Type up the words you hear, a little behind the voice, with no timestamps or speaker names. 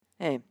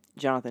Hey,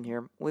 Jonathan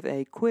here with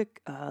a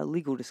quick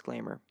legal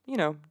disclaimer,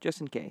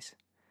 just in case.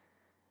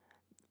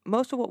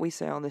 Most of what we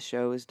say on this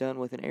show is done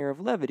with an air of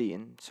levity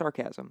and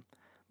sarcasm,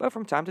 but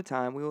from time to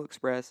time we will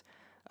express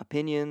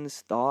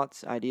opinions,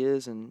 thoughts,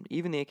 ideas, and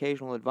even the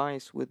occasional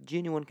advice with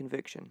genuine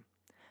conviction.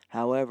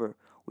 However,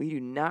 we do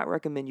not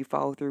recommend you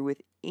follow through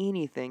with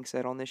anything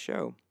said on this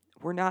show.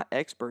 We're not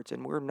experts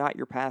and we're not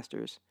your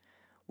pastors.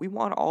 We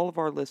want all of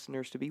our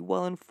listeners to be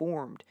well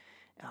informed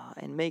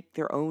and make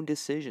their own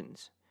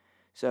decisions.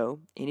 So,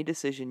 any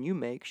decision you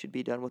make should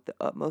be done with the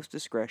utmost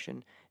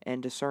discretion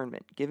and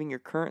discernment, giving your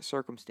current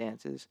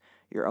circumstances,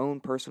 your own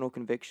personal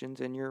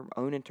convictions, and your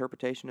own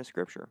interpretation of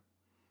Scripture.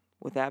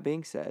 With that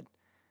being said,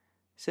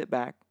 sit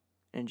back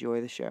and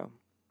enjoy the show.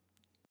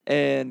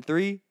 And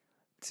 3,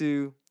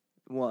 2,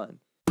 1.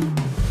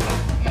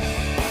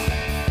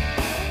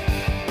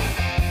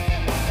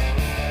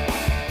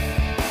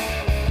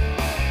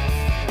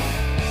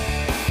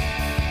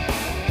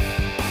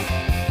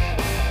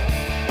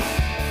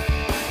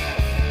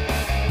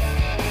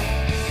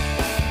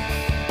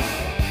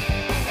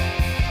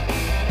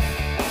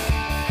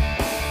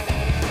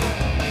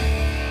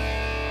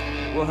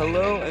 Well,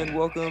 hello and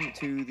welcome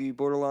to the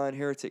Borderline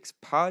Heretics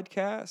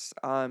podcast.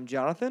 I'm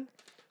Jonathan.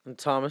 I'm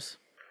Thomas.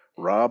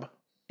 Rob.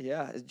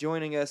 Yeah,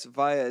 joining us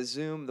via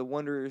Zoom, the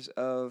wonders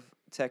of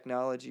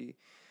technology.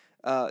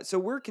 So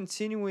we're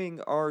continuing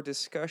our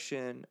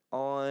discussion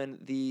on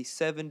the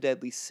 7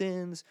 deadly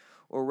sins,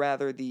 or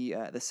rather the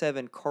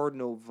 7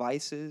 cardinal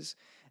vices,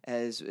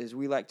 as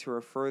we like to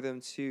refer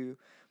them to.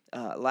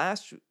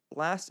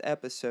 Last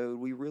episode,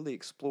 we really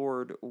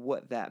explored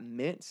what that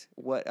meant,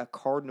 what a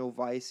cardinal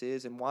vice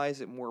is, and why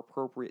is it more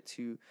appropriate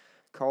to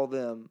call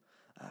them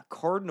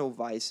cardinal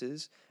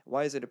vices.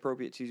 Why is it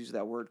appropriate to use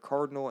that word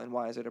cardinal, and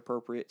why is it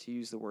appropriate to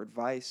use the word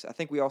vice? I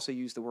think we also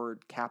use the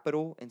word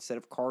capital instead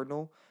of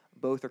cardinal.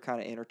 Both are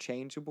kind of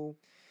interchangeable.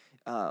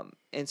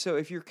 And so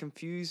if you're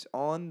confused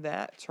on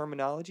that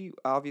terminology,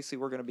 obviously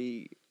we're going to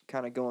be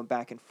kind of going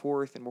back and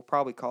forth, and we'll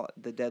probably call it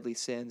the deadly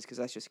sins because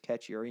that's just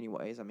catchier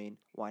anyways. I mean,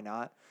 why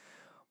not?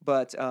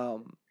 But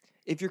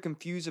if you're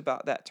confused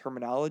about that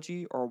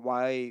terminology or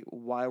why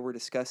we're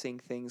discussing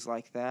things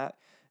like that,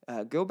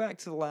 go back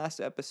to the last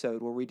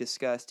episode where we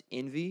discussed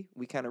envy.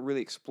 We kind of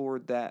really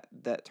explored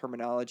that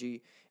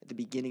terminology at the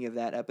beginning of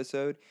that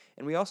episode,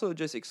 and we also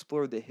just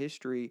explored the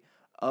history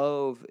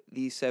of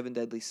these 7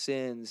 deadly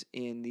sins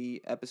in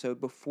the episode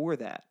before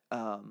that.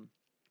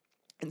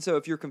 And so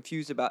if you're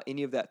confused about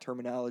any of that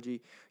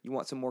terminology, you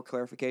want some more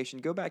clarification,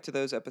 go back to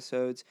those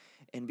episodes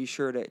and be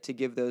sure to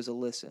give those a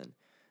listen.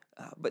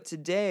 But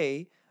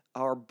today,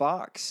 our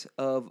box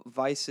of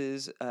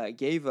vices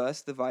gave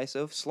us the vice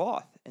of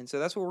sloth. And so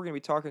that's what we're going to be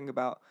talking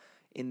about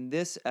in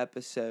this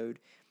episode.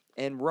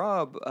 And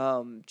Rob,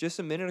 just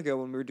a minute ago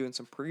when we were doing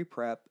some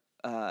pre-prep,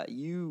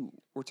 you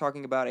were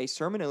talking about a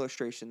sermon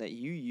illustration that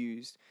you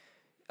used.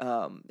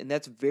 And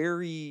that's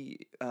very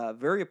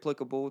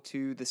applicable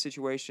to the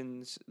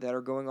situations that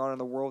are going on in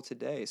the world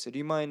today. So do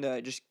you mind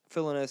just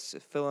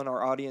filling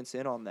our audience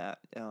in on that?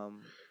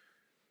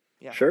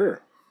 Yeah.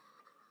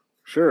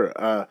 Sure.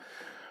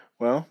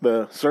 Well,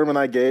 the sermon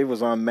I gave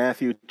was on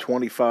Matthew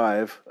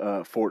 25,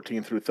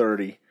 14 through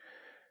 30,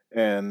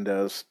 and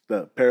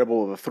the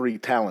parable of the 3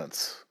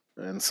 talents.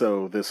 And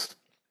so this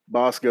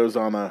boss goes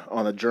on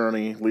a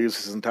journey,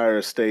 leaves his entire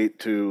estate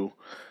to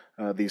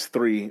these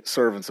 3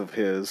 servants of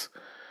his.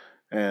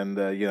 And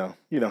you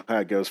know how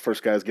it goes.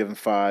 First guy's given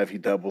 5, he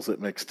doubles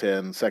it, makes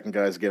 10. Second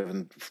guy's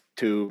given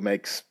 2,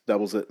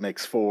 doubles it,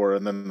 makes 4.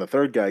 And then the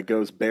third guy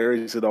goes,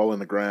 buries it all in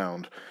the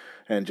ground,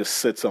 and just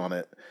sits on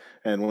it.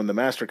 And when the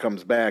master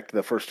comes back,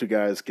 the first 2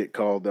 guys get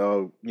called,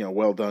 oh,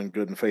 well done,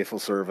 good and faithful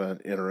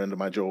servant, enter into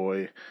my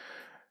joy.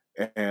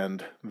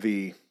 And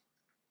the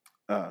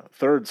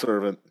third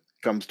servant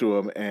comes to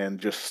him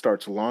and just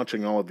starts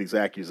launching all of these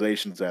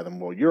accusations at him.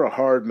 Well, you're a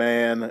hard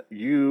man.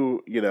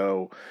 You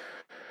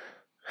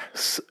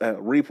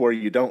reap where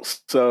you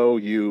don't sow,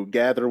 you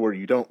gather where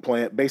you don't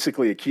plant.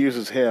 Basically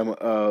accuses him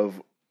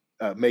of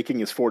making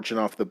his fortune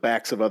off the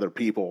backs of other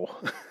people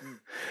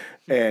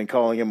and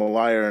calling him a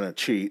liar and a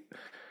cheat.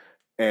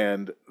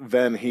 And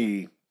then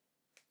he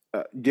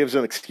gives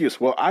an excuse.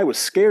 Well, I was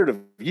scared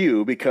of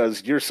you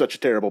because you're such a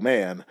terrible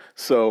man.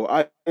 So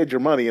I hid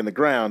your money in the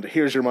ground.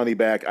 Here's your money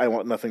back. I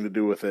want nothing to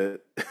do with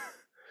it.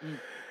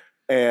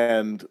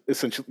 And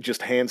essentially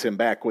just hands him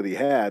back what he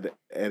had.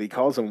 And he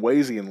calls him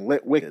lazy and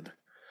wicked.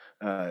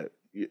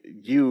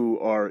 You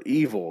are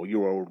evil.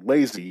 You are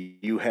lazy.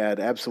 You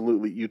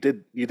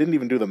didn't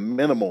even do the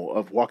minimal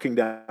of walking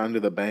down to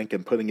the bank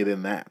and putting it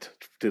in that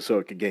so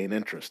it could gain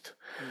interest.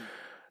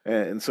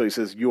 And so he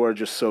says, you are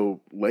just so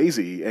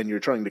lazy, and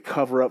you're trying to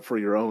cover up for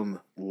your own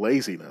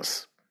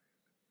laziness.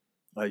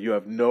 You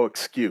have no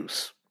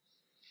excuse.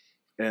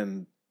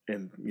 And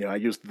I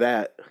used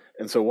that.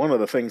 And so one of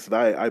the things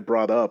that I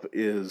brought up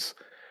is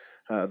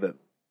that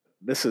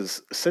this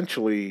is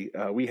essentially,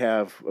 we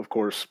have, of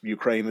course,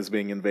 Ukraine is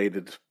being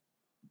invaded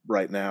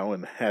right now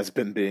and has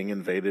been being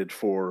invaded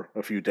for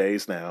a few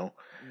days now.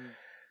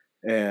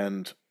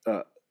 And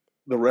the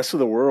rest of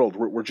the world,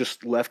 we're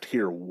just left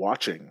here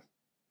watching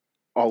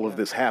all of Yeah.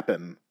 this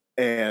happen,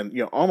 and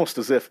almost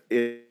as if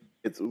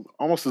it's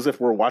almost as if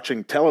we're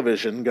watching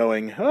television,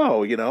 going,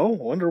 "Oh,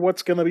 wonder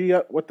what's going to be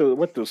what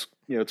those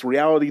it's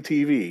reality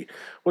TV,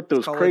 what It's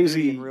those Call of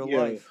Duty in crazy real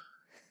life.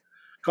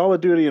 Call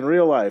of Duty in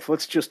real life.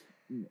 Let's just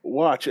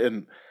watch."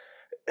 And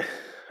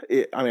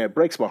it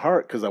breaks my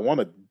heart because I want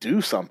to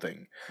do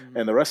something, Hmm.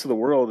 and the rest of the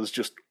world is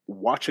just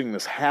watching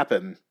this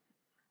happen.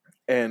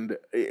 And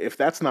if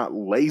that's not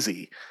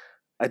lazy,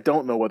 I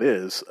don't know what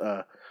is.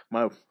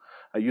 My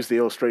I use the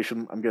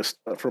illustration, I'm guess,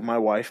 from my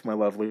wife, my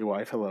lovely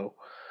wife. Hello.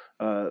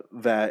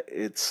 That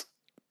it's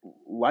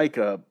like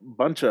a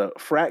bunch of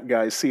frat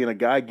guys seeing a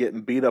guy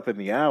getting beat up in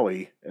the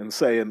alley and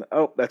saying,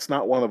 "Oh, that's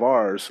not one of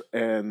ours,"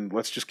 and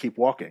let's just keep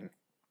walking.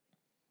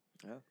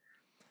 Yeah.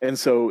 And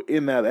so,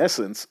 in that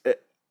essence,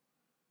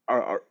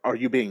 are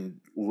you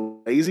being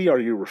lazy? Are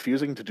you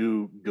refusing to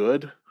do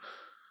good?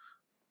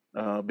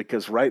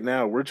 Because right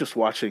now we're just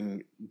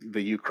watching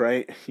the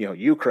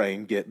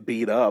Ukraine get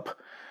beat up,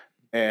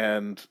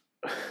 and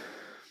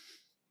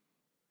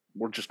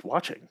we're just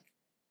watching.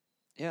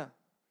 Yeah.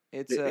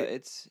 It's It, uh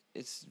it,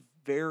 it's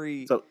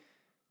very so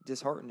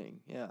disheartening.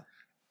 Yeah.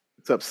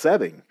 it's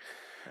upsetting,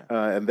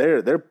 Yeah. and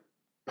they're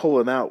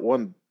pulling out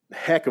one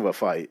heck of a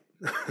fight.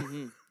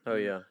 Hmm. Oh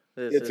Hmm. yeah,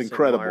 It's it's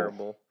incredible.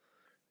 admirable.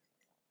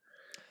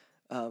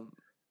 Um,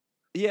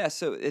 yeah,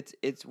 so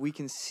it's we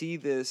can see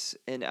this,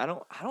 and I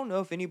don't know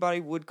if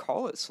anybody would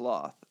call it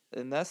sloth,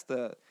 and that's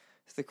the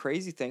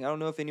crazy thing. I don't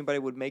know if anybody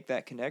would make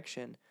that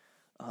connection,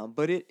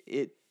 but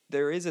it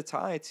there is a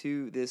tie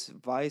to this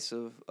vice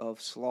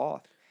of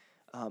sloth,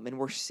 and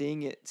we're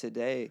seeing it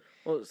today.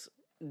 Well,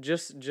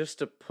 just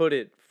to put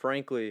it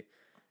frankly,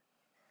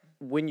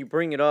 when you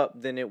bring it up,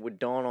 then it would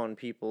dawn on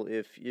people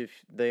if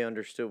they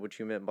understood what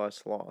you meant by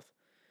sloth,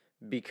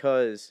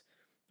 because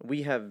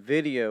we have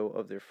video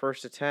of their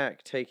first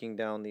attack taking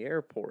down the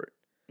airport.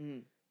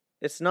 Mm,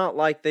 It's not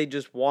like they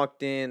just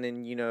walked in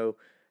and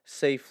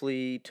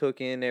safely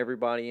took in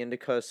everybody into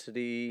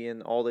custody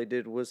and all they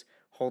did was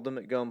hold them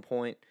at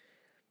gunpoint.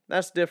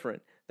 That's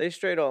different. They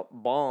straight up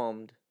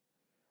bombed.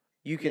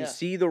 You can yeah,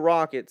 see the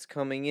rockets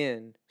coming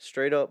in,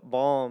 straight up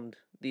bombed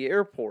the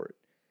airport.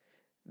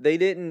 They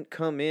didn't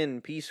come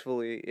in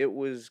peacefully. It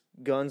was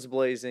guns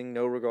blazing,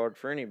 no regard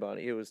for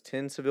anybody. It was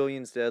 10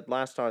 civilians dead,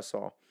 last I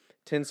saw.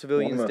 10 One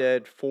civilians of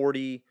dead,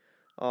 40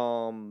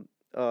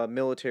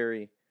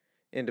 military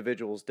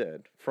individuals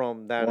dead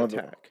from that one of the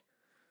attack.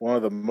 one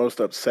of the most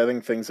upsetting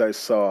things I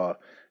saw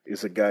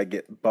is a guy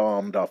get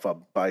bombed off a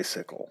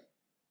bicycle.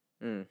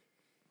 Mm.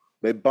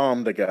 They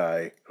bombed a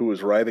guy who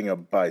was riding a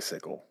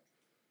bicycle.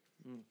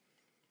 mm,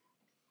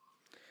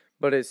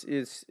 But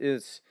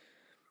it's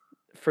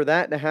for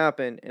that to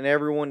happen and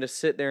everyone to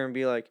sit there and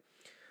be like,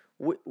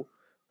 we,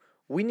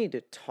 we need to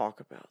talk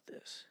about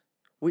this.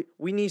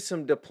 We need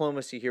some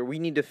diplomacy here. We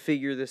need to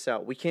figure this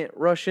out. We can't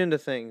rush into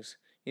things.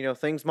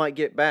 Things might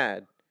get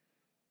bad.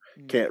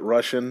 mm. Can't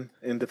rush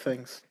into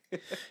things.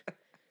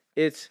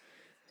 It's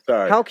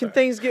Sorry. how can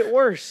things get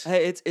worse?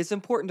 Hey, it's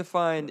important to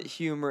find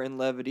humor and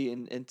levity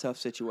in tough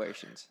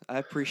situations. I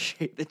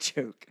appreciate the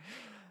joke,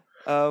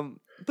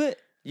 but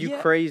You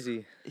yeah.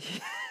 crazy.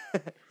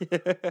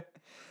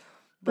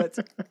 But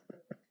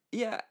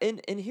yeah,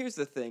 and here's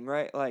the thing,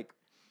 right? Like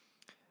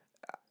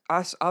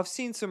I've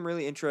seen some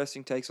really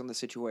interesting takes on the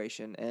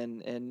situation,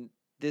 and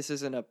this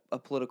isn't a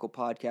political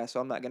podcast, so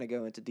I'm not going to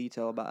go into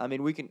detail about. I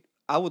mean,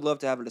 I would love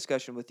to have a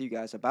discussion with you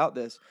guys about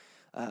this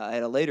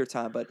at a later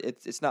time, but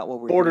it's not what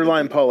we're here to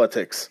Borderline do.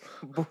 politics.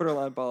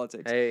 Borderline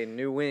politics. Hey,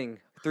 new wing.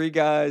 Three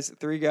guys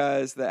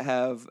that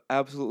have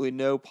absolutely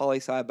no poli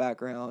sci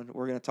background.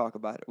 We're gonna talk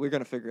about it. We're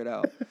gonna figure it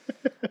out.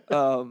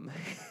 Um,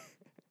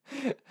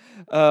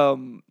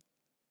 um,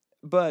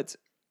 but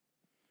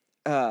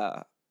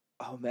oh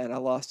man, I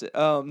lost it.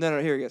 No,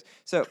 here it goes.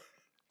 So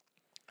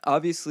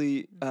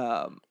obviously,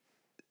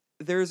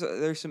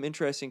 there's some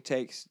interesting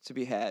takes to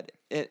be had.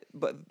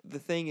 But the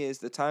thing is,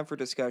 the time for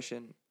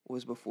discussion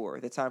was before.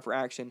 The time for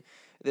action,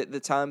 the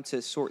time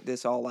to sort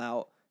this all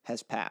out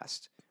has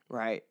passed.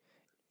 Right?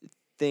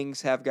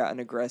 Things have gotten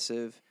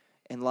aggressive,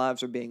 and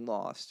lives are being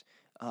lost.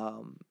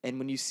 And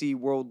when you see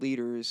world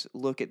leaders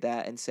look at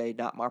that and say,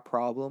 "Not my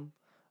problem,"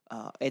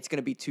 it's going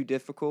to be too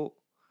difficult.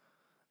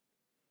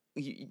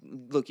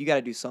 Look, you got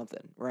to do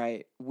something,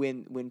 right?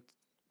 When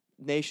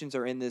nations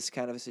are in this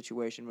kind of a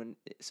situation, when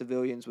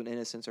civilians, when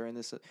innocents are in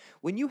this,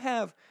 when you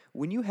have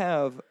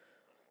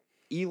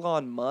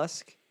Elon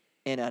Musk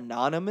and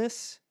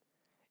Anonymous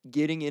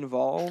getting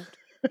involved,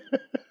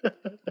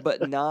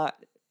 but not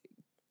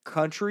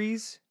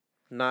countries,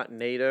 Not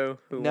NATO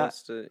who not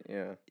wants to,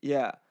 yeah.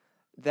 yeah,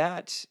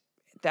 that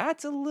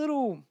that's a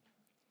little.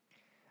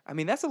 I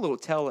mean, that's a little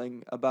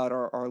telling about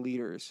our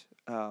leaders.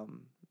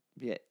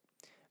 Yeah,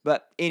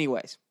 but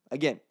anyways,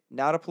 again,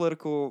 not a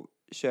political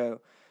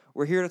show.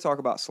 We're here to talk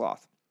about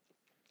sloth.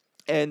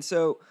 And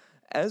so,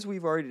 as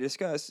we've already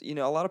discussed, a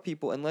lot of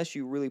people, unless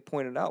you really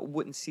point it out,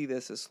 wouldn't see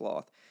this as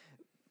sloth.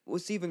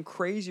 what's even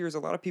crazier is a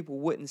lot of people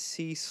wouldn't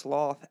see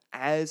sloth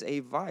as a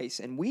vice,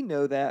 and we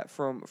know that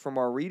from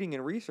our reading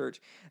and research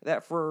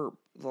that for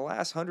the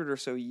last 100 or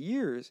so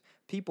years,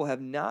 people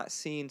have not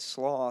seen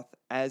sloth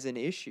as an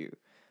issue.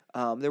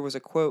 There was a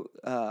quote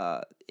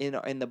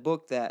in the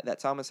book that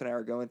Thomas and I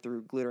are going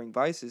through, Glittering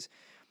Vices,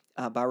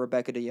 by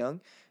Rebecca DeYoung.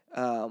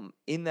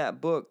 In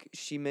that book,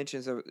 she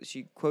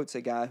quotes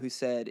a guy who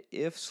said,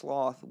 "If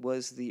sloth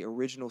was the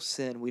original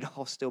sin, we'd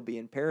all still be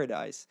in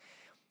paradise."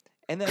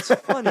 And that's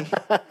funny.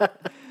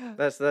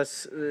 That's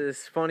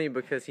it's funny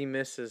because he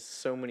misses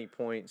so many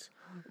points.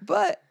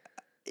 But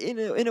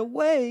in a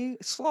way,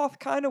 sloth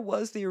kind of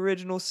was the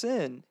original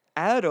sin.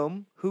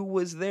 Adam, who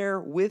was there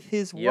with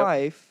his Yep.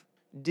 wife,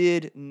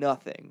 did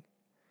nothing.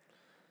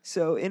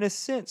 So in a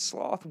sense,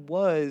 sloth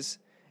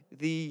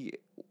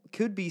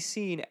could be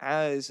seen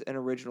as an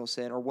original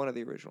sin or one of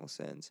the original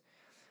sins.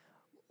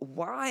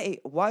 Why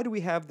do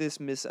we have this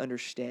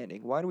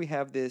misunderstanding? Why do we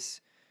have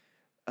this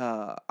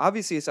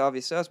obviously it's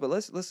obvious to us, but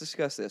let's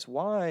discuss this.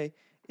 Why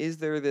is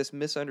there this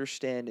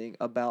misunderstanding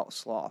about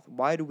sloth?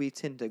 Why do we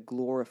tend to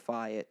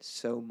glorify it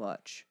so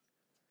much?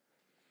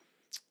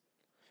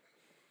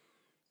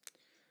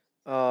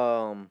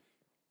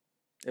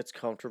 It's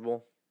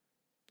comfortable.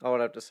 I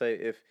would have to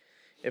say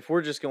if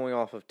we're just going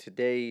off of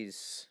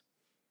today's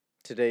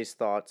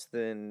thoughts,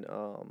 then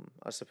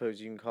I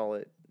suppose you can call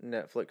it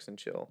Netflix and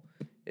chill.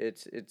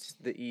 It's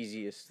the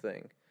easiest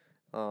thing.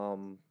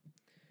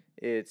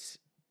 It's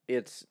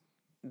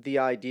the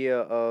idea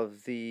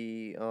of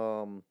the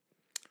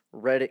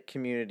Reddit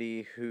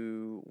community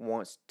who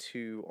wants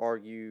to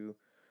argue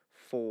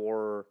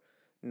for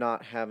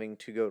not having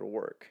to go to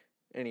work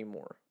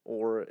anymore,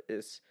 or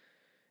is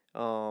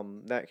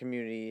that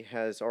community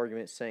has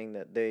arguments saying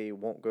that they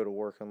won't go to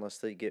work unless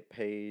they get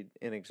paid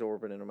an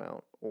exorbitant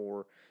amount,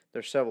 or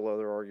there's several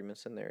other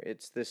arguments in there.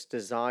 It's this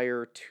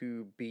desire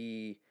to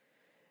be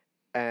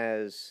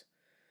as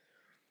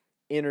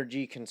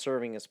energy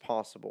conserving as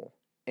possible.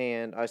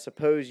 And I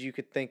suppose you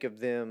could think of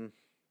them,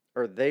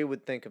 or they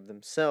would think of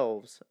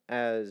themselves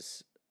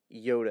as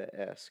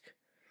Yoda-esque.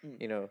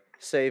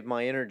 Save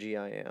my energy,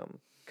 I am,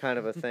 kind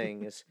of a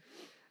thing.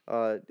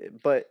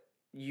 But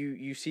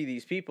you see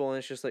these people, and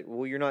it's just like,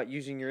 well, you're not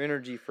using your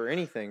energy for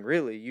anything,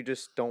 really. You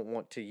just don't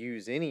want to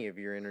use any of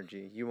your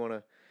energy. You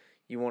want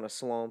to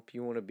slump.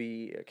 You want to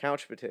be a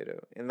couch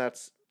potato, and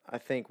that's, I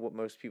think, what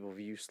most people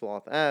view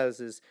sloth as,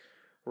 is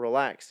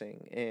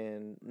relaxing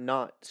and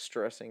not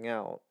stressing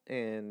out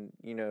and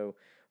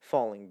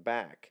falling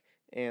back,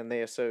 and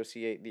they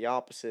associate the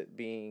opposite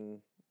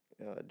being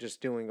just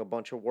doing a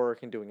bunch of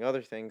work and doing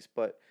other things.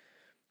 But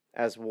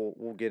as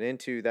we'll get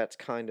into, that's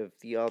kind of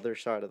the other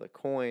side of the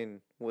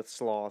coin with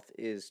sloth,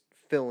 is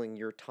filling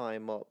your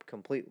time up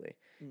completely.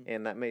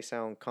 And that may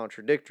sound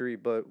contradictory,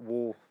 but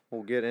we'll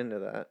get into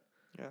that.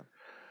 Yeah.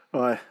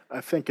 Well,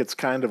 I think it's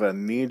kind of a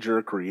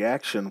knee-jerk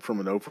reaction from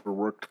an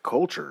overworked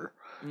culture.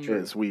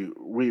 Is we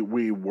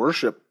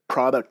worship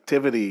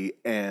productivity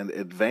and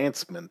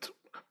advancement,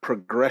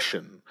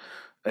 progression.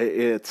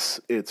 It's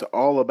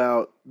all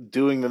about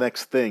doing the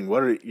next thing.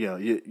 What are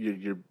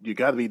you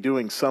got to be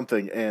doing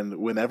something, and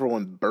when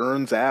everyone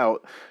burns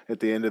out at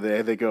the end of the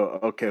day, they go,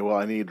 okay, well,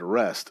 I need to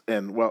rest.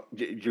 And well,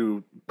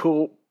 you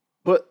put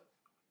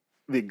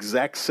the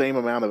exact same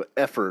amount of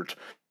effort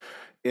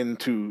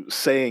into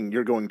saying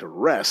you're going to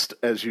rest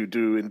as you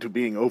do into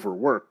being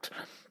overworked.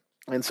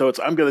 And so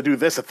I'm going to do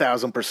this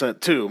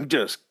 1,000% too. I'm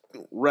just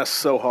rest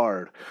so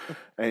hard,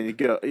 and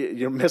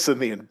you're missing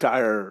the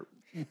entire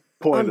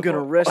point. I'm going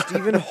to rest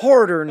even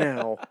harder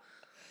now.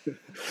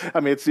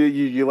 I mean, it's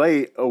you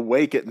lay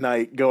awake at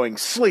night going,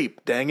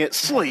 sleep, dang it,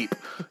 sleep.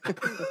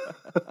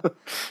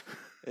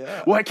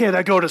 Yeah. Why can't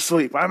I go to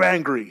sleep? I'm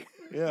angry.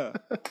 Yeah.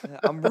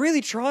 I'm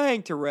really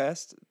trying to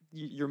rest.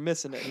 You're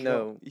missing it.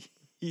 No.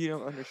 You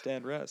don't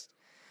understand rest.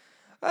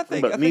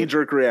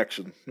 Knee-jerk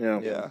reaction.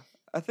 Yeah.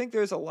 I think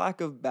there's a lack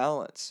of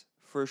balance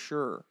for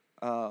sure.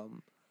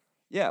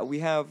 We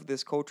have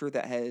this culture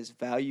that has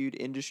valued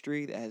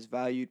industry, that has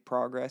valued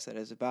progress, that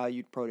has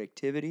valued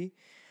productivity.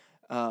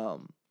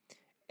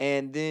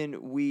 And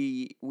then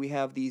we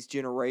have these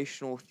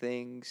generational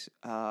things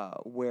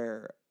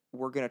where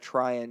we're going to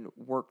try and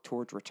work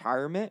towards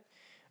retirement.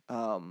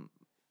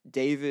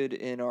 David,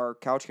 in our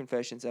Couch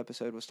Confessions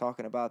episode, was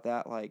talking about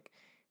that. Like,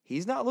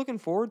 he's not looking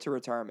forward to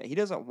retirement. He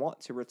doesn't want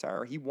to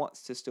retire. He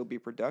wants to still be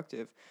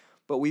productive.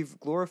 But we've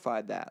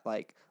glorified that.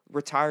 Like,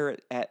 retire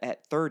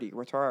at 30,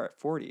 retire at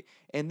 40.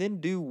 And then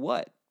do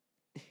what?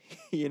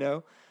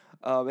 And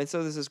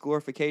so there's this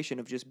glorification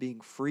of just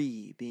being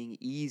free, being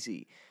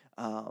easy.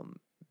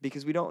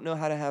 Because we don't know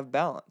how to have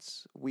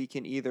balance. We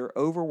can either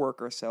overwork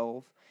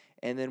ourselves,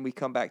 and then we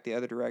come back the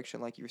other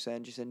direction, like you were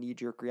saying, just a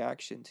knee-jerk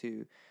reaction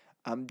to,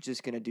 I'm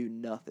just gonna do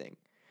nothing.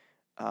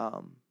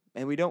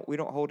 And we don't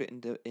hold it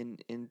in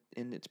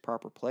its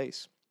proper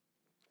place.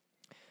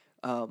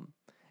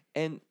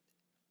 And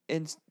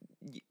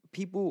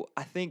people,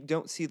 I think,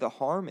 don't see the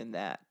harm in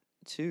that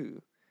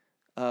too.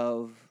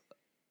 Of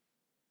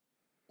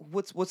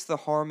what's the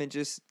harm in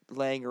just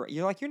laying around?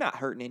 You're not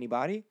hurting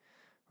anybody,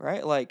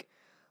 right? Like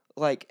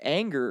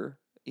anger.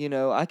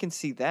 I can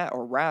see that,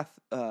 or wrath,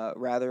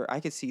 rather, I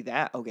can see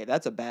that. Okay,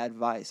 that's a bad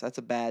vice. That's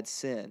a bad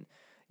sin.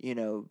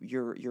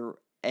 You're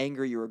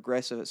angry, you're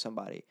aggressive at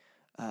somebody.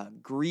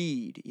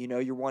 Greed,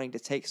 you're wanting to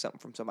take something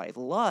from somebody.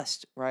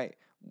 Lust, right?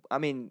 I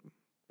mean,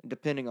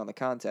 depending on the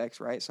context,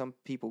 right? Some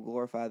people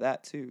glorify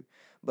that too.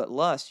 But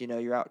lust,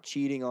 you're out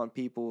cheating on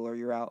people, or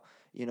you're out,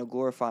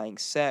 glorifying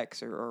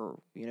sex, or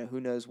who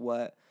knows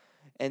what.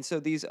 And so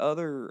these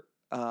other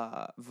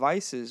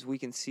vices, we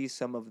can see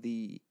some of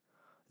the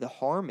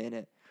harm in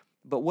it.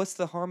 But what's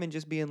the harm in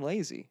just being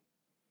lazy?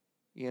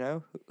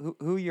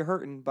 Who you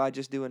hurting by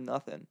just doing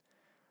nothing?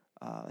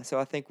 So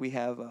I think we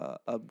have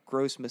a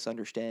gross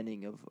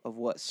misunderstanding of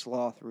what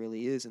sloth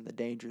really is and the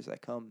dangers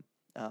that come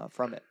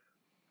from it.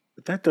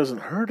 But that doesn't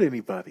hurt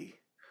anybody.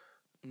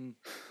 Mm.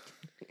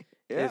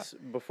 Yeah. It's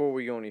before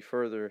we go any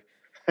further.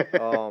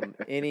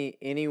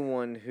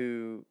 Anyone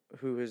who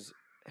has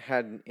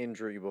had an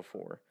injury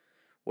before,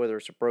 whether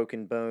it's a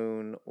broken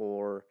bone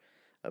or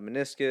a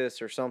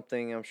meniscus or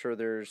something, I'm sure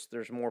there's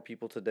more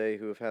people today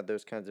who have had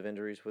those kinds of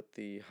injuries with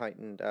the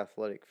heightened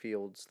athletic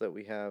fields that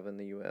we have in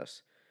the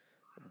U.S.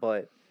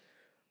 But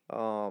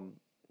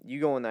you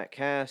go in that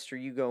cast, or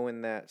you go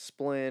in that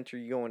splint, or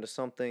you go into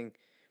something,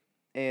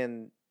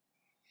 and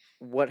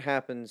what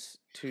happens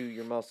to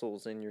your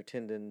muscles and your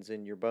tendons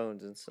and your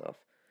bones and stuff?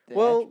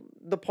 Well,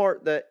 the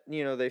part that,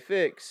 they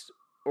fixed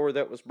or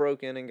that was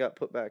broken and got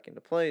put back into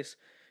place,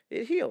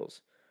 it heals.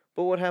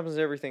 But what happens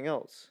to everything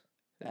else?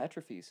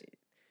 Atrophies.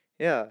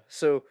 Yeah.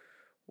 So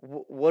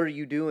what are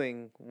you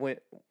doing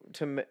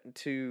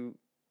to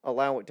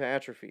allow it to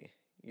atrophy?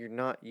 You're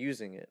not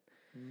using it.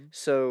 Mm-hmm.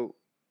 So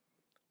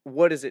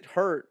what does it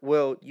hurt?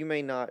 Well, you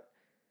may not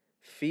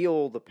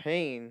feel the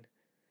pain.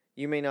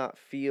 You may not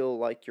feel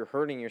like you're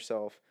hurting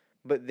yourself,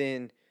 but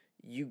then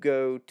you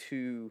go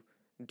to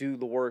do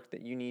the work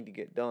that you need to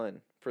get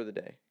done for the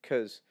day,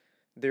 because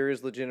there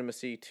is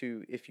legitimacy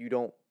to, if you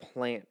don't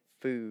plant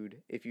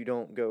food, if you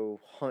don't go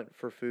hunt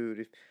for food,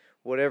 if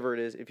whatever it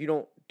is, if you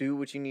don't do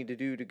what you need to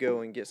do to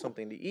go and get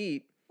something to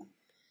eat,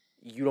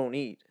 you don't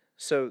eat.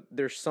 So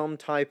there's some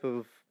type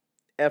of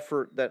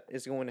effort that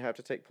is going to have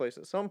to take place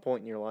at some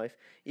point in your life,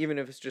 even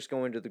if it's just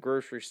going to the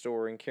grocery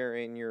store and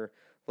carrying your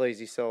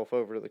lazy self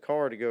over to the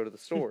car to go to the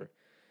store.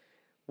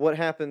 What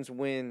happens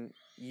when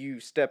you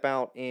step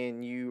out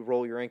and you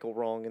roll your ankle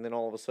wrong, and then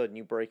all of a sudden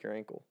you break your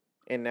ankle,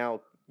 and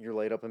now you're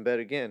laid up in bed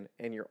again,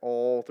 and you're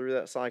all through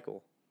that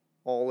cycle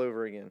all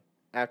over again,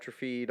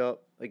 atrophied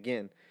up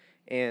again.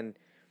 And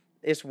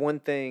it's one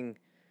thing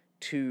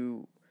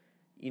to,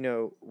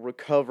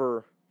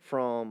 recover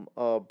from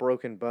a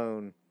broken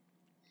bone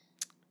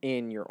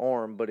in your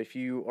arm, but if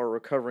you are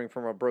recovering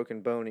from a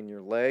broken bone in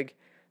your leg,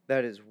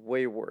 that is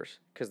way worse,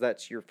 because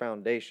that's your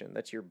foundation,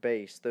 that's your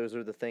base. Those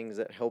are the things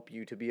that help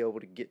you to be able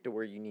to get to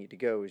where you need to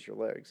go, is your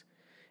legs.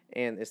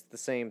 And it's the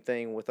same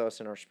thing with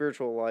us in our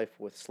spiritual life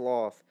with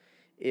sloth.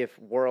 If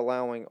we're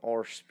allowing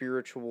our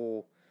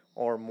spiritual,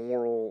 our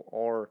moral,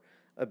 our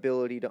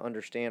ability to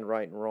understand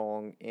right and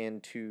wrong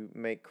and to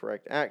make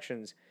correct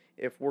actions,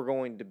 if we're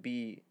going to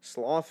be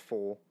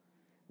slothful,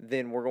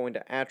 then we're going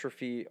to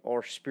atrophy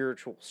our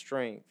spiritual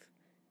strength,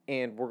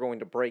 and we're going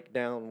to break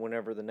down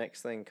whenever the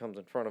next thing comes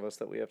in front of us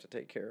that we have to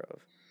take care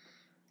of.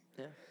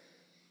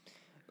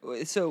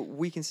 Yeah. So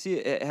we can see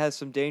it has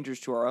some dangers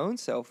to our own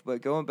self,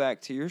 but going back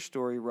to your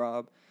story,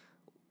 Rob,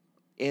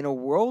 in a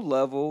world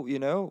level,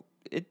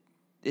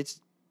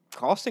 it's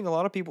costing a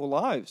lot of people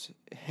lives.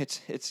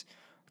 It's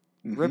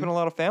ripping a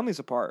lot of families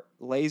apart.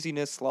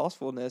 Laziness,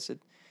 slothfulness.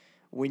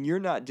 When you're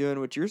not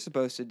doing what you're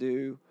supposed to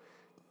do,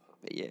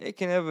 it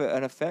can have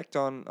an effect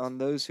on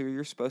those who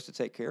you're supposed to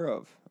take care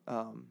of.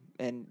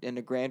 And in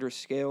a grander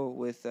scale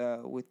with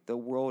the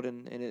world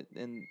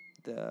and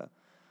the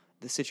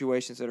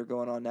situations that are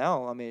going on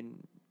now. I mean,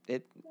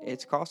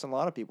 it's costing a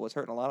lot of people. It's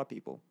hurting a lot of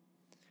people.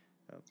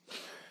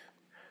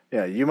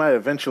 Yeah, you might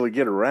eventually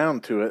get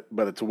around to it,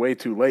 but it's way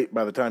too late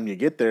by the time you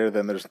get there.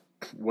 Then there's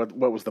what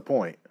was the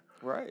point?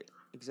 Right.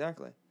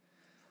 Exactly.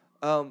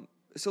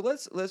 So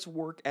let's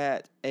work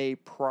at a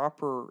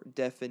proper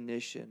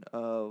definition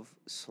of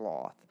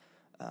sloth.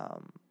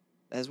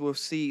 As we'll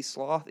see,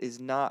 sloth is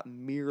not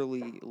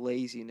merely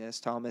laziness,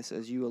 Thomas,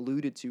 as you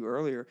alluded to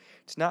earlier.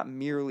 It's not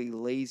merely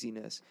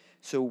laziness.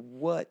 So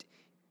what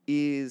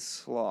is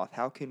sloth?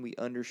 How can we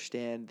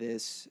understand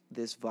this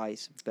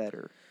vice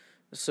better?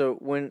 So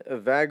when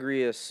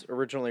Evagrius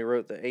originally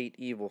wrote the 8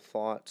 Evil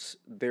Thoughts,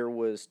 there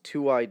was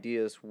 2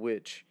 ideas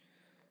which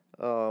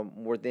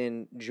were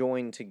then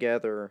joined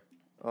together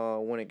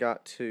when it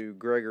got to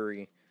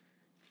Gregory,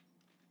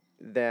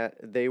 that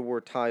they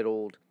were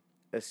titled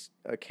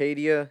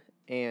Acedia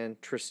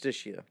and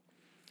Tristitia.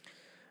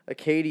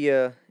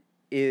 Acedia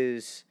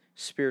is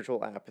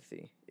spiritual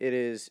apathy. It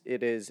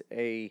is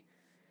a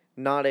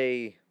not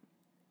a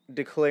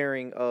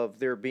declaring of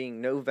there being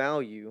no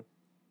value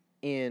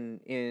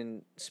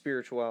in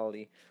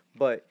spirituality,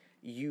 but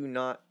you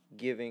not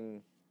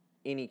giving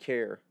any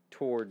care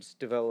towards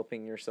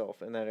developing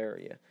yourself in that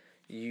area.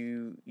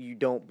 You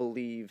don't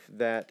believe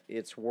that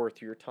it's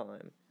worth your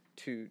time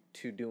to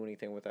do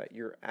anything with that.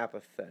 You're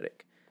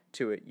apathetic.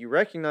 to it. You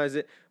recognize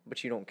it,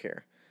 but you don't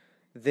care.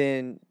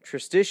 Then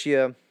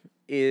tristitia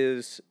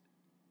is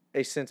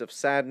a sense of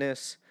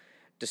sadness,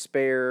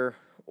 despair,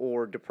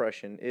 or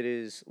depression. It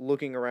is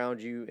looking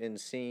around you and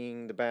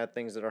seeing the bad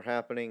things that are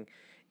happening,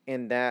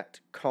 and that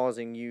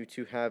causing you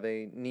to have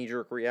a knee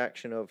jerk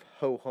reaction of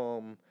ho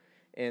hum,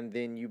 and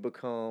then you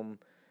become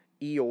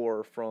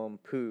Eeyore from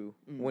Pooh,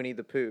 Winnie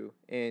the Pooh,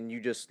 and you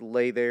just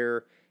lay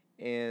there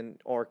and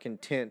are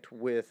content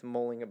with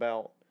mulling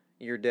about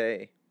your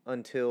day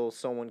until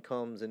someone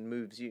comes and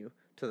moves you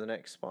to the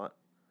next spot.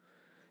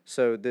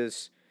 So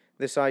this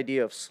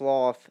idea of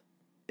sloth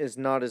is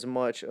not as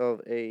much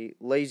of a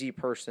lazy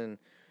person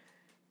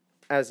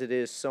as it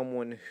is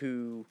someone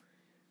who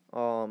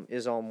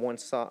is on one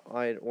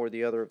side or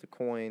the other of the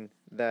coin,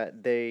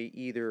 that they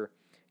either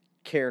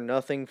care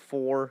nothing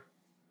for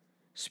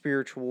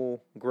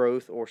spiritual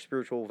growth or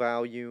spiritual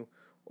value,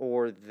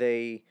 or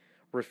they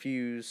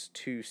refuse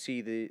to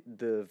see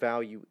the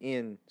value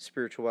in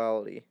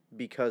spirituality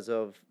because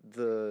of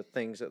the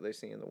things that they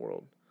see in the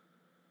world.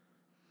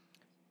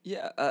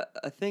 Yeah,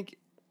 I think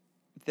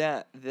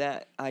that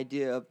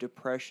idea of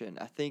depression,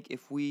 I think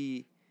if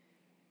we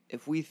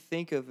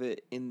think of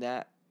it in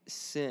that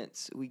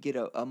sense, we get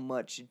a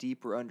much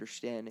deeper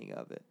understanding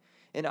of it.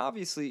 And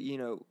obviously,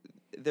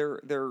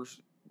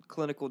 there's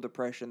clinical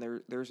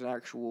depression. There's an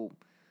actual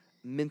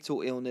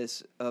mental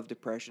illness of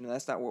depression, and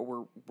that's not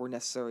what we're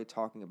necessarily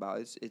talking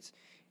about.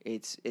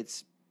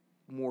 It's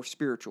more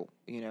spiritual.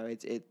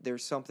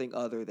 There's something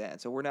other than.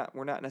 So we're not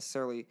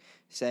necessarily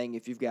saying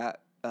if you've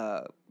got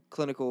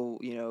clinical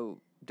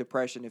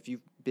depression, if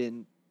you've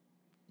been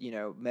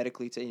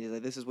medically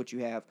like, this is what you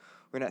have.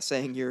 We're not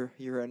saying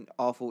you're an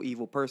awful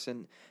evil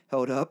person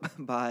held up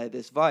by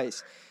this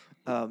vice.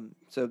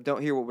 So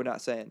don't hear what we're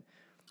not saying.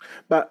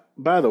 But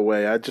by the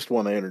way, I just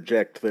want to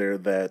interject there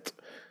that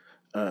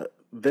uh,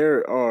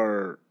 there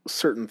are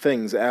certain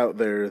things out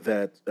there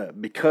that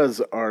because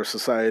our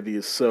society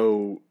is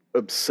so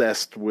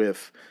obsessed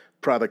with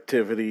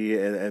productivity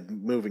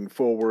and moving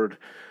forward,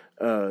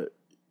 uh,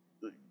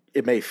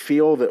 it may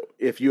feel that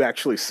if you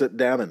actually sit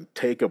down and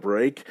take a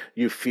break,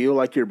 you feel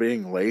like you're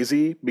being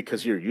lazy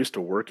because you're used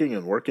to working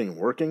and working and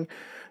working.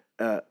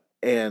 Uh,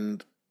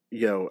 and,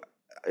 you know,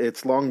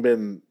 it's long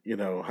been,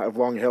 I've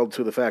long held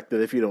to the fact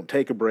that if you don't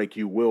take a break,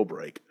 you will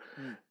break.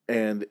 Mm.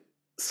 And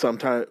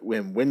sometimes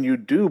when you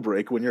do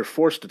break, when you're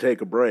forced to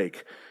take a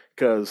break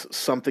because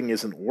something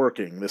isn't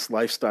working, this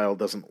lifestyle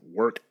doesn't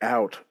work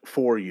out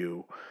for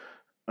you,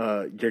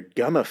 you're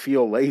gonna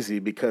feel lazy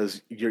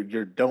because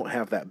you don't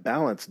have that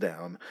balance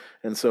down.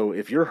 And so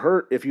if you're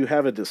hurt, if you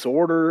have a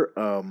disorder,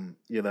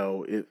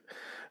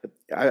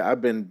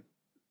 I've been,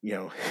 you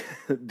know,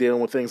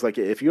 dealing with things like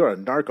if you're a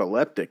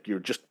narcoleptic, you're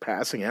just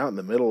passing out in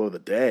the middle of the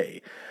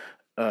day.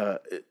 Uh,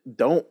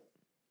 don't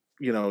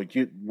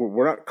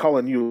we're not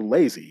calling you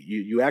lazy.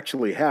 You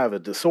actually have a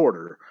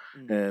disorder,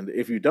 Mm. and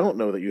if you don't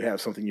know that you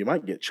have something, you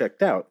might get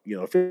checked out.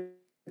 If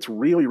it's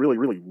really, really,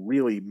 really,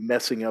 really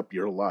messing up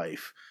your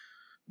life,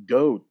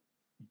 go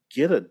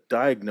get a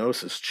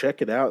diagnosis,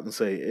 check it out, and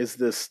say, is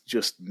this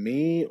just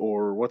me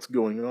or what's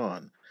going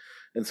on?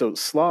 And so,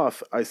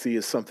 sloth, I see,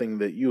 is something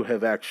that you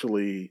have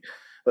actually,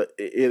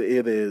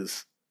 it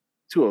is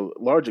to a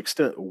large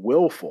extent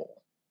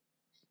willful.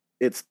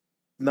 It's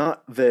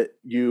not that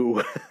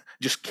you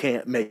just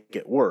can't make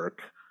it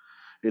work.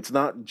 It's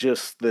not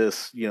just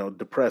this,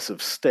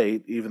 depressive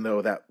state, even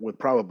though that would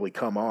probably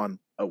come on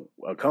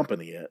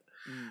accompany it.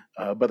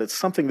 Mm. But it's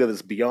something that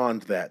is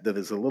beyond that, that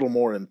is a little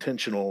more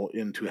intentional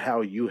into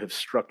how you have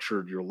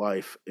structured your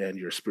life and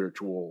your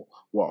spiritual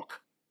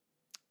walk.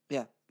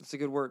 Yeah, that's a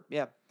good word.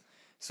 Yeah.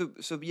 So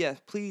yeah,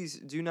 please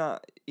do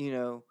not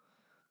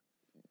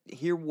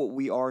hear what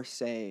we are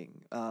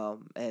saying,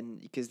 and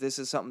because this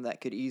is something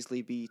that could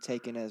easily be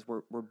taken as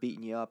we're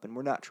beating you up, and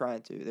we're not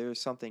trying to.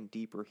 There's something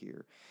deeper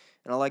here,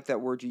 and I like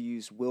that word you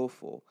use,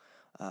 willful.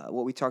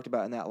 What we talked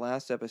about in that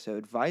last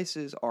episode,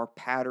 vices are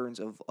patterns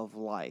of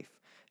life.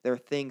 They're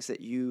things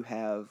that you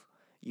have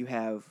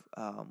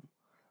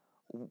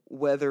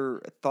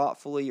whether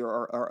thoughtfully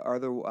or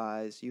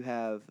otherwise, you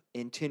have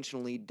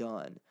intentionally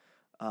done.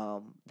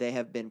 They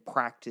have been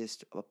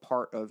practiced a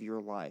part of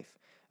your life.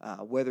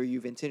 Whether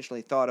you've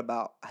intentionally thought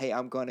about, hey,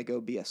 I'm going to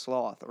go be a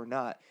sloth or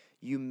not,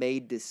 you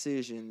made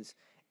decisions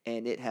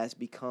and it has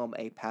become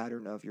a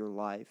pattern of your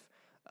life.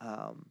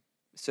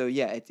 So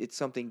yeah, it's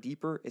something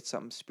deeper. It's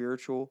something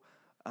spiritual,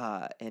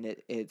 and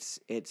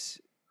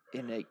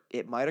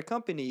it might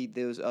accompany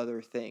those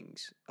other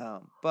things,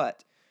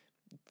 but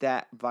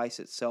that vice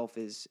itself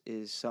is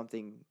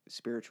something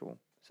spiritual.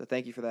 So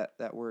thank you for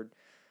that word.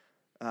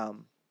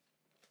 Um,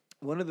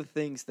 One of the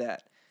things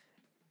that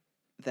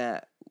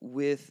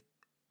with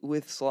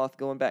sloth,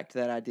 going back to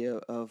that idea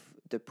of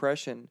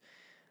depression,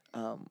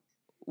 um,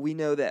 we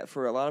know that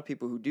for a lot of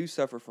people who do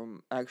suffer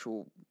from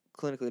actual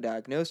clinically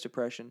diagnosed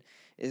depression,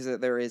 is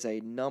that there is a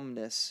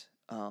numbness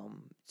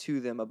to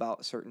them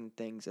about certain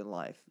things in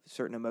life,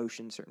 certain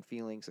emotions, certain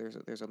feelings.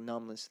 There's a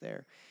numbness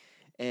there,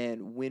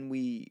 and when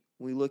we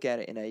look at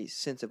it in a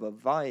sense of a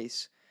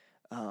vice,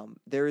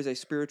 there is a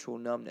spiritual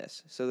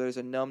numbness. So there's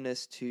a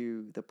numbness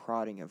to the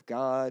prodding of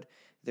God.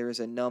 There is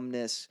a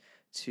numbness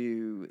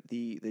to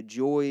the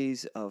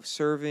joys of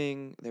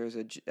serving. There's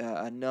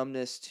a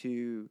numbness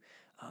to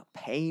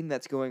pain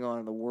that's going on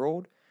in the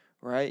world,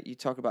 right? You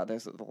talk about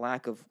there's the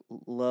lack of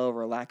love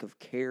or lack of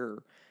care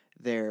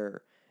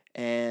there.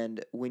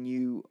 And when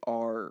you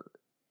are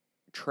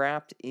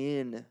trapped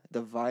in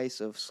the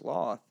vice of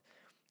sloth,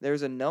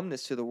 there's a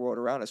numbness to the world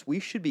around us. We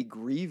should be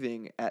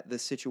grieving at the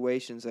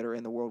situations that are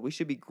in the world. We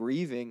should be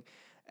grieving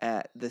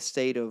at the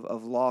state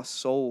of lost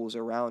souls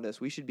around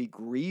us. We should be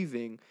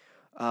grieving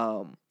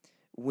um,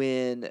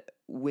 when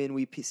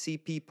we see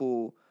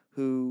people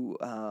who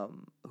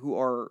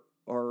are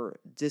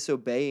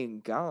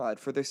disobeying God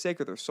for the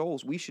sake of their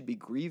souls. We should be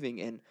grieving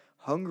and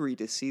hungry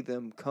to see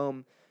them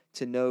come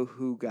to know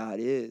who God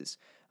is.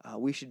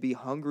 We should be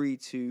hungry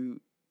to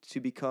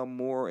become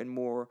more and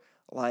more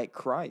like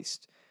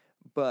Christ.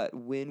 But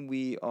when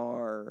we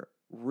are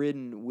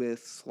ridden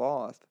with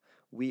sloth,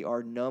 we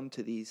are numb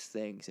to these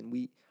things,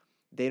 and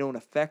they don't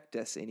affect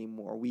us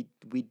anymore. We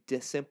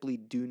simply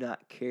do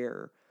not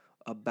care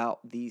about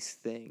these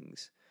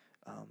things.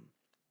 Um,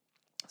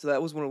 so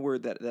that was one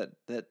word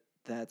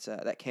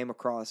that came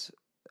across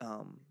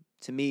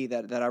to me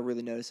that I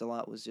really noticed a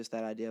lot was just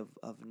that idea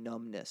of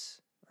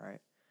numbness, right?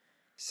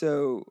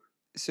 So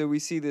we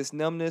see this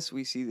numbness,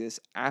 we see this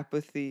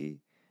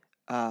apathy,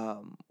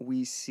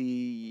 we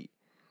see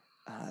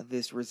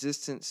this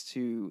resistance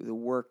to the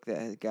work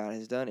that God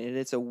has done, and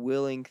it's a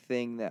willing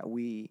thing that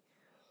we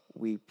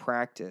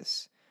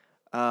practice.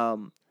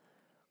 Um,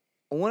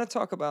 I want to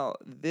talk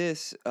about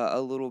this a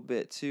little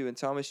bit too, and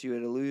Thomas, you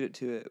had alluded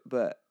to it,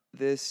 but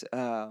this.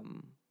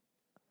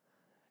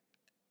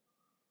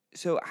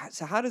 So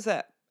how does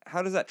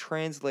that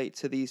translate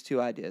to these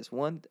two ideas?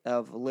 One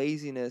of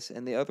laziness,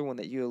 and the other one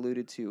that you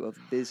alluded to of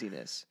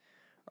busyness.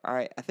 All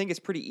right, I think it's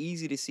pretty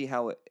easy to see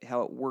how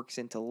it works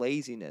into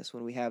laziness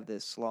when we have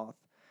this sloth,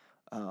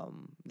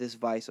 this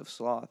vice of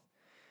sloth.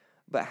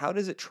 But how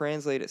does it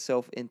translate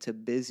itself into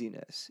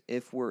busyness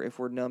if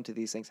we're numb to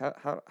these things?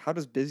 How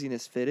does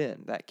busyness fit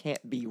in? That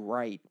can't be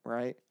right,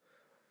 right?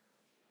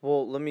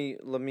 Well, let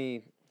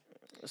me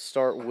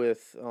start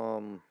with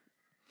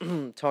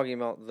talking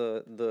about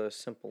the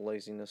simple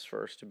laziness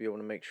first to be able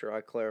to make sure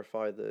I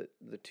clarify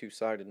the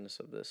two-sidedness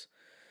of this.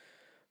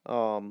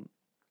 Um,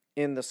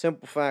 in the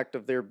simple fact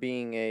of there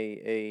being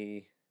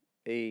a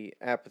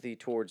apathy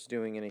towards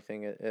doing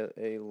anything,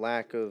 a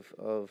lack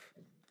of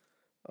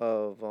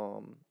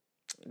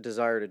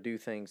desire to do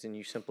things, and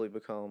you simply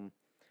become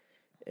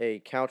a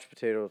couch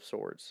potato of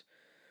sorts.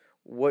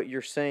 What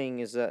you're saying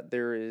is that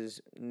there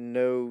is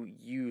no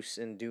use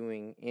in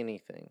doing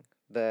anything,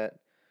 that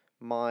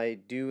my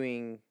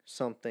doing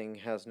something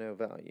has no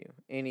value.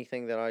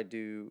 Anything that I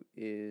do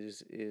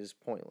is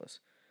pointless.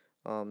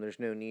 There's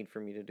no need for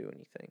me to do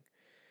anything.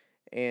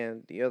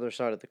 And the other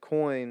side of the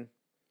coin,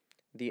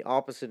 the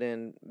opposite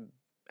end,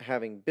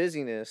 having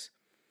busyness,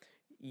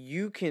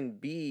 you can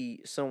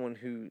be someone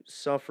who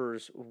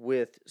suffers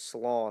with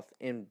sloth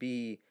and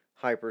be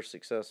hyper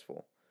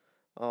successful.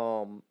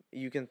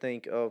 You can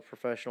think of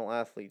professional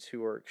athletes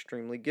who are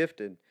extremely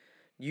gifted.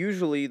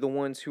 Usually, the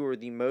ones who are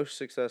the most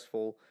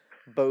successful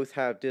both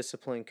have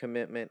discipline,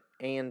 commitment,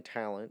 and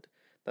talent.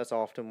 That's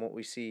often what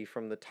we see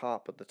from the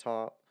top of the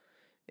top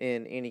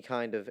in any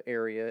kind of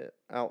area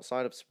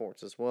outside of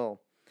sports as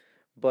well.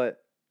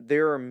 But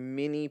there are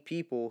many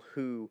people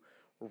who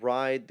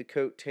ride the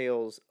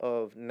coattails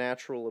of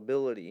natural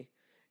ability,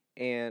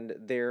 and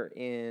they're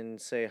in,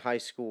 say, high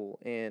school,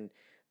 and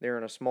they're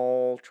in a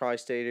small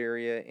tri-state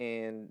area,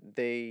 and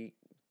they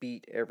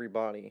beat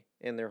everybody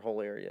in their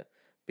whole area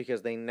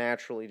because they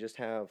naturally just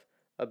have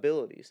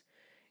abilities.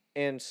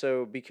 And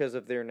so, because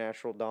of their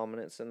natural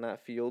dominance in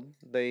that field,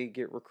 they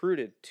get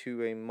recruited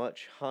to a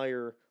much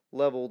higher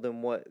level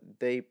than what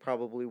they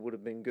probably would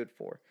have been good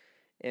for.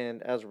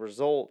 And as a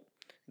result,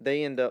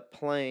 they end up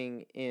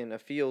playing in a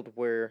field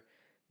where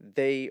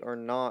they are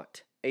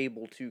not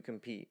able to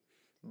compete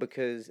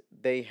because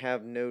they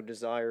have no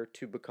desire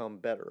to become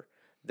better.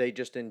 They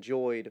just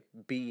enjoyed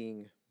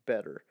being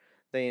better.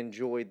 They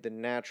enjoyed the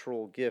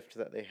natural gift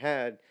that they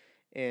had,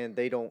 and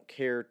they don't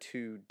care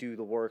to do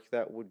the work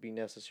that would be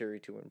necessary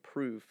to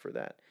improve for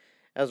that.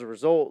 As a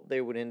result,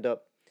 they would end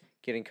up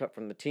getting cut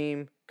from the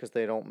team because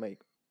they don't make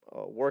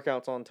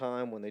workouts on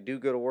time. When they do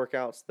go to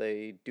workouts,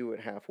 they do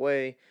it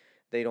halfway.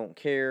 They don't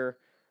care.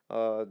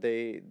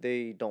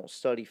 They don't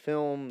study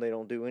film. They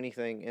don't do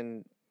anything,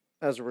 and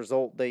as a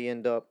result, they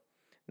end up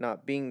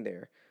not being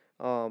there.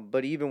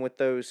 But even with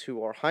those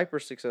who are hyper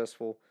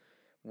successful,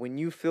 when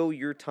you fill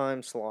your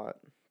time slot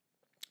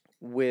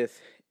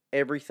with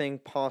everything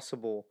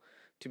possible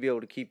to be able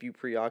to keep you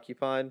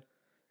preoccupied,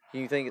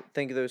 you think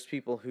of those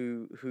people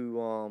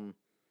who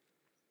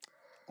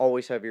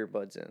always have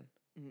earbuds in.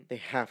 Mhm. They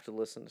have to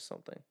listen to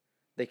something.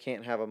 They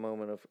can't have a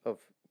moment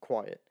of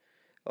quiet.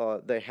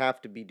 They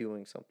have to be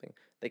doing something.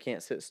 They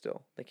can't sit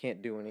still. They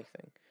can't do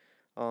anything.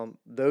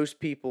 Those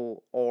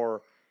people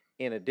are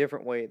in a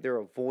different way. They're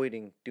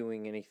avoiding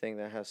doing anything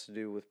that has to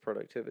do with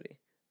productivity.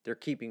 They're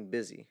keeping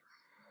busy.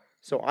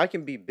 So I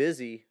can be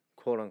busy,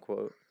 quote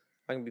unquote.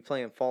 I can be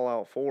playing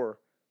Fallout 4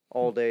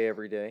 all day,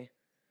 every day.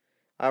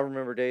 I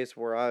remember days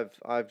where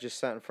I've just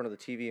sat in front of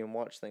the TV and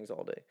watched things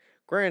all day.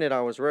 Granted,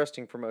 I was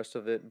resting for most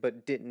of it,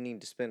 but didn't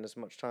need to spend as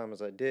much time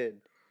as I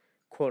did,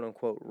 quote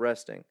unquote,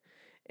 resting.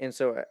 And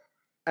so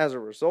as a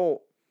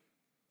result,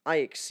 I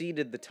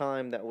exceeded the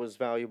time that was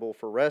valuable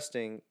for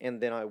resting,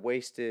 and then I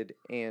wasted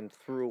and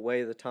threw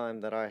away the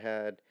time that I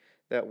had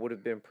that would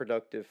have been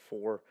productive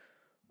for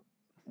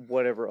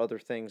whatever other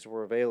things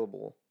were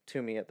available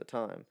to me at the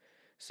time.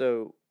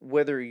 So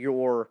whether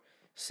you're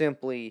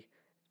simply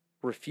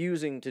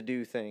refusing to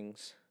do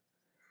things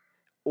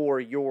or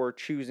you're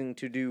choosing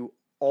to do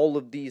all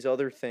of these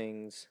other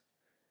things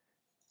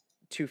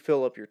to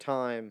fill up your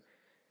time,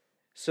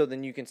 so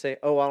then you can say,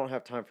 oh, I don't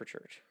have time for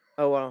church.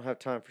 Oh, I don't have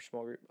time for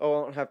small group.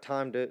 Oh, I don't have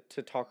time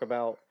to talk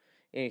about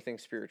anything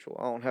spiritual.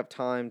 I don't have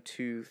time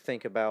to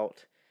think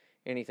about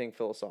anything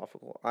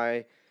philosophical.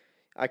 I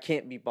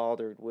can't be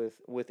bothered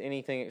with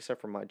anything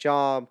except for my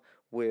job,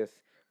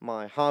 with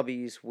my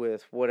hobbies,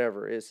 with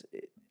whatever.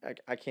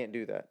 I can't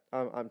do that.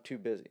 I'm too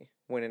busy.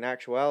 When in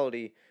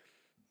actuality,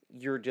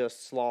 you're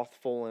just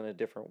slothful in a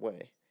different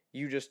way.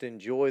 You just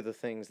enjoy the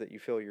things that you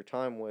fill your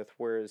time with,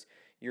 whereas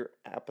you're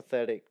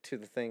apathetic to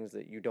the things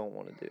that you don't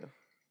want to do,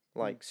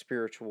 like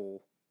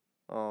spiritual,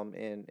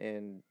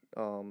 and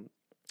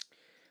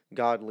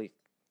godly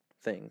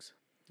things.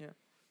 Yeah.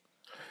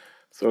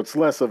 So it's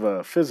less of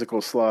a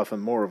physical sloth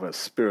and more of a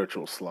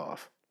spiritual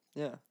sloth.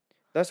 Yeah.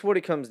 That's what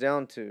it comes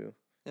down to.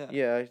 Yeah.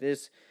 Yeah,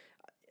 it's.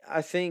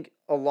 I think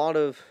a lot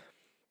of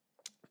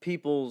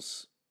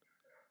people's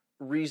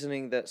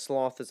reasoning that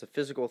sloth is a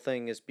physical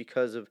thing is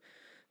because of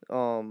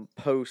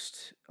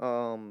post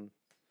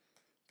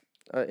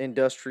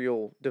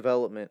industrial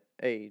development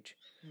age.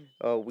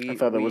 I We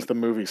thought that was we the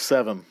movie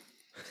Seven.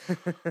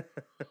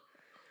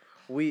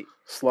 we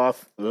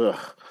Sloth. Ugh.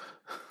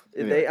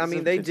 they I Anyways.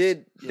 mean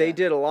It's- they yeah.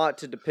 did a lot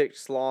to depict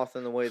sloth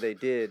in the way they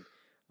did,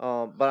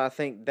 but I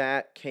think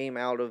that came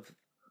out of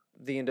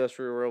the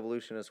Industrial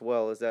Revolution as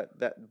well. Is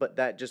but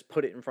that just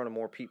put it in front of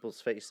more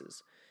people's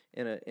faces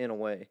in a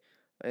way,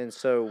 and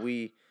so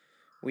we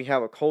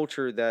have a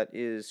culture that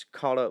is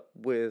caught up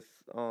with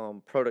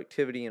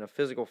productivity in a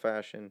physical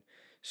fashion.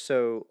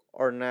 So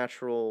our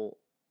natural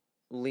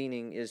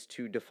leaning is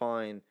to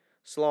define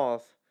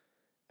sloth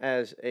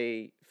as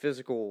a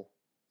physical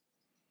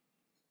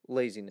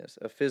laziness,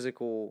 a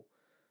physical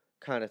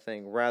kind of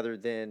thing, rather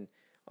than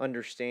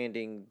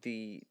understanding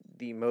the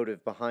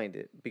motive behind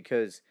it.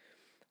 Because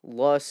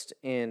lust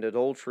and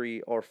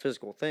adultery are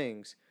physical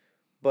things,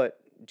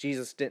 but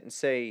Jesus didn't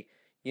say,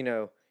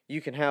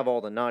 you can have all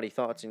the naughty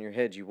thoughts in your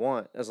head you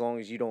want as long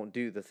as you don't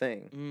do the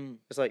thing. Mm.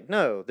 It's like,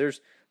 no,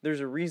 there's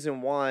a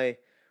reason why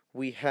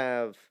we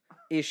have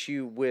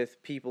issue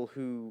with people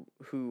who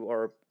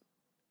are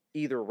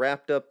either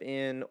wrapped up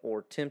in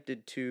or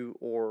tempted to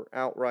or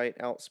outright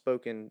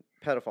outspoken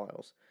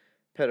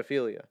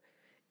pedophilia.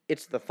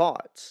 It's the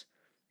thoughts,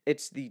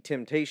 it's the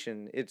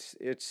temptation, it's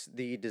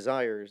the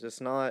desires.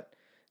 It's not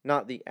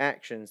the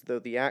actions, though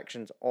the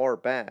actions are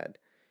bad.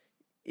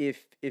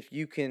 If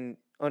you can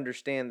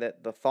understand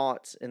that the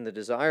thoughts and the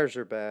desires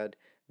are bad,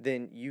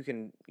 then you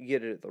can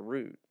get it at the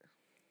root.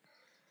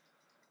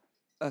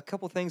 A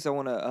couple things I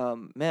want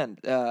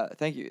to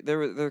thank you.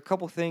 There are a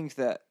couple things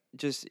that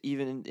just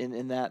even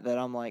in that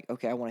I'm like,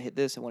 okay, I want to hit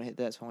this, I want to hit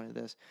this, I want to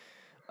hit this.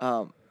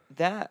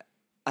 That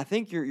I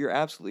think you're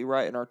absolutely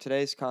right. In our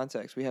today's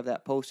context, we have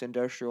that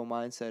post-industrial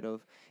mindset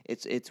of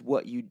it's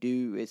what you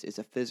do, it's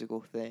a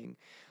physical thing.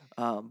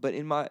 But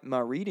in my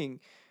reading,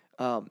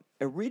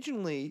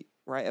 originally,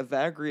 right,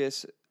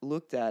 Evagrius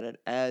looked at it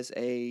as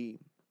a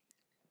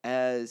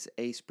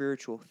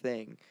spiritual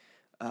thing.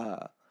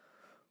 Uh,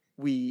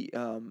 we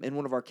in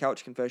one of our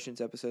couch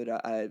confessions episode,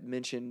 I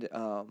mentioned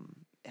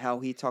how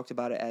he talked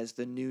about it as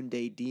the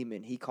noonday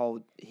demon.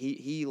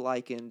 He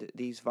likened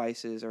these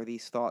vices or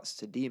these thoughts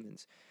to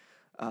demons,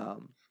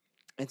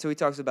 and so he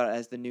talks about it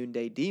as the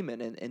noonday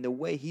demon. And the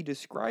way he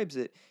describes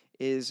it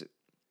is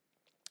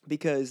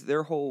because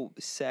their whole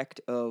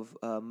sect of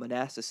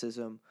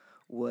monasticism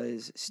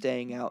was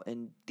staying out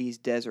in these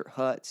desert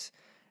huts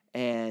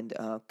and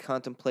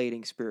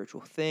contemplating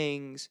spiritual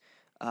things,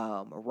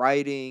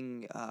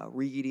 writing,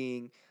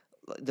 reading,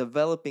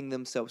 developing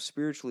themselves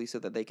spiritually so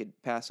that they could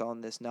pass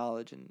on this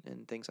knowledge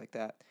and things like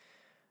that.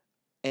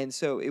 And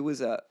so it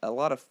was a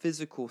lot of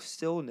physical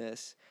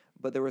stillness,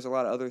 but there was a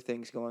lot of other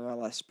things going on, a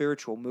lot of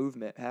spiritual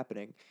movement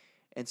happening.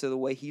 And so the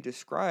way he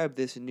described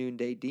this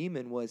noonday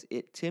demon was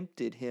it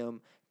tempted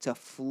him to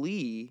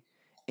flee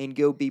and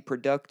go be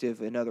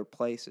productive in other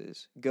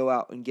places. Go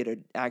out and get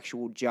an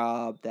actual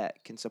job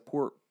that can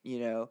support,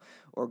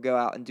 or go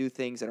out and do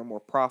things that are more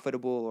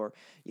profitable, or,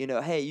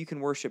 hey, you can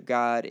worship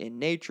God in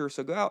nature,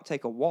 so go out,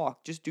 take a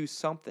walk, just do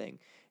something.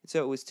 And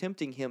so it was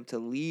tempting him to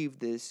leave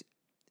this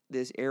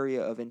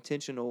area of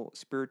intentional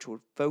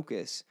spiritual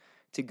focus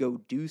to go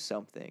do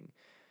something.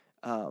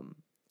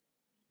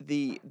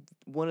 The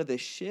one of the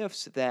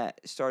shifts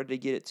that started to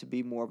get it to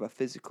be more of a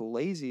physical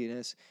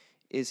laziness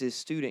is his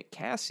student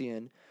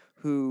Cassian,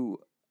 who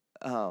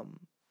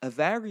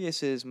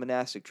Evagrius's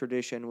monastic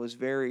tradition was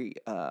very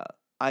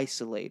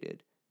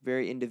isolated,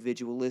 very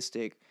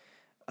individualistic,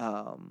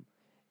 um,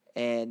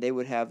 and they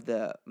would have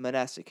the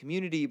monastic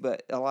community,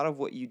 but a lot of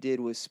what you did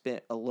was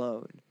spent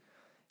alone.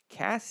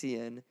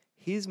 Cassian,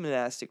 his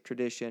monastic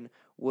tradition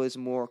was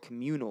more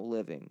communal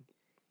living.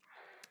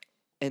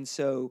 And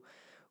so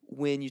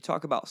when you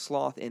talk about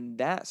sloth in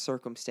that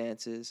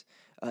circumstance,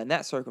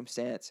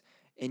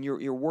 and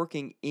you're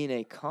working in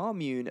a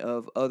commune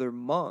of other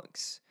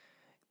monks,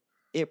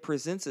 it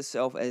presents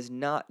itself as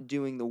not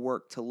doing the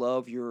work to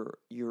love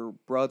your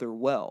brother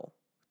well,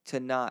 to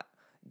not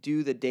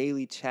do the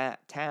daily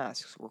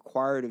tasks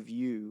required of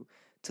you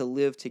to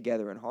live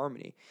together in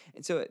harmony.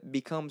 And so it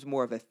becomes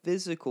more of a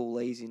physical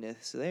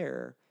laziness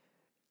there,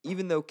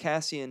 even though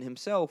Cassian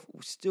himself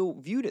still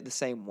viewed it the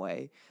same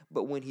way,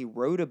 but when he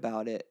wrote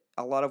about it,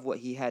 a lot of what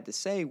he had to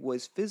say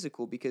was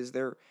physical because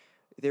they're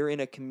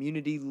in a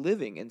community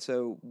living. And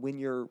so when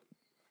you're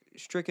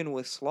stricken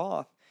with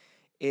sloth,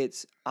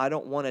 it's I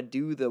don't want to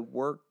do the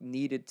work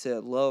needed to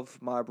love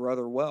my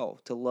brother well,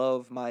 to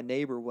love my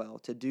neighbor well,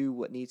 to do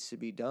what needs to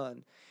be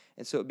done.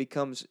 And so it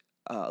becomes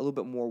a little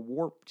bit more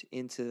warped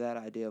into that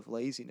idea of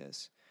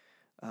laziness.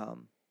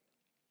 Um,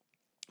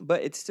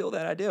 but it's still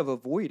that idea of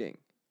avoiding,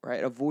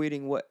 right?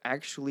 Avoiding what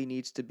actually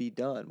needs to be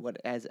done, what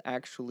is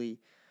actually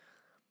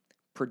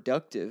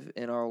productive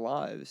in our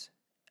lives.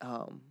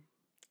 Um,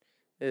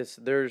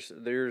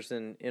 There's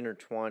an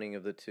intertwining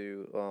of the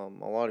two.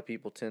 A lot of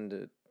people tend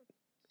to,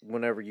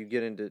 whenever you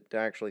get into to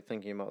actually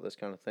thinking about this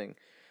kind of thing,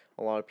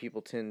 a lot of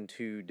people tend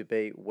to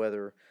debate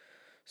whether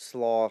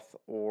sloth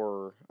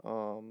or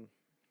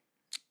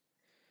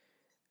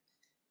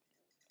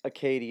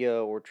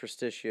acedia or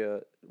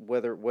tristitia,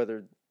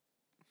 whether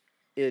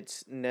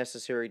it's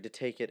necessary to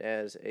take it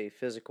as a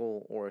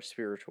physical or a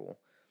spiritual,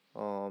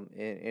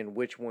 and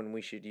which one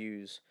we should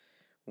use,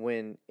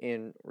 when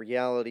in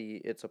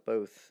reality it's a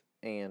both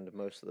and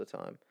most of the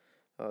time.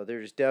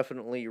 There's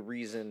definitely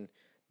reason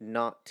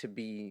not to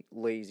be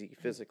lazy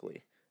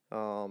physically.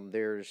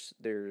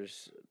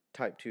 There's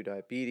type 2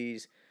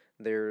 diabetes,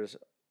 there's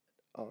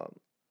um,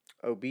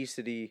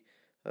 obesity.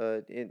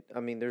 I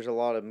mean, there's a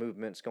lot of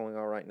movements going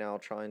on right now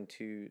trying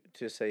to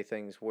say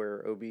things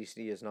where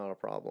obesity is not a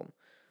problem.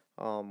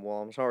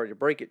 Well, I'm sorry to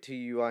break it to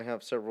you. I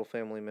have several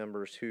family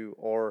members who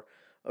are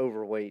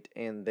overweight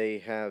and they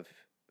have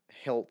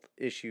health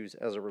issues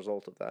as a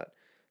result of that.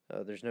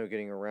 There's no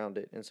getting around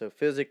it. And so,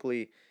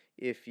 physically,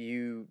 if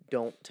you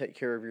don't take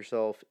care of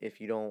yourself,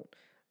 if you don't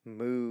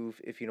move,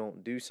 if you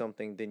don't do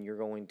something, then you're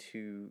going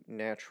to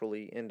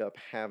naturally end up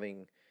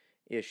having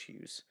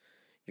issues.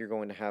 You're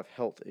going to have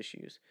health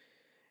issues.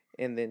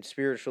 And then,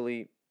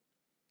 spiritually,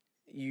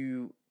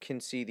 you can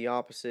see the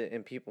opposite,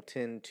 and people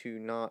tend to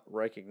not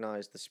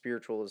recognize the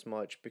spiritual as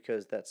much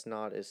because that's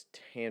not as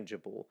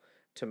tangible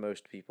to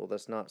most people.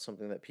 That's not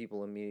something that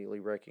people immediately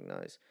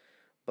recognize.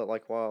 But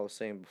like what I was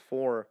saying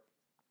before,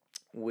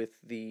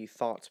 with the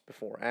thoughts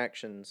before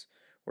actions,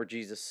 where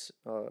Jesus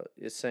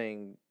is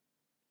saying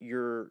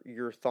your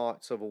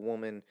thoughts of a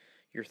woman,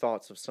 your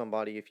thoughts of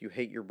somebody, if you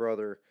hate your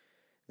brother,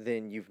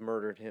 then you've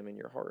murdered him in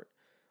your heart.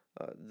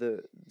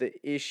 The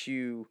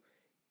issue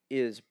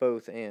is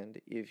both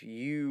and. If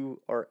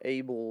you are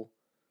able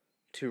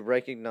to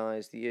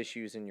recognize the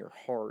issues in your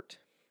heart,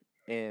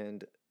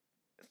 and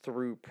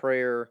through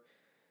prayer,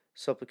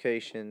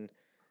 supplication,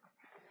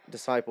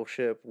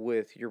 discipleship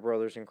with your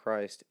brothers in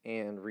Christ,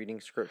 and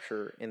reading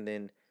scripture, and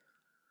then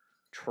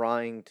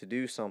trying to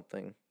do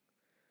something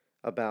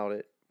about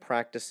it,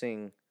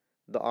 practicing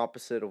the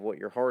opposite of what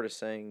your heart is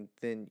saying,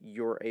 then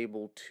you're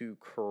able to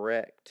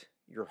correct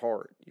your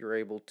heart. You're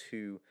able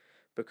to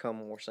become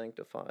more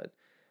sanctified,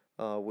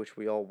 which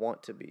we all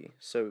want to be.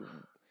 So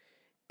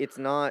it's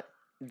not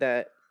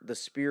that the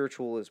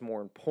spiritual is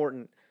more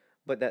important,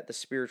 but that the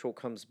spiritual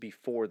comes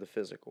before the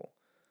physical.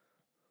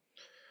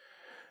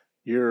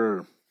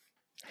 You're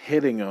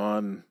hitting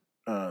on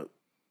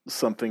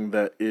something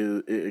that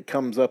it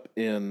comes up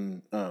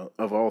in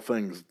of all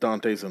things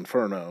Dante's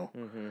Inferno.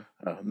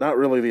 Mm-hmm. Not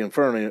really the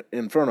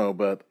Inferno,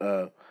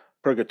 but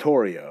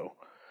Purgatorio,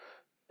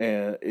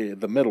 and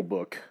the middle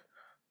book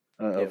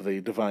of the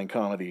Divine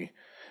Comedy.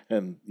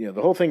 And the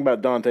whole thing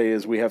about Dante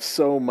is we have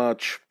so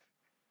much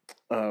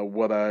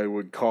what I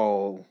would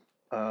call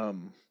what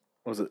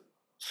was it,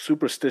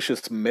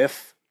 superstitious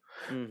myth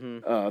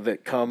that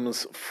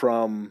comes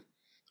from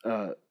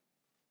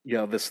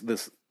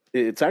this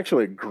it's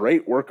actually a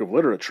great work of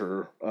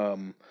literature,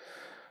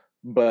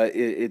 but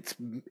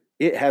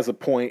it has a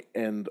point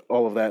and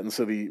all of that, and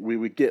so we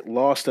would get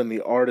lost in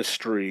the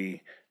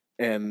artistry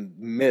and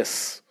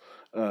miss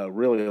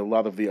really a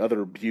lot of the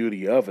other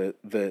beauty of it.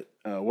 That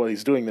what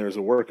he's doing there is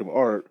a work of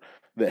art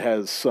that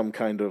has some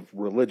kind of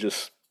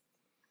religious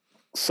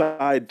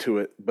side to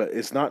it, but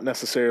it's not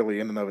necessarily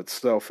in and of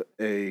itself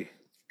a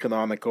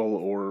canonical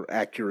or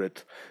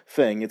accurate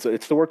thing.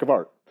 It's the work of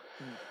art,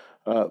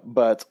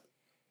 but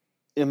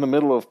in the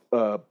middle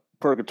of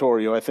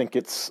Purgatorio, I think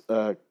it's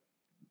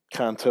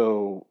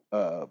Canto.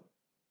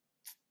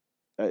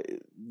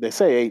 They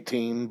say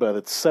 18, but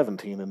it's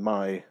 17 in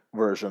my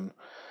version.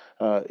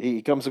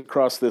 He comes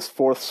across this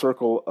fourth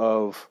circle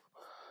of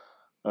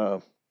uh,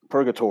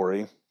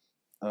 purgatory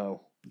uh,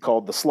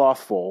 called the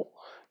Slothful,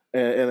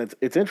 and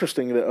it's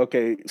interesting that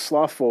okay,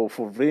 slothful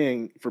for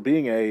being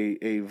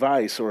a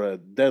vice or a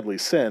deadly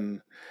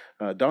sin.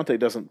 Dante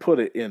doesn't put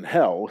it in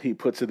hell; he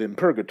puts it in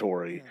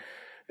purgatory,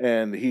 Yeah.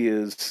 and he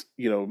is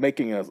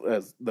making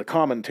the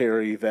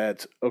commentary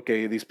that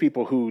okay, these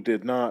people who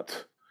did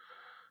not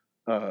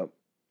uh,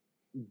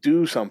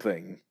 do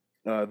something,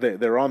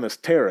 they're on this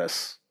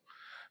terrace.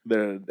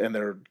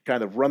 They're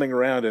kind of running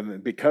around,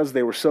 and because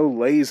they were so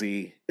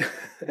lazy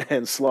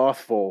and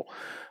slothful,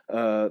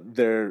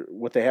 they're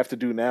what they have to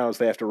do now is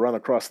they have to run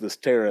across this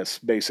terrace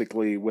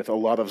basically with a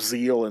lot of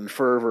zeal and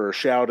fervor,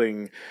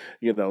 shouting,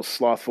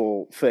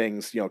 slothful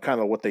things,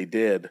 kind of what they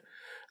did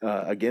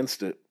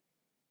against it,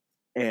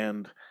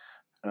 and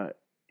uh,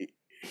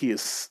 he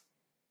is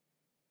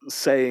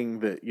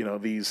saying that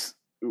these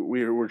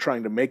we're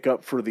trying to make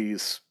up for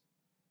these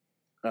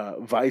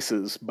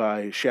vices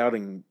by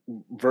shouting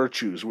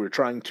virtues. We're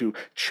trying to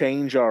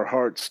change our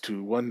hearts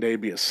to one day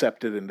be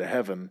accepted into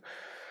heaven.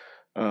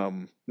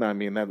 I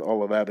mean that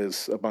all of that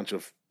is a bunch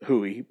of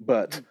hooey,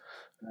 but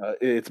Mm.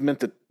 it's meant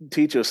to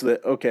teach us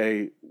that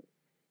okay,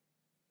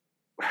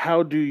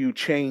 how do you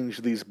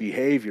change these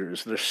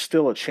behaviors? There's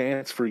still a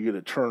chance for you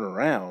to turn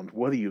around.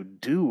 What do you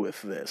do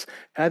with this?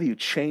 How do you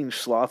change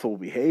slothful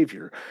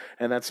behavior?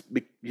 And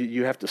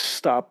you have to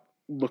stop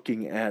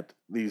looking at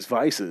these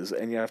vices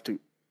and you have to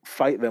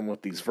fight them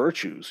with these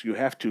virtues. You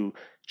have to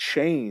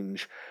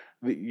change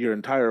your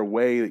entire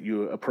way that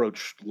you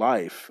approach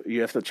life.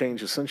 You have to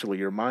change essentially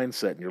your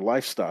mindset and your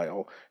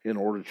lifestyle in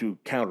order to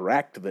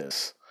counteract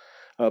this,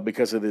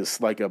 because it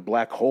is like a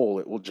black hole.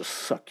 It will just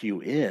suck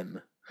you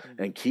in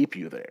Mm. and keep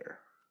you there.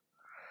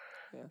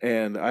 Yeah.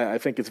 And I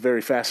think it's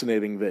very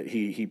fascinating that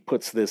he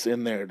puts this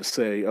in there to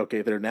say,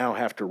 okay, they now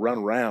have to run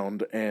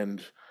around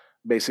and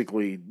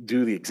basically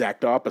do the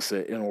exact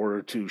opposite in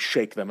order to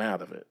shake them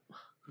out of it.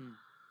 Mm.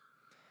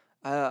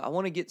 I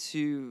want to get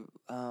to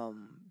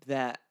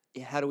that.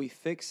 How do we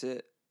fix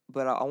it?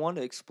 But I want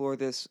to explore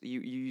this.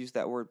 You use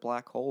that word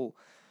black hole,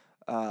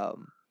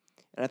 um,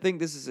 and I think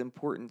this is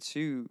important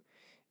too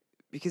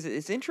because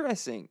it's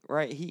interesting,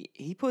 right?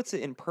 He puts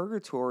it in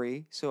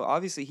purgatory, so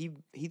obviously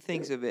he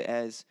thinks of it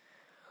as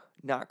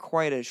not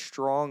quite as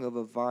strong of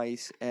a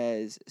vice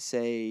as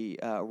say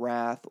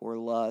wrath or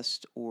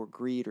lust or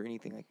greed or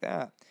anything like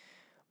that.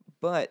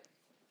 But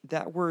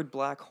that word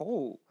black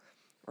hole,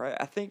 right?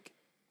 I think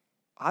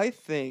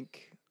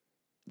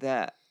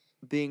that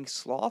being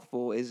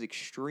slothful is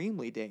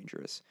extremely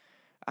dangerous.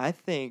 I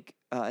think,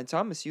 and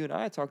Thomas, you and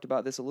I talked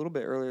about this a little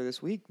bit earlier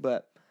this week,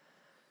 but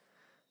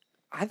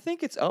I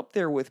think it's up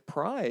there with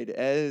pride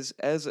as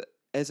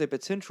a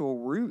potential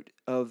root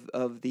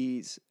of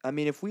these. I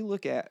mean, if we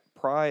look at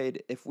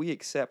pride, if we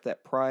accept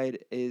that pride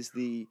is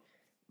the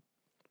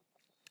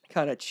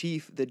kind of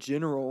chief, the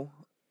general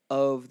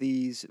of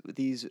these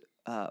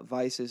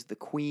vices, the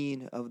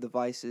queen of the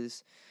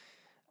vices.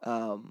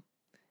 Um,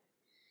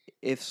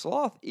 if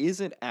sloth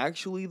isn't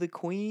actually the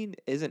queen,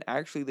 isn't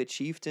actually the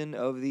chieftain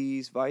of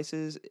these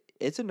vices,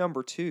 it's a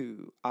number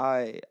two.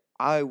 I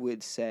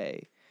would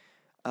say,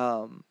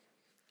 um,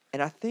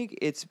 and I think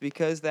it's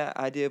because that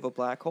idea of a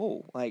black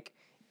hole, like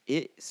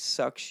it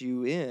sucks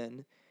you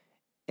in,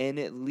 and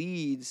it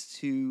leads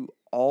to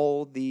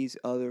all these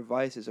other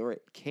vices, or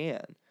it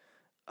can.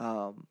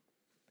 Um,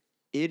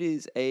 it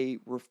is a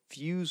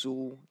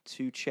refusal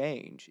to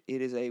change.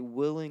 It is a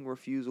willing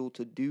refusal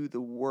to do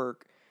the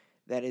work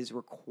that is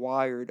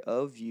required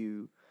of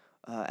you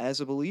as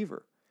a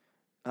believer.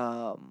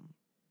 Um,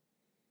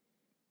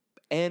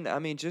 and I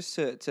mean, just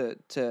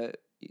to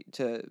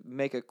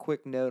make a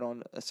quick note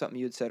on something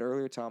you had said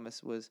earlier,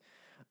 Thomas, was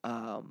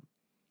um,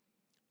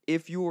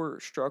 if you're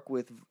struck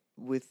with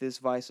this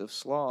vice of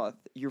sloth,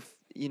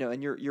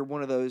 and you're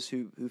one of those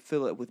who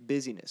fill it with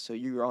busyness. So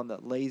you're on the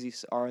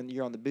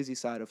you're on the busy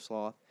side of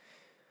sloth.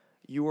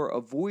 You are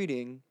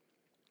avoiding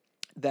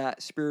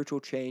that spiritual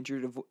change.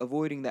 You're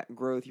avoiding that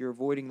growth. You're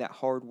avoiding that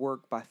hard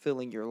work by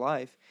filling your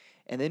life.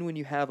 And then when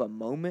you have a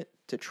moment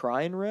to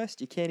try and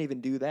rest, you can't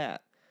even do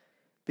that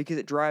because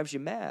it drives you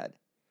mad.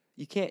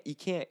 You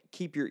can't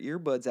keep your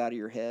earbuds out of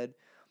your head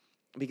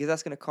because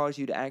that's going to cause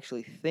you to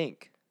actually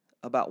think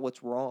about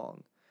what's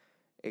wrong.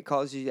 It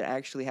causes you to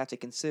actually have to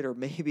consider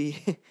maybe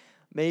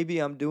maybe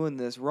I'm doing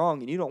this wrong,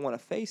 and you don't want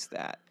to face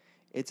that.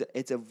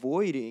 It's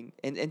avoiding,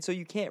 and so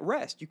you can't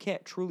rest. You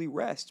can't truly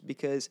rest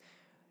because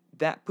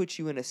that puts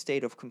you in a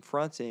state of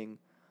confronting,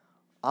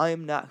 I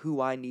am not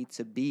who I need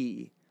to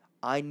be.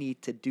 I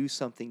need to do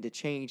something to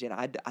change, and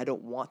I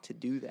don't want to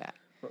do that.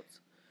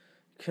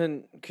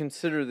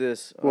 Consider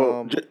this.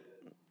 Well,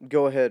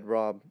 Go ahead,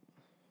 Rob.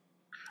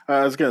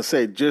 I was going to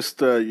say,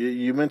 just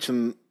you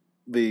mentioned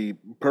the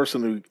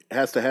person who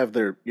has to have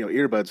their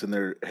earbuds in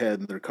their head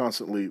and they're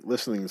constantly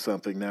listening to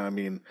something. Now, I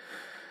mean,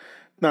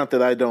 not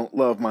that I don't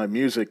love my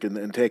music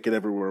and take it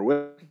everywhere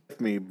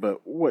with me,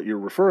 but what you're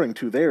referring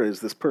to there is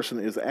this person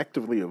is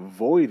actively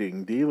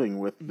avoiding dealing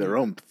with their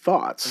Mm-hmm. own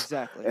thoughts,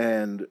 Exactly.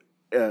 and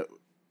uh,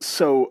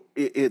 so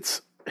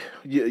it's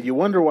you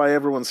wonder why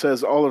everyone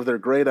says all of their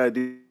great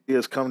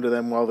ideas come to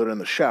them while they're in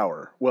the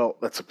shower. Well,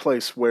 that's a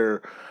place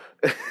where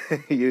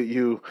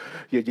you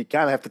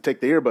kind of have to take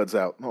the earbuds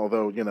out.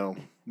 Although,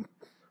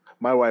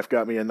 my wife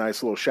got me a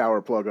nice little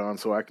shower plug on,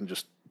 so I can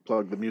just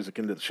plug the music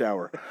into the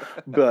shower.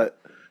 But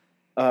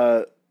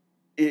uh,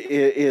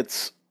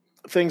 it's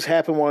things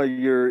happen while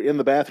you're in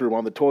the bathroom,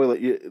 on the toilet.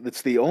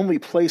 It's the only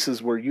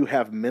places where you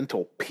have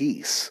mental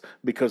peace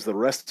because the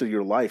rest of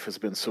your life has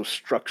been so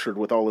structured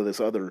with all of this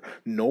other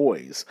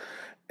noise.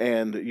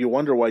 And you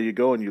wonder why you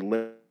go and you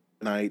lay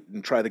at night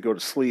and try to go to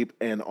sleep,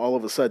 and all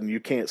of a sudden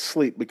you can't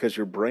sleep because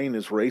your brain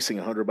is racing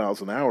 100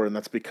 miles an hour, and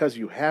that's because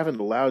you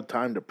haven't allowed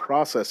time to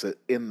process it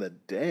in the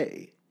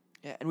day.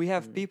 Yeah, and we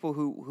have people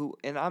who,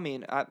 and I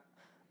mean,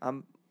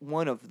 I'm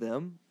one of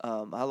them.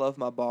 I love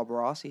my Bob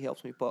Ross. He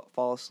helps me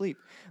fall asleep.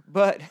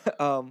 But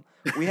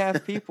we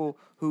have people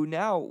who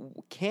now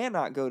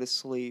cannot go to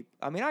sleep.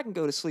 I mean, I can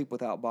go to sleep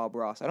without Bob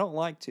Ross. I don't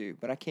like to,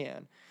 but I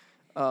can.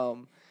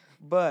 Um,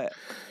 but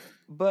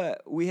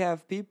but we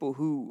have people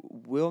who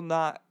will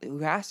not, who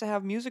has to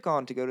have music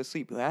on to go to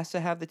sleep, who has to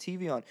have the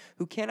TV on,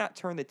 who cannot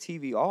turn the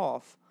TV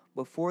off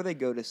before they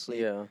go to sleep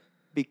Yeah.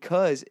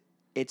 because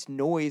it's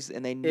noise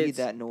and they need It's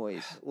that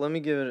noise. Let me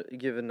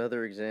give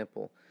another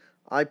example.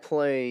 I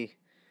play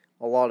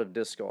a lot of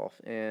disc golf,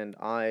 and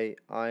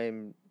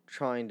I'm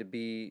trying to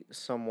be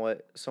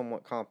somewhat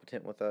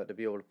competent with that to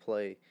be able to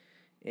play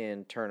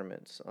in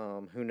tournaments.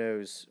 Who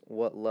knows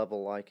what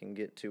level I can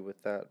get to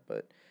with that,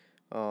 but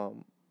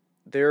um,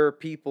 there are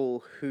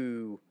people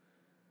who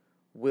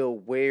will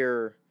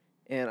wear,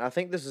 and I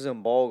think this is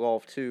in ball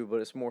golf too, but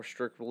it's more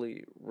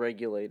strictly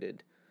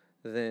regulated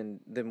than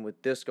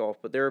with disc golf.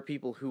 But there are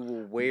people who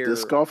will Disc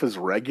wear. golf is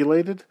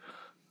regulated?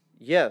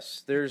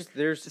 Yes, there's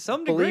To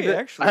some believe degree, it.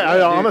 actually. I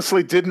Yeah.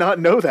 honestly did not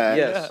know that.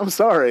 Yes. I'm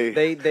sorry.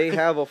 They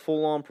have a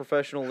full on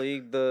professional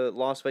league. The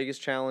Las Vegas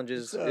Challenge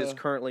It's, is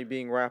currently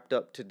being wrapped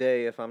up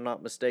today, if I'm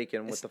not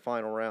mistaken, with the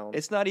final round.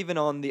 It's not even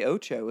on the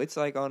Ocho. It's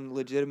like on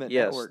legitimate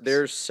Yes, networks.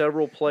 there's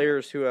several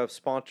players who have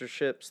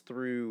sponsorships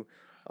through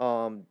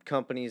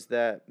companies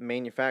that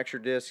manufacture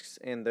discs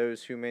and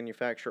those who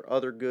manufacture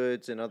other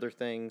goods and other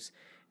things,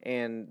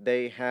 and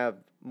they have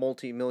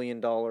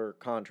multi-million-dollar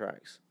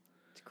contracts.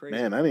 It's crazy.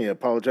 Man, I need to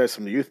apologize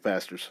to the youth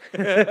pastors.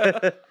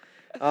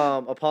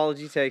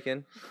 Apology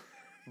taken,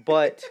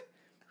 but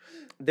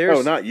there's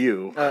Oh, not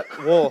you.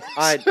 Well,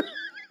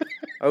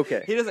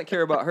 okay. He doesn't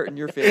care about hurting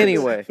your feelings.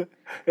 Anyway,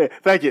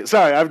 Thank you.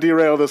 Sorry, I've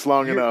derailed this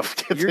long enough.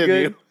 you're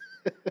Continue.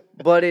 good.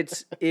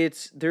 But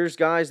there's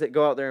guys that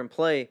go out there and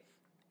play,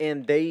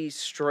 and they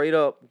straight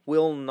up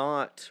will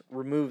not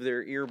remove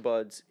their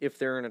earbuds if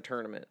they're in a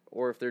tournament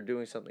or if they're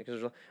doing something,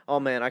 because like, oh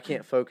man, I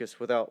can't focus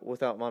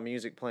without my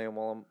music playing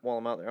while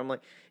I'm out there. I'm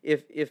like,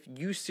 if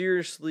you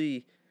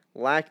seriously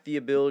lack the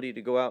ability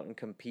to go out and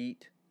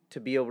compete, to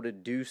be able to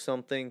do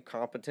something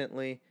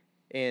competently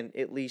and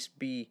at least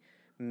be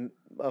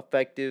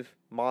effective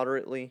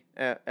moderately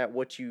at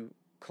what you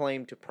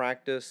claim to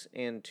practice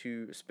and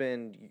to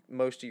spend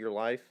most of your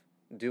life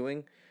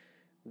doing,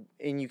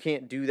 and you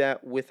can't do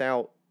that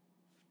without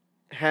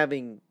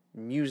having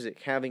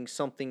music, having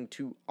something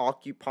to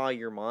occupy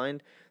your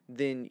mind,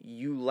 then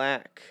you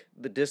lack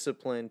the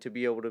discipline to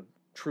be able to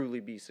truly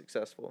be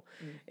successful.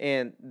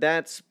 And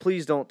that's,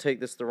 please don't take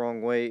this the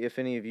wrong way if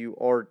any of you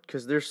are,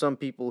 because there's some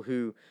people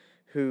who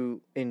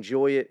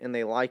enjoy it and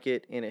they like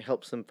it and it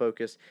helps them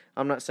focus.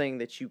 I'm not saying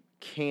that you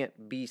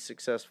can't be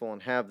successful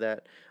and have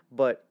that,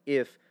 but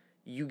if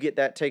you get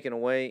that taken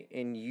away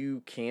and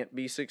you can't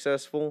be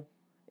successful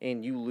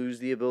and you lose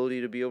the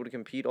ability to be able to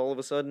compete all of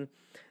a sudden,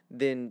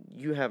 then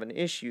you have an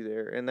issue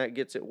there. And that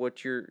gets at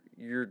what you're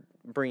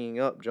bringing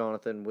up,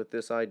 Jonathan, with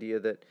this idea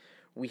that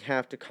we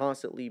have to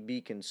constantly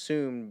be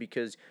consumed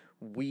because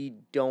we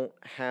don't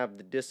have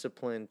the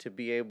discipline to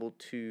be able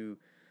to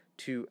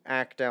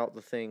act out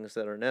the things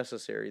that are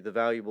necessary, the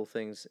valuable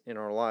things in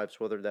our lives,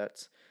 whether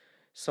that's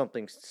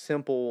something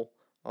simple,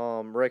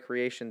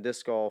 recreation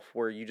disc golf,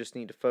 where you just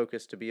need to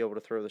focus to be able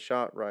to throw the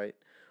shot right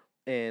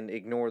and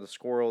ignore the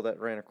squirrel that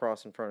ran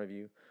across in front of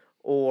you,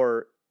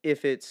 or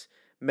if it's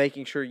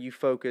making sure you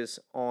focus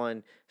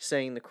on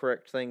saying the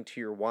correct thing to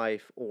your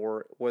wife,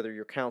 or whether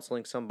you're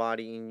counseling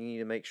somebody and you need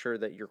to make sure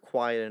that you're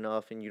quiet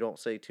enough and you don't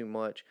say too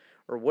much,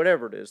 or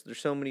whatever it is. There's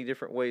so many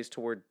different ways to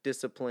where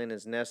discipline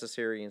is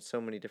necessary in so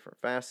many different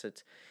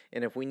facets.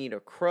 And if we need a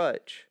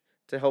crutch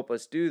to help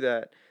us do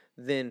that,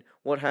 then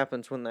what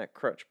happens when that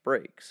crutch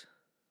breaks?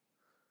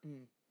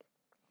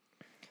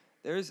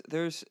 There's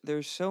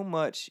so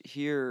much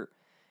here,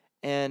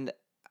 and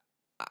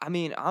I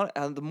mean,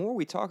 the more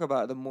we talk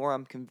about it, the more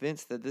I'm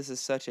convinced that this is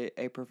such a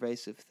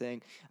pervasive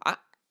thing.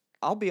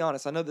 I'll be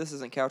honest. I know this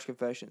isn't couch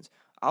confessions.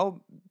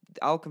 I'll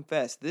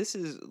confess this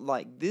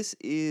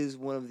is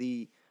one of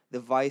the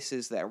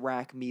vices that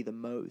rack me the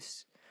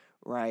most.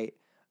 Right.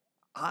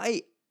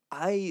 I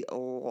I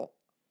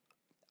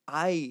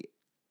I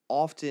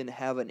often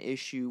have an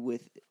issue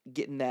with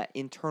getting that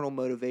internal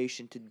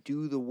motivation to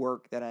do the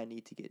work that I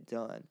need to get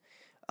done.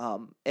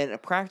 And a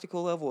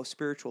practical level, a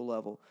spiritual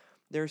level,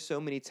 there are so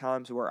many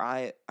times where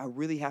I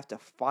really have to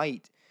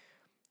fight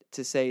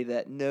to say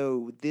that,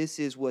 no, this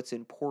is what's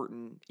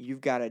important.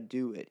 You've got to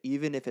do it.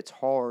 Even if it's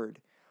hard,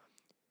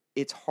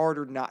 it's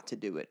harder not to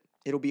do it.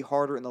 It'll be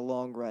harder in the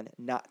long run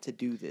not to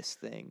do this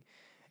thing.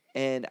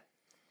 And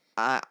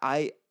I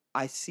I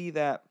I see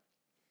that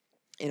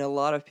in a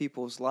lot of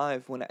people's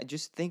life when I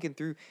just thinking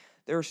through,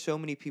 there are so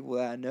many people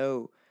that I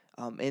know,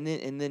 and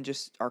then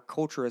just our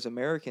culture as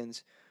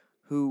Americans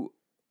who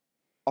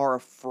are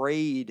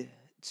afraid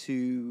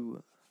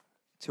to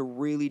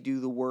really do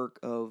the work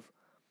of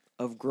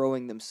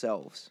growing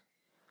themselves,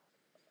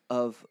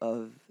 of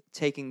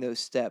taking those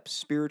steps,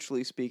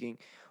 spiritually speaking,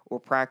 or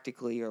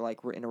practically, or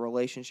like we're in a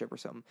relationship or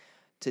something,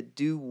 to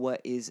do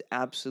what is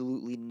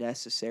absolutely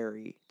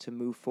necessary to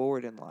move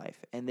forward in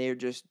life. And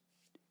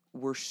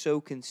we're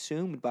so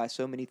consumed by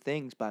so many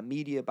things, by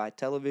media, by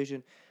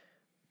television,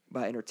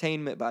 by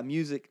entertainment, by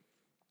music,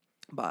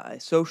 by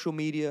social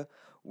media.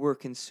 We're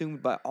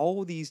consumed by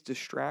all these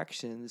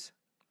distractions,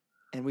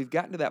 and we've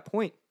gotten to that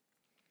point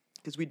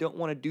because we don't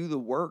want to do the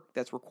work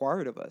that's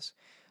required of us,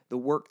 the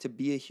work to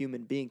be a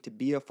human being, to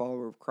be a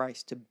follower of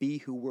Christ, to be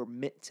who we're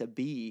meant to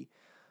be.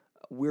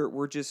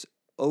 We're just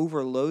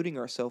overloading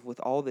ourselves with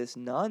all this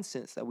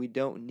nonsense that we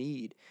don't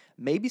need.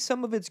 Maybe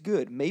some of it's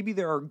good. Maybe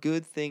there are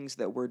good things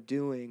that we're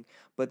doing,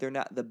 but they're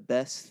not the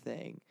best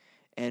thing.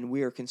 And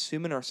we are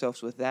consuming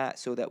ourselves with that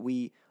so that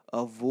we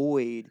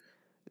avoid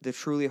the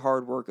truly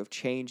hard work of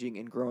changing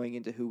and growing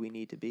into who we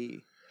need to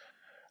be.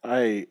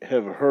 I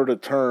have heard a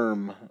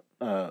term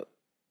uh,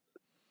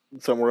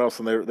 somewhere else,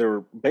 and they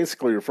were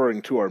basically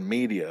referring to our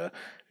media,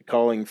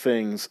 calling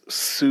things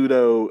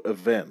pseudo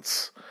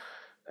events.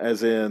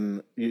 As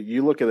in,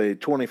 you look at a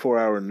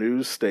 24-hour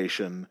news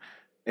station,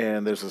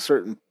 and there's a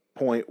certain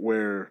point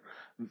where,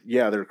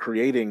 yeah,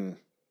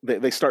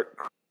 they start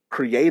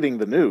creating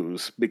the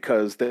news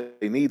because they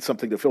need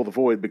something to fill the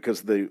void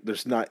because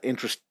there's not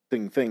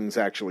interesting things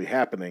actually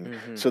happening.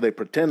 Mm-hmm. So they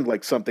pretend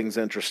like something's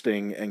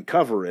interesting and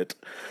cover it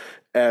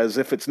as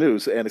if it's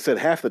news. And it said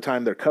half the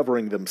time they're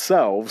covering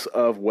themselves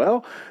of,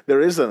 well, there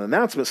is an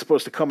announcement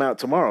supposed to come out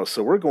tomorrow.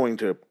 So we're going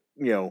to,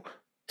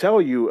 tell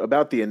you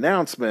about the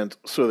announcement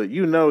so that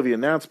you know the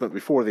announcement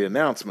before the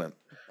announcement.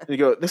 And you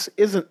go, this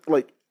isn't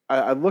like,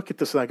 I look at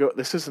this and I go,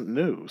 this isn't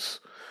news.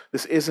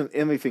 This isn't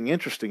anything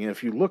interesting. And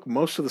if you look,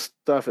 most of the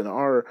stuff in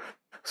our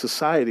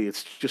society,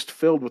 it's just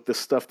filled with this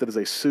stuff that is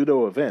a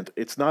pseudo event.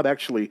 It's not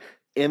actually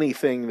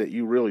anything that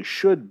you really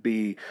should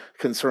be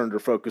concerned or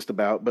focused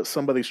about, but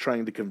somebody's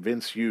trying to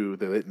convince you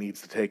that it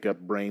needs to take up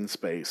brain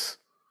space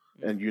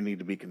and you need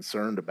to be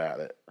concerned about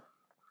it.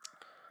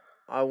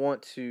 I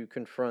want to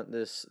confront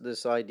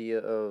this idea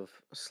of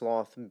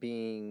sloth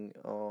being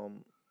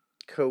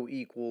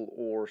co-equal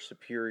or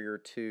superior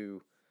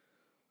to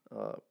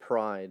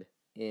pride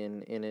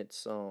in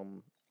its I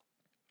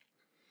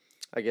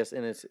guess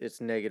in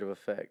its negative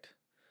effect.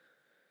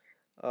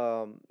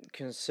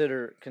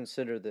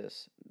 Consider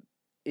this: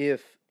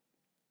 if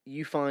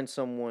you find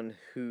someone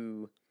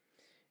who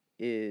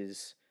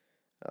is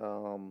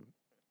um,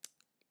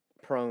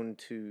 prone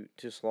to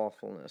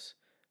slothfulness,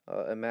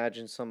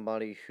 imagine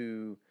somebody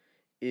who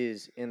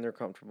is in their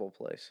comfortable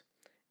place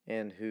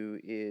and who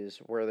is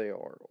where they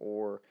are,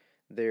 or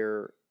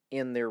they're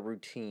in their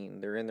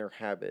routine, they're in their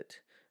habit.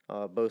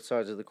 Both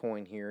sides of the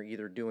coin here,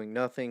 either doing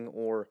nothing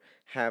or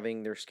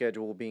having their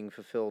schedule being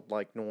fulfilled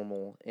like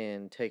normal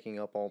and taking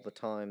up all the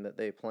time that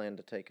they plan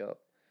to take up.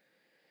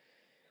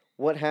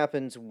 What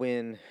happens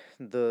when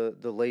the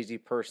lazy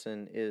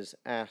person is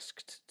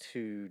asked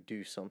to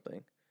do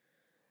something?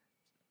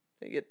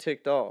 They get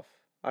ticked off.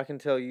 I can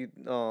tell you,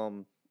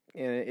 and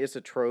it's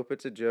a trope,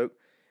 it's a joke.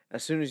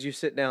 As soon as you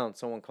sit down,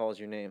 someone calls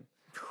your name.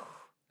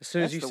 As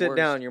soon as That's you the sit worst.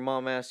 down, your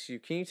mom asks you,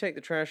 "Can you take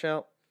the trash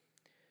out?"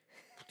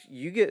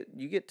 You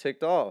get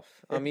ticked off.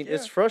 I mean, Yeah.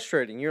 it's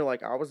frustrating. You're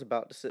like, I was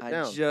about to sit I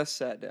down. just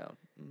sat down.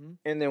 Mm-hmm.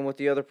 And then what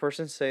the other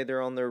person say,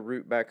 they're on their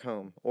route back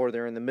home, or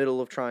they're in the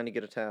middle of trying to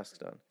get a task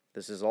done.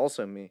 This is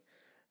also me.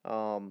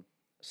 Um,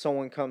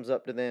 Someone comes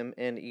up to them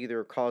and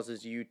either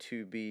causes you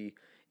to be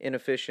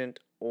inefficient,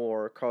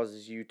 or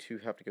causes you to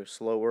have to go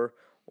slower,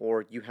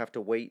 or you have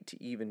to wait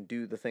to even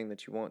do the thing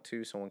that you want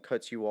to. Someone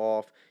cuts you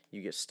off.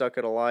 You get stuck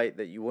at a light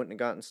that you wouldn't have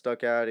gotten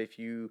stuck at if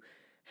you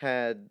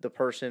had the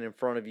person in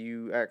front of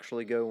you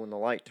actually go when the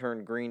light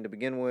turned green to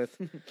begin with.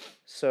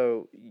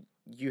 So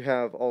you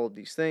have all of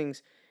these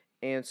things,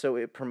 and so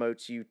it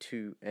promotes you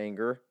to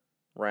anger,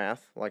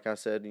 wrath. Like I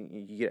said,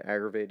 you get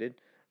aggravated.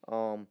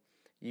 Um,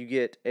 you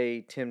get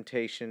a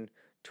temptation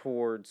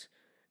towards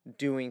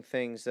doing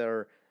things that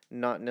are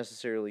not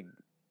necessarily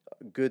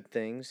good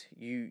things.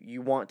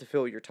 You want to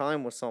fill your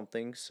time with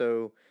something,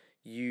 so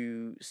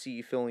you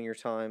see filling your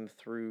time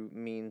through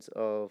means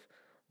of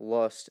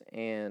lust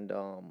and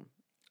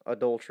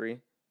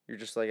adultery. You're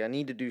just like, I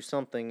need to do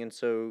something, and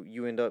so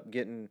you end up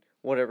getting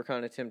whatever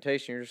kind of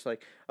temptation. You're just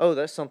like, oh,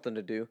 that's something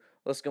to do.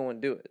 Let's go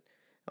and do it.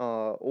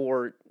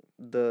 Or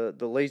the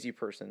lazy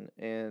person,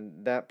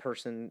 and that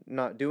person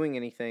not doing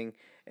anything,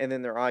 and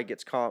then their eye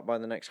gets caught by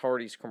the next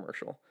Hardee's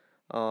commercial,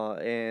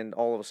 and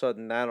all of a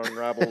sudden that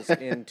unravels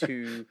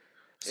into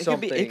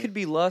something. It could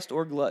be lust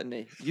or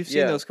gluttony. You've seen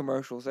Yeah. those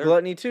commercials. They're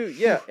Gluttony too.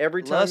 Yeah,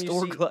 every time lust you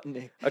or see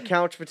gluttony. a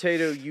couch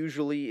potato,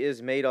 usually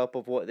is made up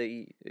of what they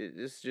eat.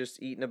 It's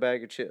just eating a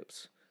bag of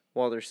chips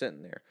while they're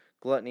sitting there.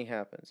 Gluttony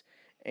happens.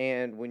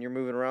 And when you're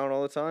moving around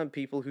all the time,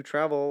 people who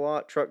travel a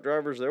lot, truck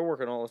drivers, they're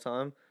working all the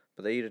time,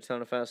 but they eat a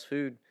ton of fast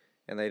food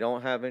and they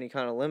don't have any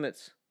kind of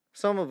limits.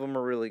 Some of them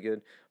are really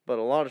good, but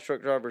a lot of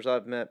truck drivers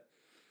I've met,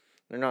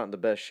 they're not in the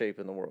best shape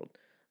in the world.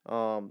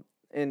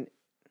 And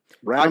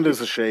Round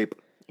is a shape.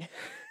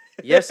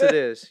 yes, it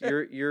is.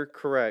 You're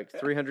correct.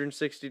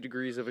 360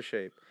 degrees of a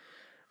shape.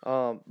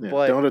 Yeah,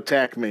 But don't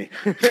attack me.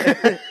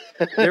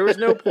 there was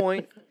no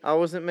point. I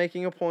wasn't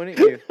making a point at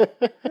you.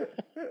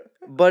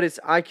 But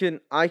I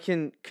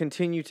can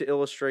continue to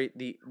illustrate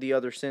the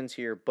other sins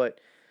here, but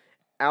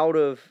out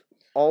of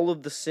all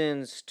of the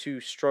sins to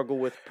struggle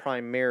with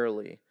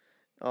primarily,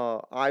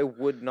 I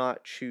would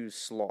not choose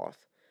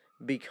sloth,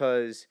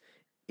 because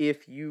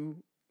if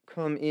you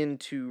come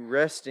into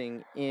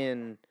resting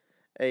in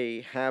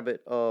a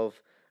habit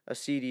of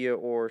acedia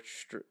or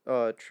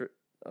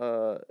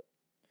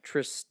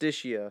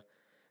tristitia,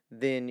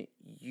 then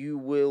you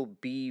will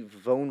be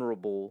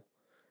vulnerable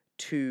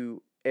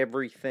to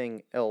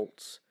everything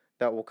else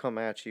that will come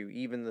at you,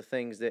 even the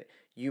things that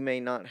you may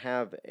not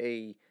have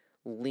a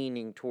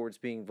leaning towards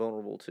being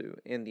vulnerable to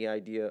in the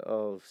idea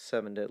of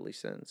seven deadly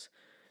sins.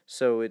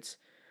 So it's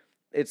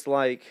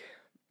like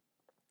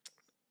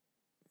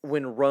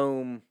when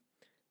Rome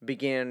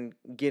began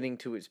getting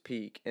to its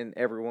peak and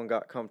everyone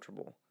got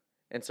comfortable.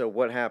 And so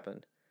what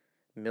happened?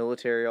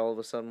 Military all of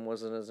a sudden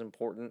wasn't as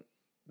important.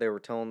 They were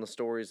telling the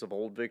stories of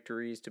old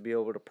victories to be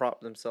able to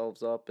prop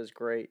themselves up as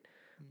great.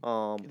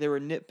 They were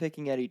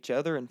nitpicking at each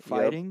other and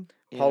fighting.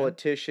 Yep.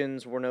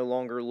 Politicians were no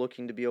longer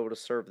looking to be able to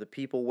serve the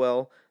people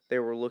well. They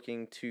were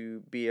looking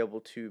to be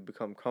able to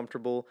become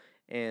comfortable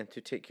and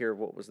to take care of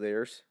what was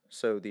theirs.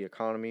 So the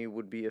economy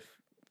would be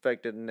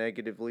affected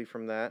negatively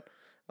from that.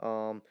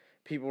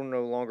 People were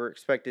no longer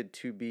expected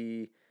to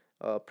be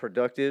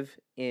productive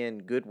in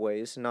good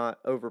ways,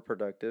 not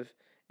overproductive.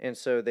 And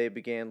so they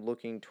began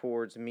looking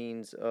towards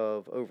means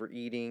of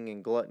overeating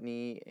and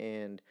gluttony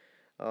and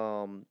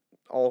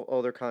all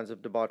other kinds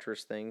of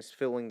debaucherous things,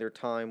 filling their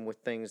time with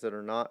things that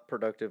are not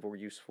productive or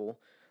useful.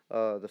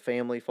 The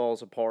family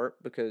falls apart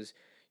because,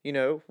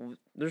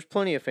 there's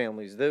plenty of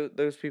families.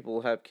 Those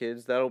people have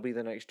kids. That'll be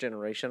the next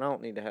generation. I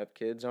don't need to have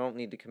kids. I don't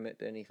need to commit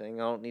to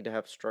anything. I don't need to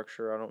have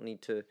structure. I don't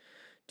need to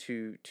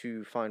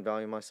find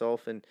value in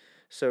myself. And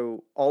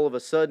so all of a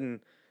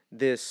sudden,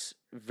 this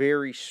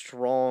very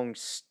strong,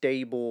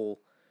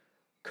 stable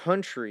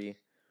country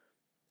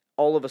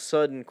all of a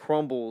sudden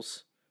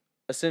crumbles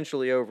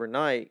essentially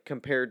overnight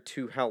compared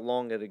to how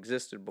long it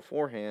existed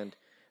beforehand,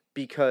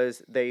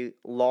 because they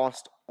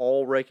lost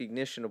all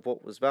recognition of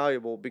what was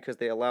valuable because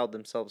they allowed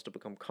themselves to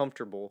become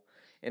comfortable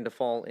and to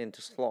fall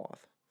into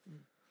sloth.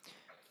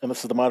 And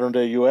this is the modern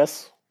day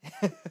U.S.?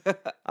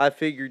 I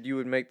figured you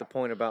would make the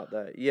point about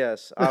that.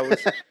 Yes, I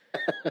was.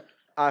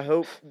 I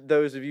hope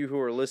those of you who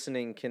are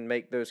listening can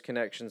make those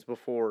connections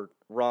before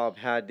Rob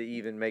had to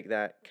even make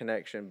that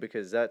connection,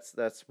 because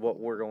that's what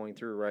we're going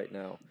through right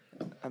now.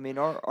 I mean,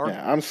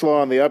 yeah, I'm slow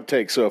on the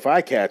uptake, so if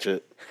I catch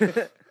it.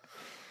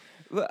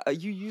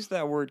 You use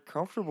that word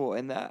comfortable,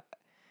 and that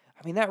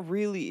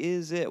really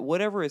is it.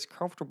 Whatever is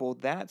comfortable,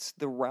 that's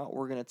the route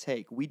we're going to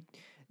take.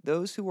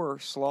 Those who are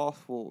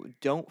slothful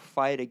don't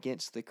fight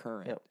against the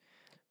current. Yep.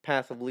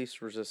 Path of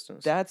least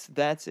resistance. That's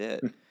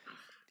it.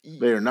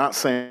 They are not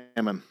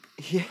salmon.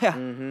 Yeah.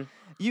 Mm-hmm.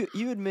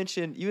 You had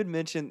mentioned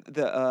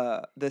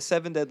the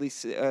seven deadly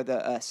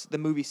the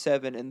movie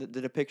Seven and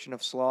the depiction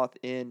of sloth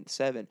in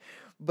Seven,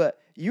 but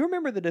you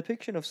remember the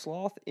depiction of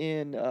sloth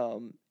in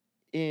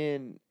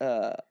Full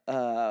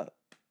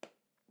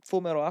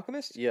Metal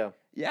Alchemist? Yeah.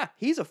 Yeah,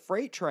 he's a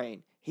freight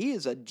train. He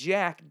is a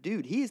jack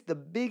dude. He's the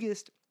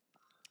biggest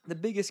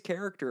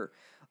character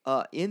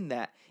in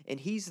that, and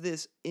he's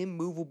this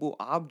immovable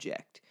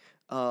object.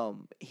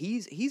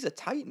 He's a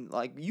titan.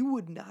 Like, you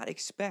would not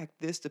expect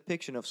this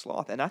depiction of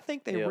sloth, and I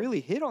think they really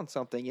hit on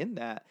something in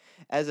that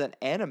as an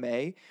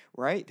anime,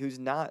 right? Who's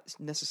not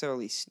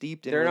necessarily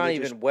steeped in. They're religious...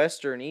 not even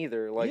Western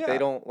either. They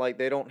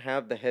don't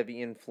have the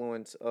heavy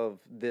influence of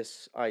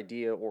this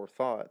idea or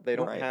thought. They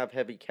don't have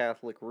heavy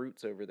Catholic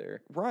roots over there.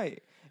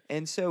 Right.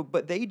 And so,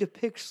 but they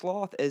depict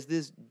Sloth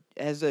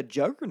as a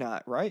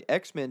juggernaut, right?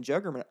 X-Men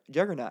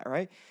juggernaut,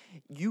 right?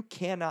 You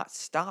cannot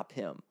stop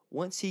him.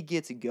 Once he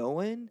gets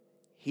going,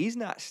 he's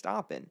not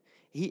stopping.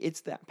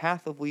 It's that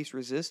path of least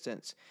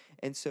resistance.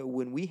 And so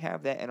when we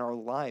have that in our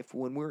life,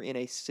 when we're in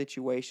a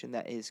situation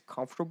that is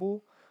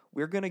comfortable,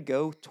 we're going to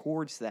go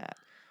towards that.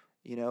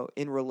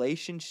 In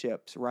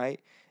relationships, right?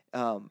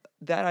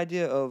 That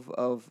idea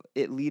of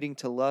it leading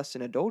to lust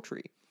and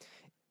adultery.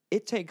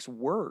 It takes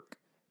work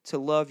to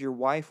love your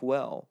wife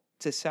well,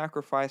 to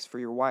sacrifice for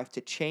your wife,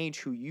 to change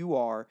who you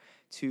are,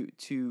 to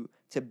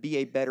be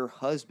a better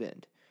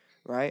husband,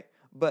 right?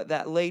 But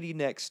that lady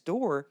next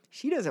door,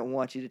 she doesn't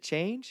want you to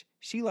change.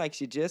 She likes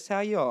you just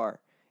how you are.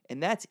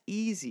 And that's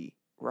easy,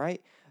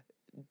 right?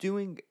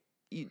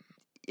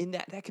 in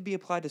that could be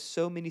applied to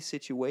so many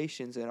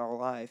situations in our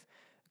life.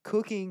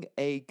 Cooking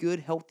a good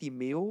healthy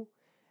meal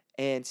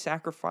and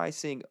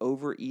sacrificing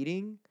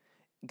overeating,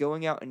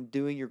 going out and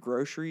doing your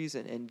groceries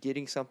and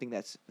getting something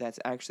that's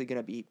actually going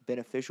to be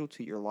beneficial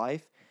to your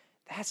life,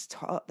 that's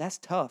tough. That's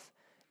tough.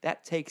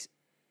 That takes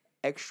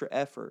extra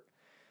effort.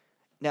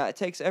 Now, it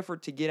takes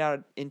effort to get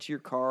out into your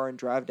car and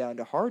drive down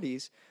to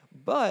Hardee's,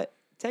 but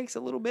it takes a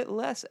little bit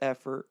less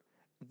effort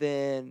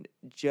than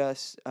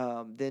just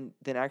than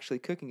actually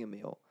cooking a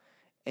meal.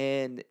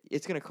 And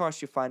it's going to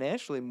cost you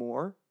financially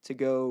more to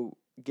go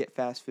get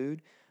fast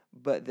food,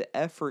 but the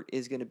effort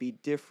is going to be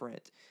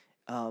different.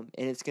 And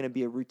it's going to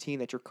be a routine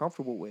that you're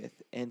comfortable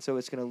with, and so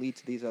it's going to lead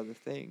to these other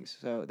things.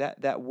 So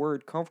that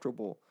word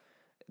 "comfortable,"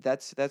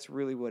 that's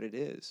really what it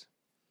is.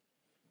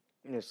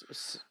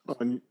 Yes.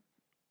 And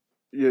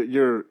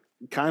you're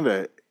kind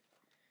of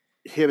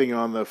hitting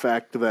on the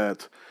fact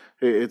that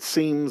it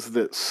seems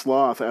that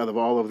sloth, out of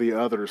all of the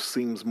others,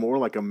 seems more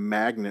like a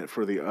magnet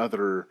for the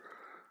other,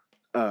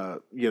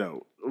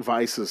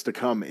 vices to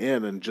come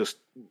in and just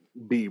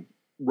be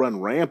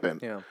run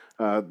rampant. Yeah.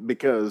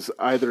 Because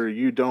either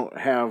you don't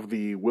have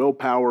the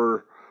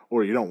willpower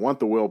or you don't want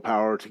the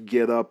willpower to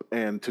get up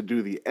and to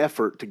do the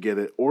effort to get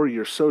it, or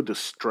you're so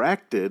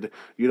distracted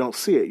you don't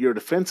see it. Your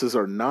defenses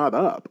are not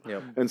up.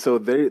 Yep. And so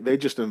they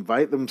just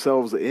invite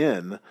themselves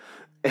in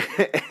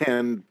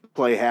and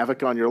play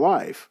havoc on your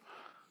life.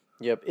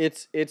 Yep.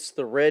 It's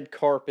the red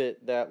carpet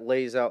that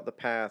lays out the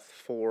path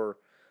for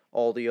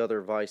all the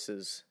other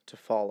vices to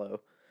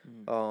follow.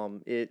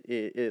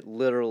 It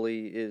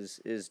literally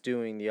is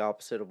doing the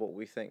opposite of what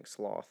we think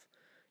sloth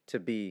to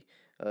be.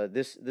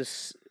 This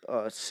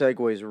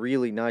segues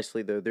really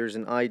nicely though. There's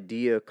an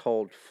idea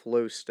called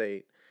flow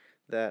state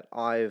that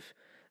I've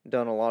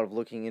done a lot of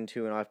looking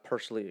into and I've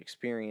personally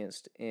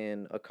experienced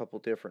in a couple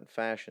different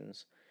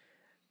fashions.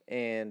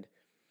 And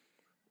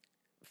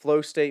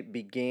flow state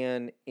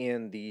began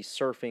in the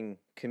surfing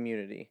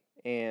community,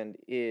 and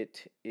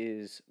it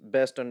is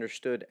best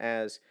understood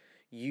as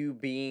you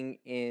being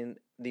in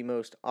the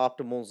most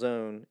optimal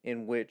zone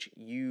in which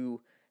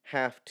you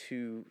have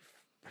to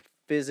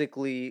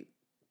physically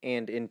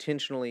and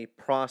intentionally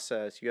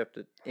process, you have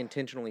to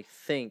intentionally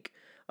think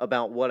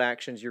about what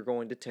actions you're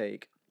going to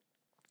take,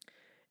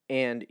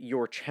 and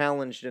you're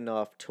challenged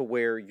enough to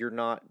where you're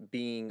not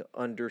being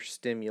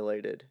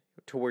understimulated,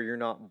 to where you're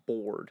not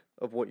bored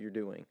of what you're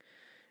doing.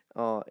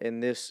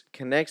 And this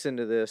connects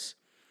into this,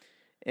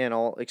 and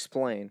I'll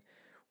explain.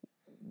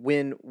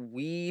 When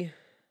we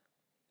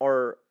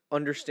are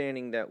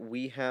understanding that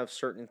we have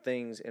certain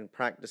things and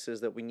practices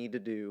that we need to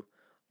do,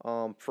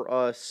 for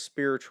us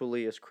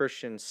spiritually as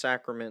Christians,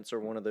 sacraments are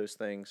one of those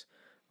things.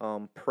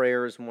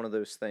 Prayer is one of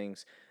those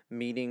things.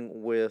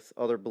 Meeting with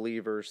other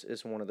believers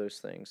is one of those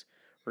things.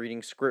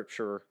 Reading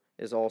scripture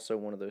is also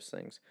one of those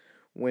things.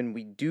 When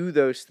we do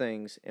those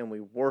things and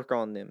we work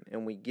on them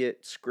and we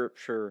get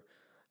scripture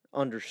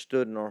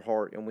understood in our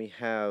heart and we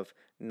have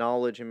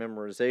knowledge and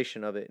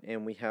memorization of it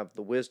and we have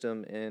the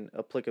wisdom and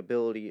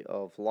applicability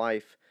of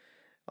life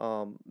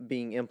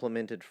being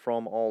implemented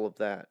from all of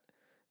that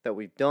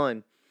we've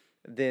done,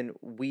 then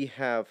we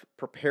have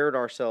prepared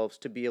ourselves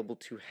to be able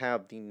to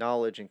have the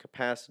knowledge and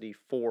capacity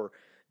for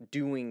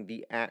doing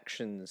the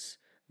actions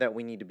that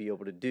we need to be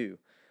able to do.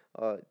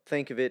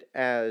 Think of it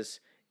as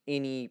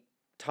any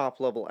top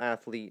level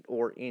athlete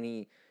or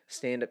any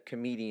stand up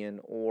comedian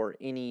or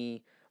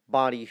any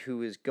body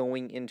who is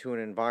going into an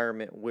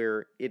environment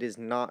where it is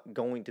not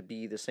going to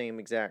be the same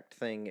exact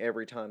thing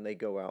every time they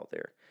go out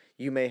there.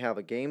 You may have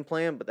a game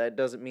plan, but that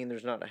doesn't mean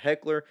there's not a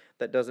heckler.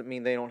 That doesn't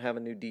mean they don't have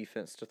a new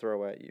defense to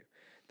throw at you.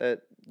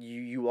 That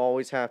you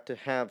always have to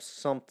have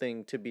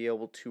something to be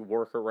able to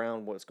work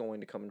around what's going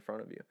to come in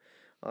front of you.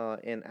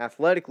 And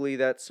athletically,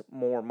 that's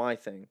more my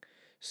thing.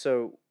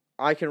 So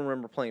I can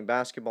remember playing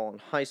basketball in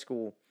high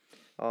school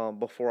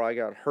before I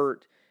got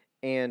hurt.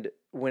 And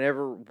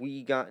whenever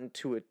we got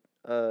into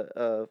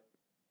a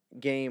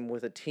game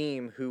with a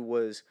team who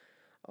was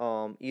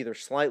either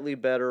slightly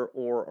better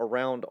or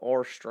around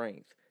our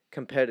strength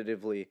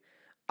competitively,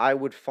 I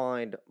would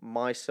find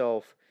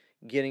myself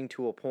getting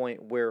to a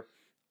point where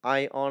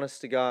I, honest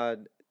to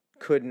God,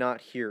 could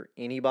not hear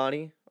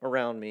anybody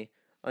around me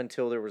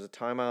until there was a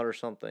timeout or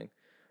something.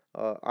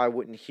 I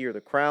wouldn't hear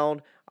the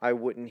crowd. I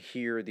wouldn't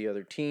hear the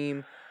other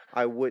team.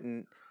 I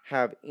wouldn't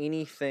have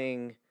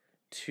anything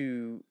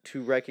to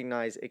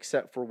recognize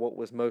except for what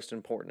was most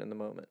important in the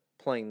moment,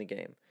 playing the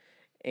game.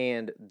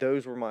 And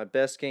those were my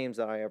best games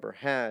that I ever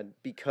had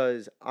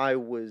because I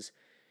was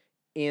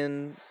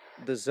in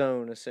the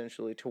zone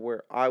essentially to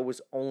where I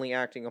was only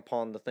acting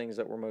upon the things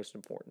that were most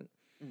important.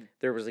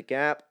 There was a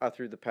gap, I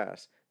threw the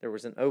pass. There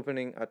was an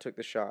opening, I took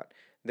the shot.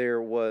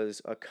 There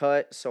was a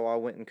cut, so I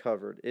went and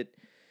covered it.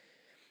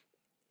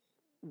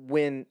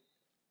 When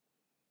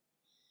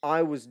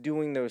I was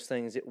doing those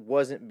things, it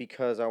wasn't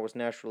because I was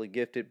naturally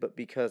gifted, but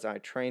because I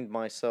trained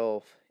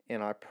myself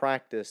and I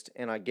practiced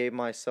and I gave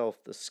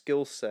myself the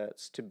skill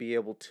sets to be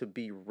able to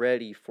be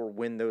ready for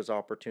when those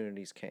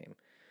opportunities came.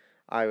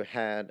 I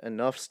had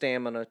enough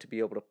stamina to be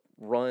able to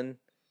run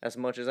as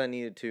much as I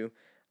needed to.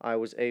 I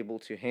was able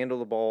to handle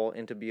the ball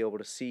and to be able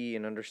to see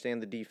and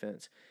understand the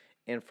defense.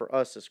 And for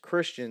us as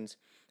Christians,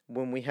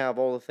 when we have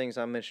all the things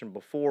I mentioned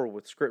before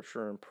with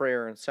scripture and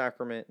prayer and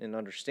sacrament and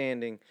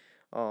understanding,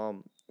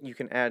 you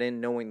can add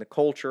in knowing the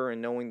culture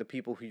and knowing the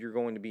people who you're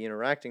going to be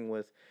interacting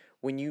with.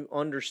 When you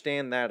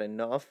understand that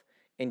enough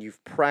and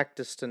you've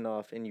practiced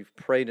enough and you've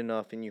prayed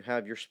enough and you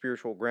have your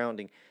spiritual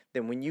grounding,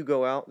 then when you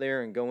go out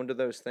there and go into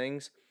those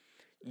things,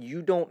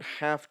 you don't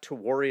have to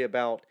worry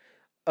about,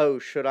 oh,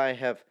 should I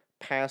have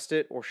passed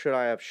it or should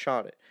I have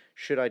shot it?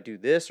 Should I do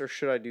this or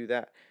should I do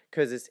that?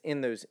 Because it's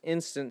in those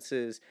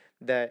instances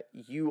that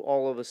you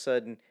all of a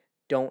sudden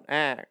don't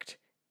act,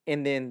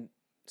 and then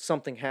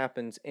something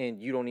happens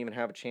and you don't even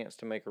have a chance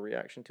to make a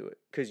reaction to it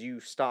because you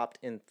stopped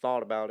and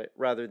thought about it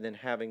rather than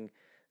having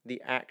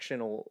the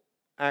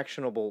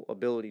actionable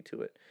ability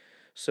to it.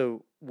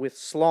 So with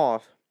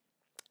sloth,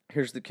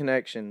 here's the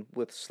connection.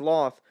 With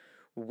sloth,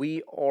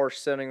 we are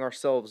setting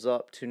ourselves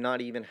up to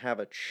not even have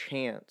a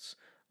chance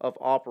of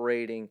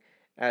operating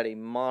at a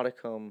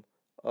modicum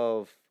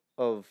of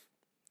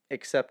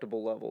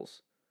acceptable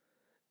levels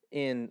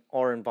in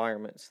our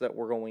environments that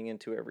we're going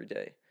into every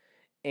day.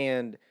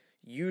 And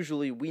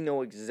usually we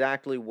know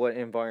exactly what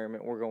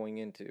environment we're going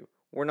into.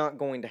 We're not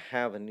going to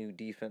have a new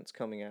defense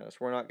coming at us.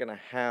 We're not going to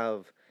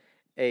have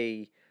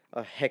a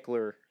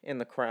heckler in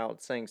the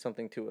crowd saying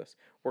something to us.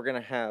 We're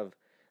going to have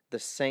the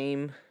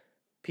same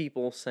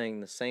people saying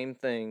the same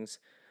things,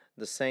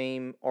 the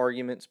same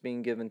arguments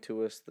being given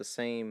to us, the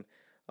same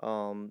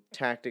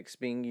tactics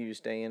being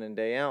used day in and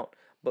day out.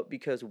 But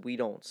because we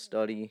don't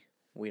study,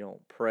 we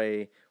don't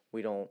pray,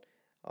 we don't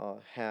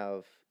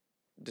have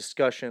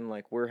discussion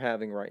like we're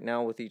having right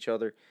now with each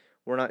other,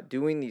 we're not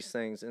doing these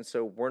things. And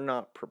so we're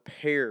not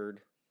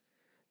prepared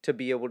to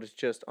be able to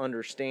just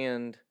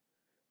understand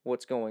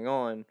what's going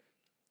on,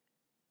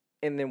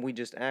 and then we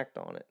just act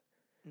on it.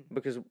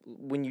 Because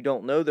when you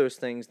don't know those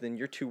things, then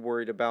you're too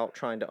worried about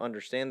trying to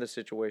understand the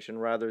situation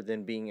rather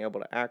than being able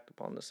to act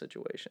upon the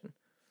situation.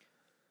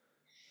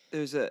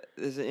 There's an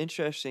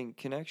interesting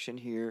connection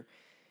here.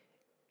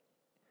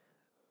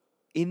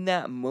 In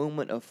that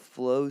moment of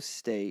flow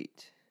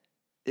state,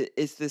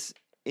 it's this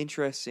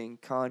interesting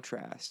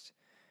contrast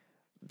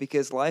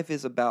because life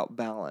is about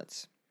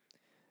balance.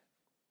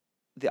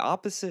 The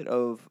opposite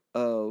of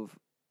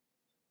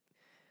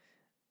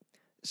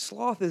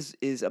sloth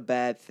is a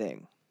bad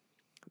thing.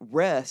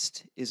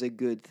 Rest is a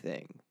good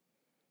thing.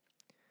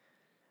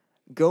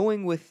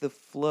 Going with the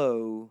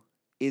flow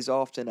is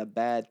often a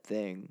bad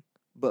thing,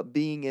 but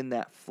being in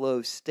that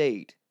flow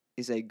state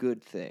is a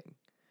good thing.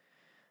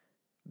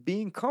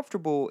 Being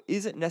comfortable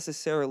isn't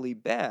necessarily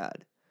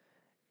bad,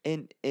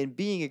 and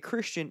being a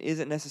Christian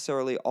isn't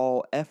necessarily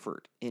all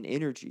effort and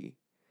energy.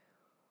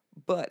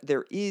 But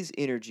there is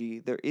energy,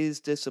 there is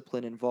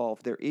discipline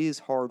involved, there is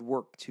hard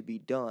work to be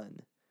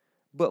done.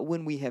 But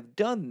when we have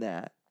done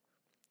that,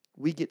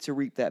 we get to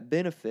reap that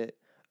benefit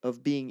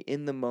of being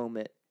in the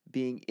moment,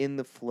 being in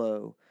the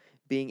flow,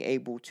 being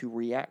able to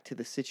react to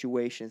the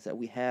situations that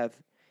we have,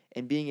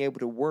 and being able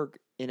to work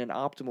in an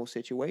optimal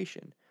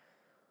situation.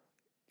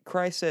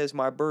 Christ says,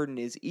 "My burden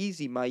is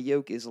easy, my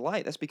yoke is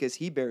light." That's because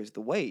he bears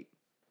the weight.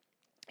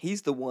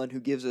 He's the one who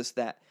gives us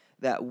that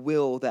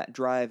will, that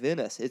drive in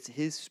us. It's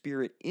his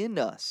spirit in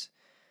us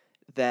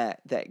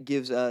that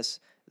gives us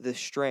the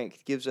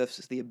strength, gives us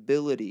the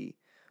ability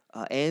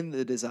and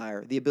the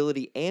desire,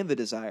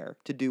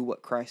 to do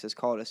what Christ has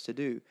called us to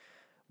do.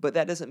 But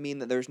that doesn't mean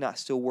that there's not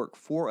still work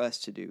for us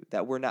to do,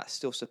 that we're not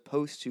still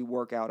supposed to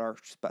work out our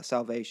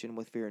salvation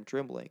with fear and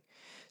trembling.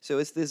 So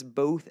it's this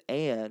both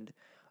and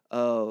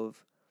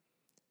of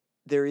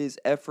there is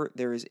effort,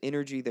 there is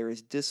energy, there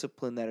is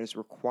discipline that is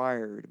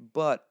required,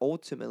 but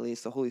ultimately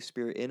it's the Holy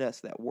Spirit in us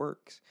that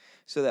works.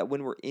 So that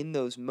when we're in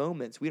those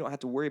moments, we don't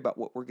have to worry about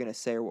what we're going to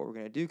say or what we're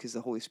going to do, because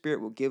the Holy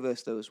Spirit will give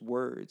us those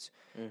words,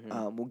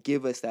 will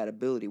give us that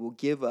ability, will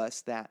give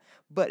us that.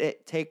 But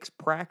it takes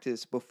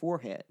practice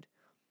beforehand.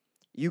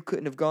 You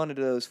couldn't have gone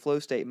into those flow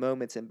state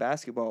moments in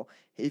basketball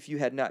if you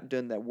had not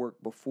done that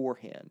work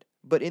beforehand.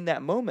 But in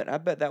that moment, I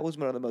bet that was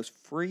one of the most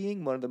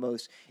freeing, one of the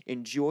most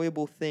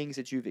enjoyable things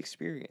that you've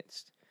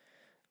experienced.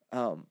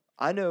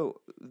 I know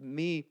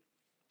me,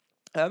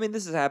 I mean,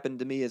 this has happened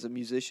to me as a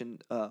musician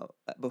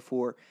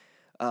before,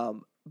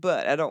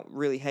 but I don't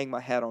really hang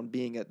my hat on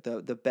being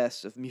the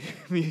best of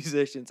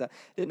musicians. I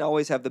didn't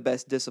always have the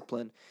best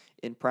discipline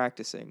in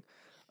practicing.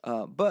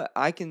 But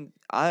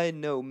I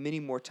know many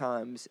more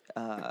times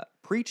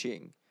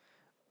preaching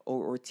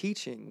or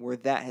teaching where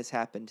that has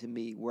happened to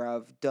me, where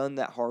I've done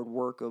that hard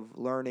work of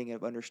learning,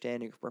 of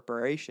understanding, of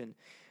preparation.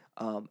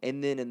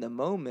 And then in the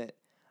moment,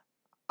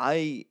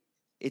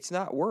 it's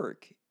not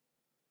work.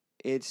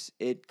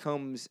 It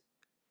comes,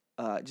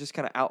 just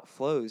kind of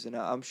outflows. And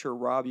I'm sure,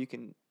 Rob, you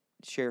can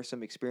share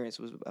some experience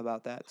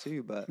about that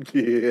too, but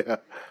Yeah.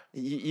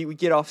 you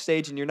get off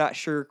stage and you're not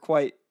sure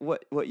quite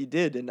what you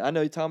did. And I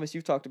know, Thomas,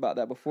 you've talked about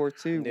that before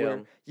too,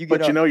 where you get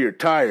But you know you're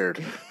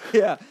tired.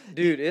 yeah,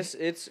 Dude,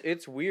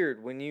 it's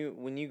weird when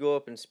you go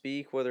up and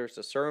speak, whether it's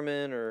a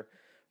sermon or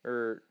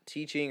or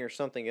teaching or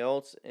something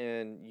else,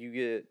 and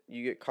you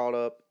get caught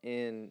up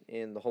in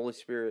the Holy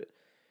Spirit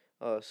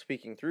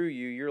speaking through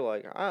you, you're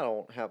like, I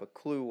don't have a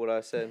clue what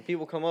I said. And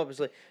people come up and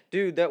say,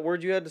 dude, that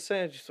word you had to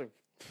say, I'm just like,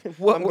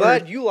 What I'm word?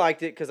 glad you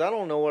liked it because I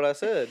don't know what I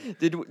said.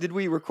 Did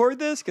we record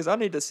this? Because I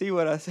need to see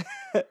what I said.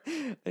 I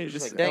need to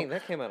Just like, s- dang,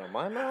 that came out of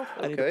my mouth?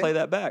 I need to play Okay.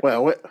 that back.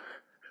 Well,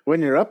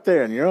 when you're up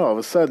there and you're all of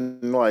a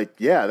sudden like,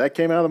 yeah, that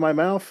came out of my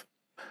mouth.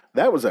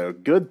 That was a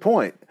good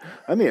point.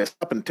 I need to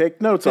stop and take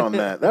notes on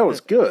that. That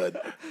was good.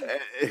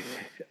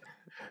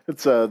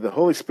 It's the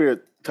Holy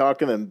Spirit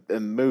talking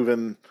and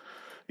moving.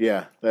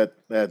 Yeah, that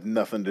had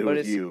nothing to do But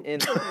with it's you.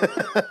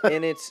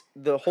 and it's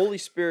the Holy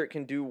Spirit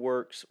can do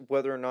works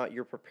whether or not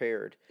you're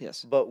prepared.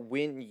 Yes. But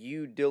when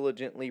you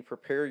diligently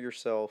prepare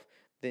yourself,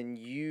 then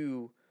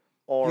you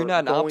You're are not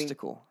an going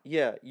obstacle.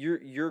 yeah,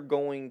 you're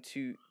going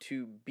to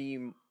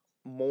be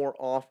more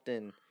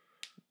often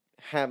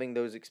having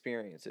those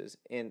experiences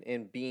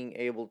and being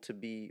able to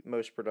be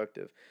most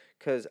productive.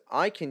 Cuz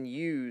I can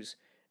use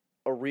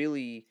a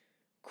really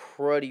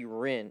cruddy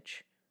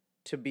wrench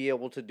to be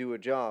able to do a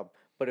job.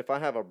 But if I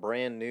have a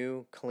brand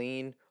new,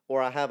 clean,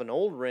 or I have an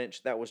old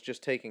wrench that was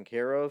just taken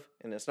care of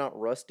and it's not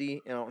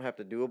rusty and I don't have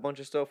to do a bunch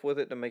of stuff with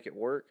it to make it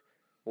work,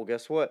 well,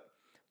 guess what?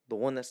 The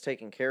one that's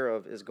taken care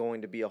of is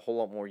going to be a whole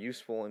lot more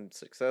useful and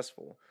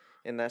successful.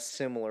 And that's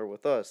similar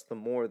with us. The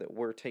more that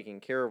we're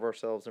taking care of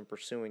ourselves and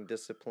pursuing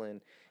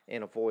discipline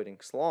and avoiding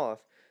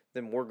sloth,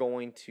 then we're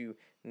going to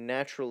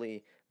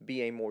naturally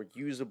be a more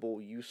usable,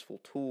 useful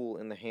tool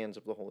in the hands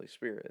of the Holy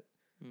Spirit.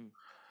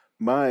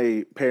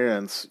 My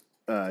parents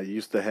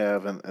used to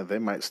have, and they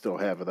might still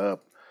have it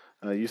up,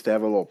 used to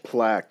have a little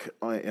plaque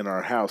in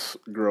our house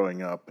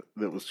growing up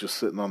that was just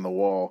sitting on the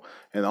wall.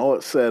 And all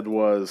it said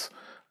was,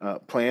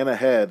 plan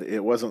ahead.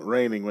 It wasn't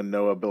raining when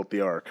Noah built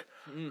the ark.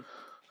 Mm.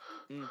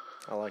 Mm.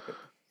 I like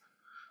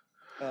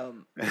it.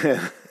 Um,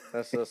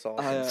 That's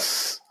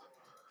awesome.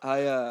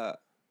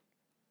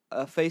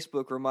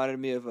 Facebook reminded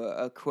me of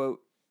a quote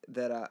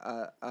that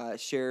I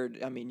shared.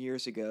 I mean,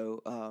 years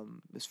ago.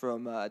 It's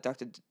from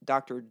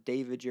Dr.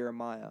 David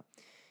Jeremiah,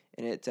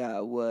 and it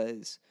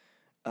was,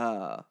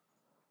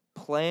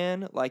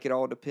 plan like it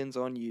all depends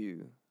on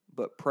you,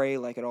 but pray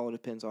like it all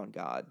depends on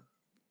God.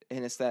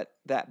 And it's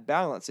that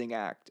balancing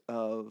act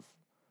of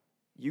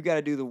you got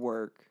to do the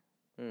work,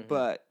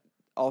 but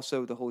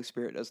also the Holy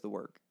Spirit does the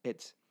work.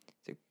 It's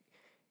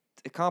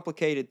a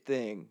complicated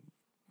thing,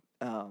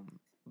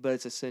 but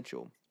it's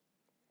essential.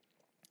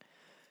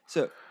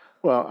 So,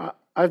 Well,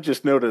 I've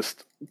just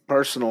noticed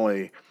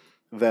personally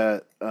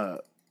that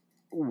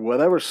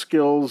whatever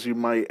skills you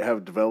might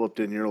have developed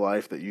in your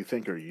life that you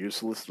think are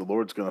useless, the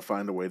Lord's going to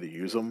find a way to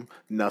use them.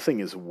 Nothing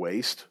is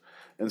waste.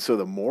 And so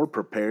the more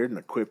prepared and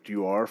equipped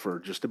you are for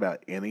just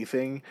about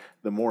anything,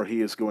 the more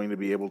he is going to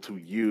be able to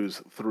use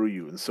through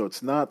you. And so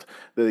it's not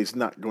that he's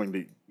not going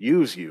to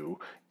use you,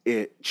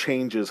 it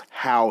changes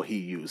how he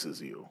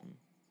uses you.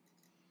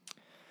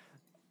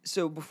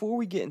 so before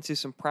we get into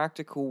some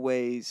practical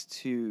ways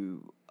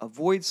to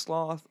avoid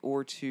sloth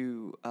or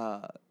to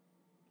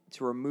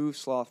remove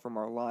sloth from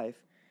our life,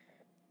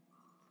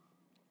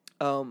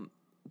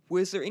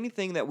 was there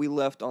anything that we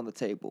left on the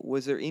table?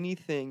 Was there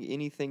anything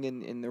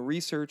in the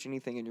research,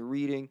 anything in your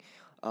reading,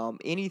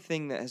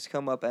 anything that has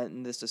come up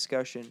in this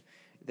discussion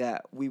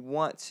that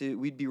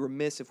we'd be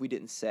remiss if we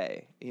didn't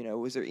say?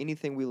 Was there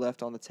anything we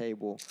left on the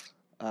table?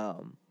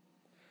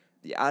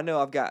 Yeah, I know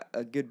I've got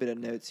a good bit of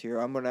notes here.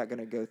 I'm not going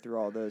to go through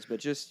all those, but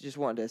just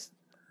wanted to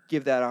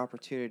give that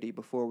opportunity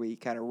before we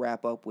kind of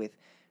wrap up with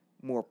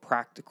more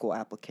practical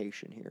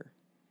application here.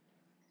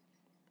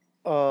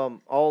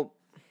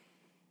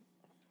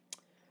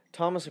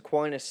 Thomas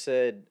Aquinas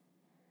said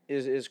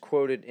is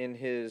quoted in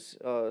his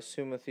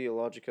Summa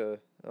Theologica,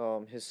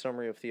 his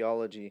summary of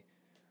theology,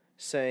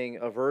 saying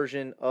a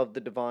version of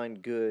the divine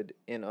good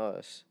in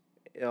us,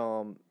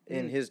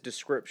 in his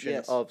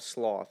description of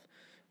sloth.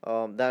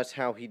 That's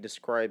how he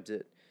describes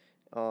it,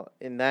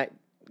 and that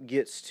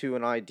gets to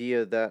an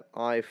idea that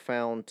I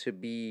found to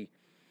be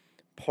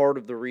part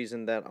of the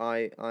reason that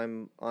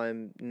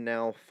I'm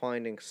now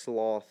finding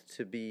sloth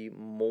to be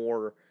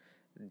more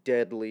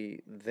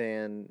deadly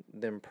than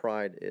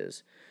pride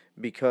is,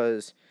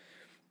 because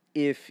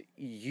if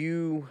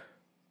you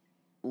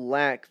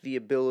lack the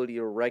ability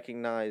to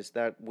recognize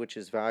that which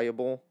is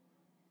valuable,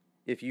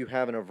 if you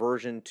have an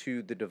aversion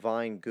to the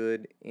divine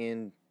good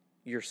in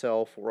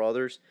yourself or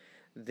others,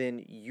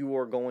 then you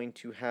are going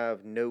to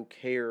have no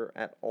care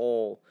at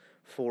all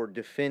for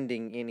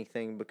defending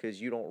anything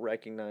because you don't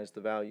recognize the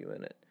value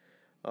in it.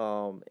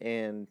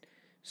 And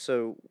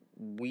so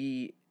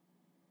we,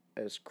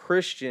 as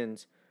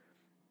Christians,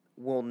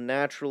 will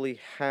naturally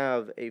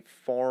have a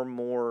far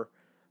more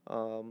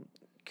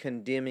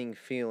condemning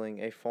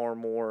feeling, a far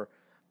more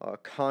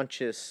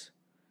conscious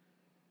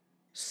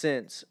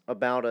sense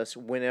about us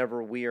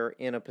whenever we are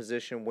in a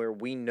position where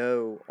we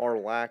know our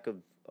lack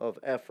of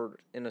effort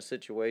in a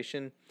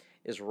situation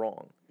is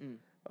wrong.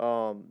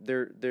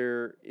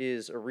 There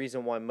is a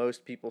reason why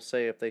most people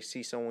say if they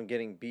see someone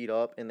getting beat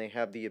up and they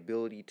have the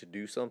ability to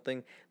do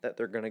something, that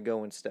they're going to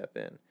go and step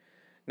in.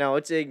 Now,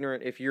 it's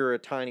ignorant if you're a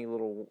tiny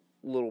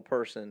little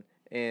person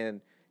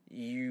and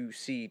you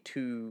see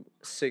 2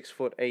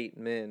 6'8"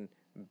 men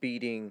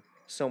beating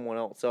someone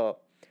else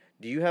up.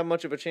 Do you have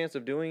much of a chance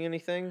of doing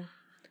anything?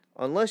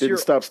 Unless Didn't you're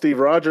stop Steve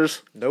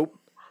Rogers. Nope.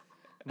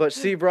 But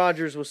Steve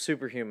Rogers was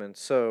superhuman,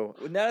 so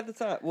Not at the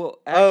time. Well,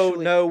 oh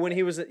actually, no, when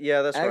he was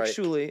yeah, that's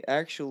right.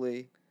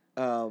 actually,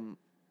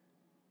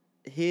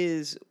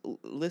 his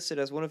listed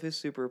as one of his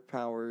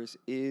superpowers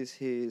is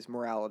his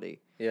morality.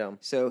 Yeah.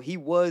 So he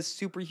was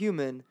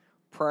superhuman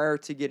prior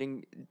to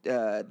getting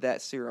that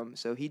serum.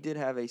 So he did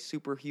have a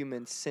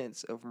superhuman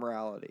sense of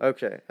morality.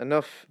 Okay,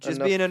 enough. Just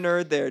being a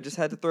nerd there. Just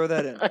had to throw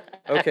that in.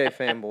 Okay,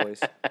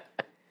 fanboys.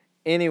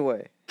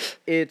 Anyway,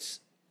 it's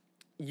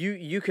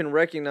you can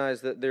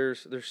recognize that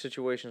there's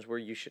situations where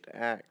you should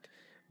act,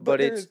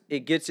 but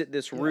it gets at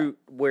this root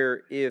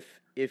where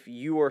if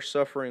you are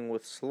suffering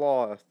with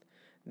sloth,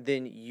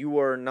 then you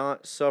are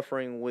not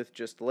suffering with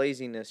just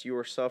laziness. You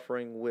are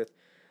suffering with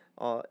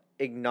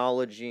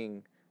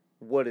acknowledging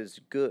what is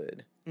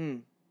good.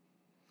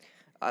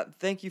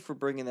 Thank you for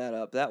bringing that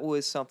up. That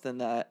was something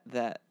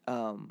that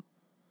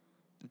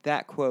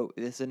quote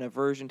is an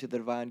aversion to the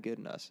divine good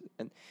in us.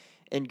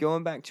 And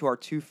going back to our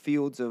two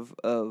fields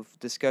of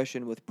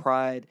discussion with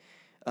pride,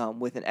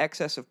 with an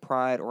excess of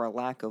pride or a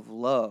lack of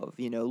love,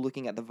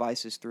 looking at the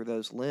vices through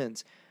those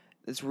lens,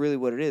 that's really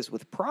what it is.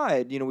 With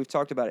pride, we've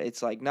talked about it.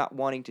 It's like not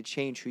wanting to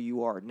change who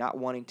you are, not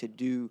wanting to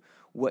do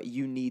what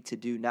you need to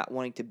do, not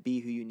wanting to be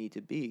who you need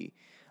to be.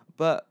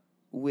 But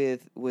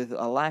with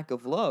a lack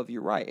of love,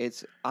 you're right.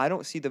 It's I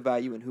don't see the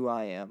value in who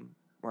I am,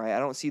 right? I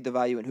don't see the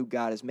value in who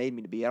God has made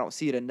me to be. I don't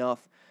see it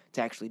enough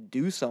to actually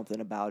do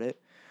something about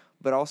it.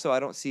 But also I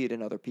don't see it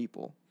in other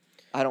people.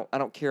 I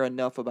don't care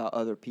enough about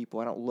other people.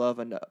 I don't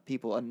love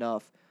people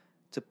enough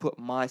to put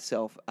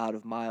myself out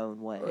of my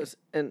own way.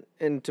 And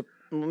to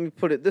let me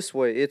put it this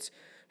way, it's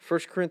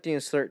 1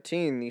 Corinthians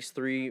 13, these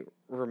three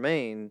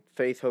remain: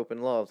 faith, hope,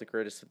 and love, the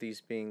greatest of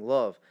these being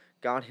love.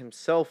 God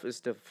himself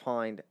is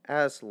defined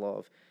as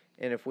love.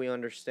 And if we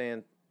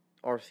understand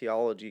our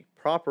theology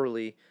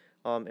properly,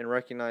 and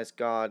recognize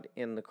God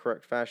in the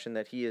correct fashion,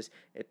 that he is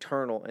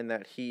eternal and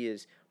that he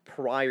is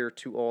prior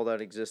to all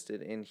that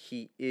existed, and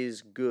he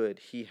is good.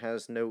 He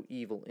has no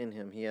evil in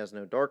him. He has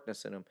no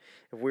darkness in him.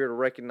 If we were to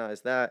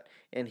recognize that,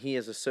 and he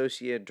is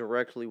associated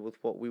directly with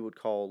what we would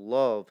call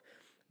love,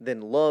 then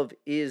love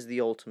is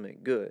the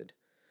ultimate good.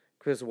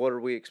 Because what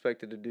are we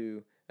expected to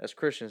do as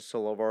Christians? To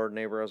love our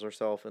neighbor as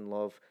ourselves and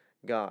love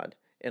God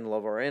and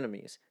love our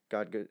enemies.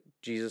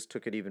 Jesus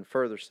took it even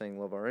further, saying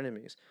love our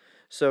enemies.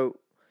 So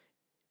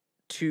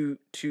to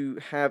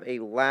have a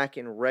lack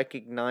in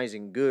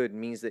recognizing good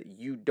means that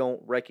you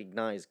don't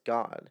recognize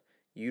God.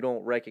 You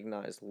don't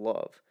recognize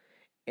love.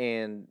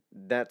 And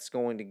that's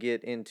going to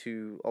get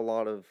into a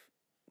lot of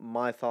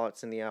my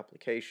thoughts in the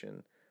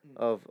application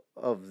of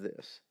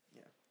this.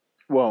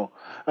 Well,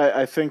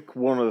 I think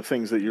one of the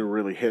things that you're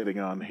really hitting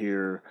on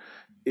here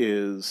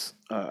is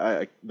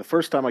the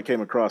first time I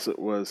came across it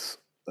was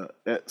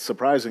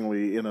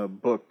surprisingly in a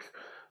book.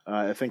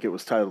 I think it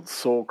was titled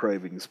Soul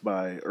Cravings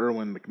by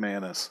Erwin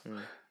McManus.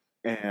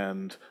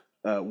 And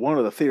one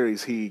of the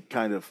theories he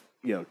kind of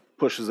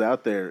pushes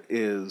out there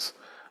is,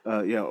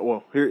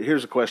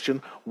 here's a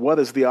question: what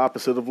is the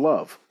opposite of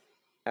love?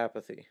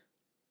 Apathy.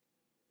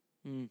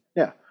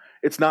 Yeah,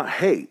 it's not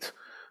hate,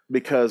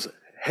 because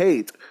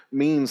hate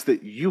means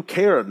that you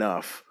care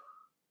enough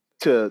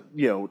to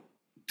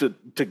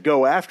to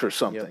go after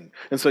something.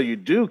 And so you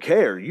do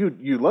care,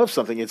 you love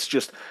something. It's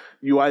just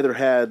you either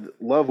had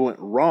love went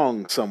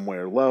wrong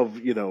somewhere, love,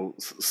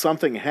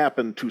 something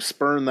happened to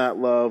spurn that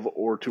love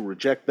or to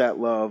reject that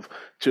love,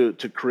 to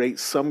create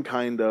some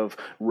kind of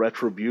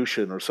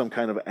retribution or some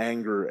kind of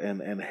anger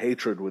and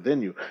hatred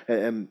within you.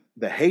 And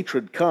the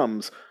hatred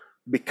comes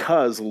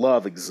because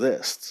love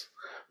exists.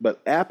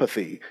 But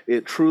apathy,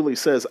 it truly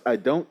says, I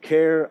don't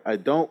care, I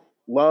don't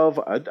love,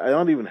 I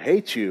don't even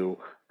hate you,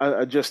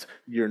 I just,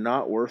 you're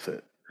not worth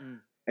it.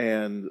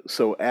 And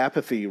so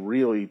apathy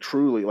really,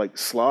 truly, like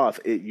sloth,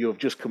 you have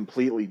just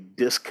completely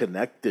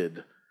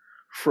disconnected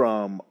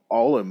from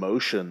all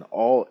emotion,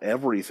 all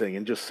everything,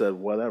 and just said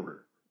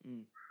whatever.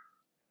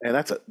 And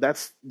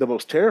that's the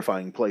most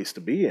terrifying place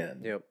to be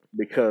in. Yep.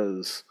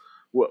 Because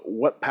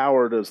what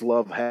power does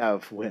love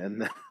have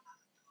when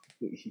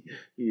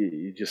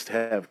you just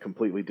have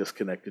completely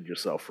disconnected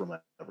yourself from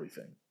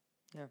everything?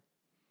 Yeah.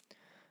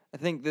 I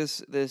think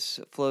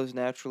this flows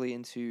naturally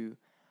into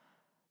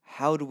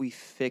how do we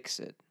fix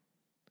it?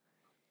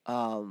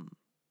 How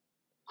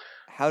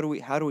do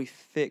we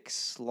fix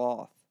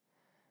sloth?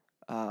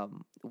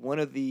 One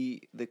of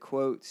the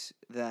quotes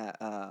that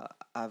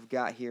I've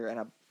got here, and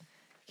I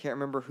can't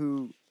remember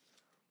who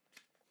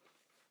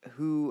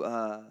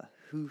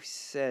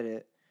said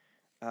it.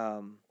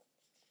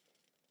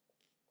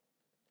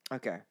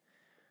 Okay.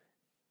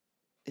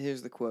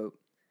 Here's the quote.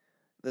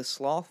 The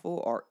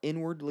slothful are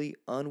inwardly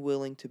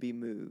unwilling to be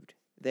moved.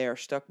 They are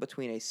stuck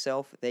between a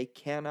self they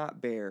cannot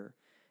bear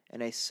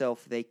and a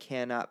self they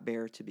cannot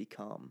bear to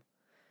become.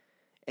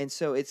 And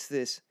so it's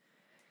this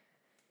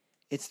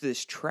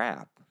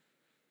trap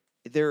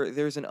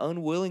there's an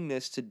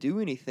unwillingness to do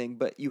anything,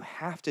 but you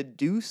have to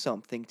do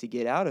something to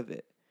get out of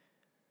it.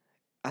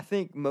 I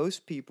think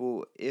most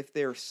people, if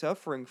they're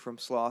suffering from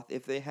sloth,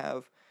 if they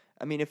have,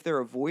 I mean, if they're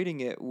avoiding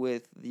it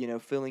with,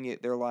 filling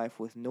their life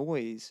with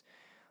noise,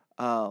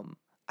 I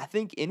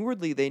think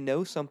inwardly they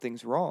know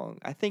something's wrong.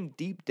 I think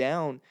deep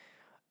down,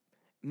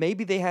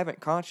 maybe they haven't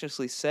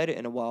consciously said it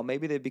in a while.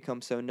 Maybe they've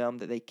become so numb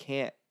that they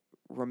can't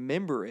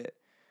remember it.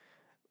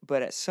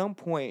 But at some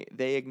point,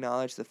 they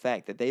acknowledge the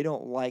fact that they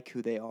don't like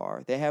who they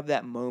are. They have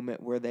that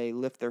moment where they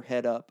lift their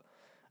head up,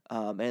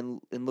 and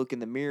look in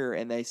the mirror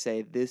and they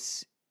say,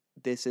 this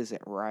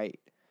isn't right.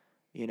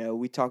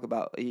 We talk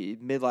about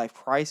midlife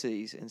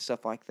crises and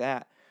stuff like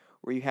that,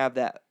 where you have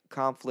that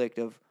conflict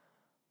of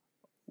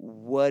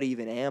what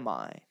even am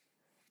I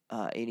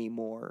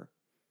anymore?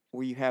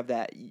 Where you have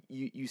that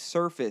you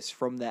surface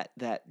from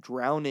that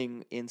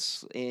drowning in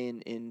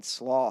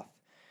sloth.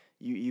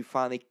 You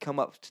finally come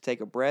up to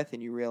take a breath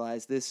and you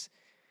realize this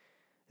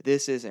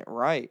isn't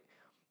right.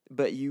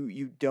 But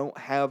you don't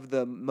have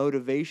the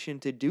motivation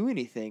to do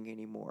anything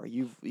anymore.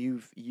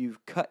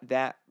 You've cut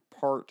that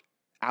part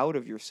out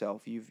of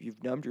yourself.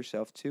 You've numbed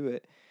yourself to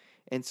it,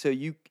 and so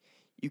you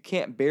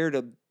can't bear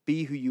to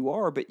be who you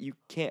are, but you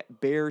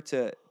can't bear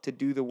to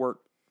do the work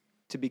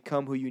to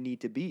become who you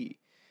need to be.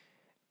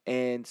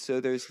 And so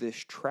there's this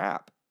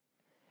trap.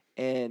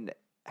 And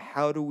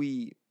how do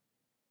we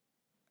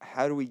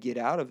get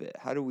out of it?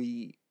 How do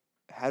we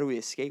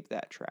escape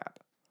that trap?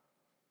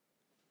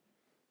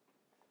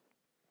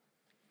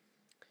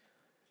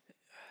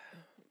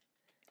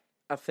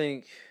 I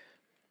think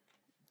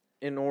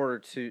in order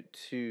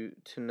to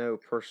know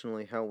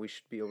personally how we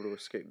should be able to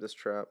escape this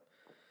trap,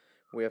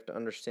 we have to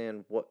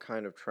understand what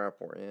kind of trap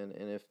we're in.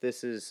 And if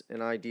this is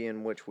an idea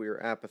in which we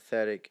are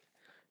apathetic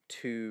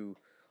to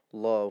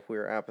love, we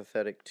are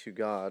apathetic to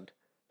God,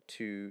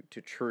 to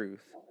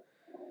truth,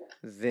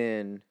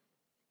 then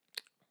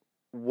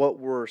what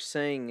we're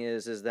saying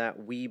is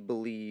that we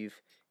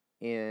believe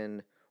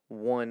in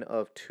one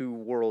of two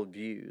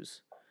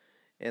worldviews,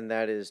 and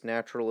that is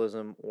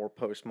naturalism or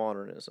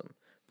postmodernism.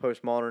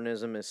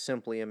 Postmodernism is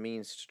simply a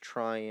means to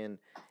try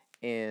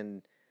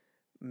and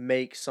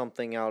make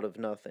something out of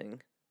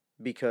nothing,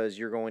 because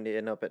you're going to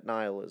end up at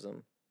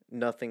nihilism.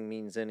 Nothing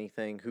means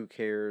anything. Who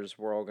cares?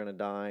 We're all going to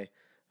die.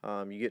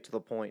 You get to the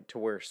point to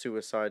where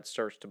suicide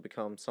starts to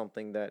become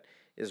something that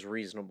is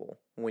reasonable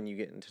when you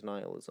get into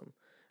nihilism.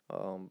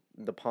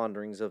 The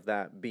ponderings of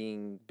that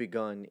being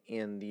begun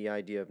in the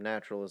idea of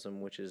naturalism,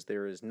 which is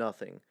there is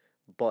nothing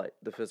but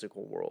the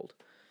physical world.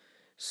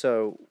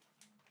 So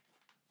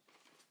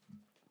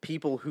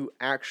people who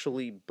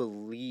actually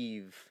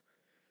believe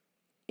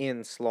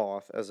in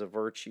sloth as a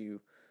virtue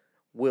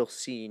will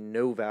see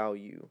no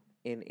value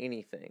in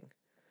anything.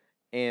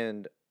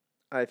 And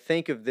I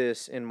think of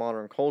this in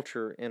modern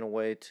culture in a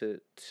way to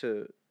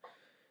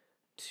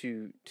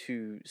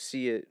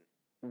see it.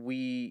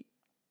 We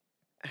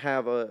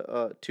have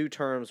two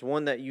terms.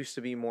 One that used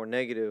to be more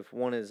negative.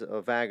 One is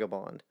a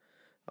vagabond.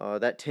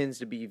 That tends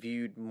to be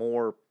viewed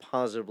more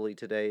positively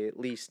today, at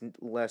least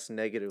less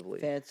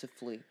negatively.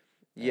 Fancifully.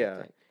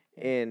 Yeah.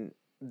 And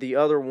the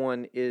other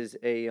one is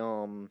a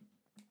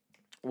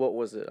what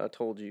was it? I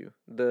told you.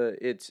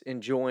 It's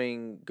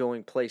enjoying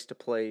going place to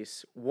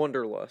place,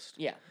 wanderlust.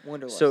 Yeah,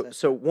 wanderlust.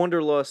 So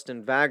wanderlust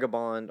and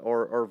vagabond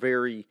are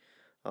very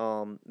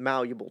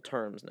malleable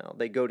terms now.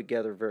 They go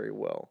together very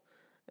well.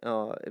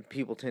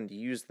 People tend to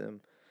use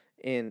them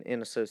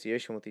in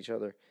association with each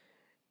other.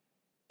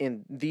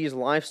 And these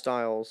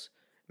lifestyles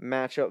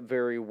match up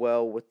very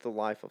well with the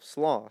life of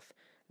sloth.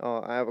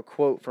 I have a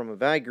quote from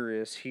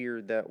Evagrius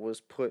here that was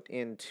put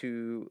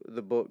into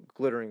the book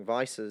Glittering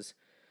Vices,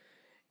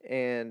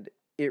 and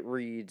it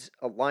reads,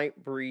 "A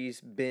light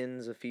breeze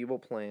bends a feeble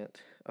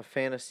plant. A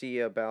fantasy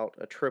about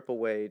a trip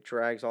away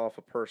drags off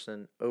a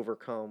person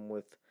overcome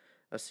with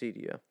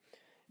acedia."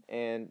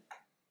 And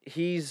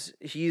this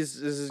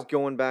is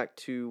going back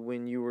to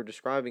when you were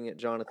describing it,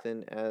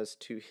 Jonathan, as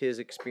to his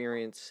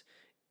experience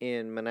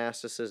in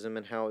monasticism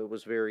and how it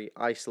was very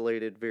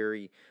isolated,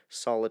 very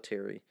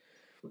solitary.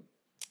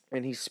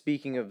 And he's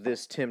speaking of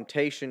this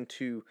temptation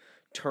to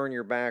turn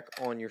your back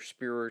on your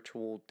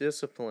spiritual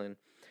discipline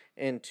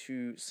and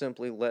to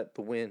simply let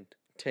the wind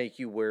take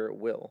you where it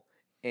will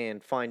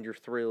and find your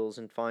thrills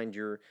and find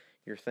your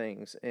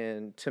things.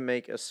 And to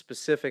make a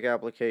specific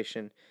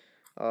application,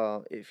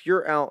 if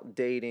you're out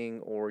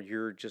dating or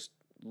you're just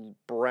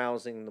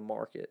browsing the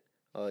market,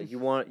 you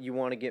want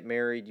to get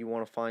married, you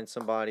want to find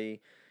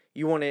somebody,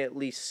 you want to at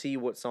least see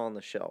what's on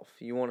the shelf,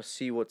 you want to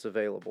see what's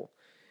available.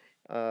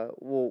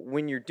 Well,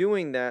 when you're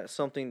doing that,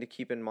 something to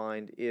keep in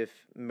mind,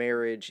 if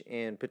marriage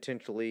and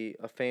potentially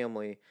a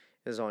family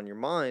is on your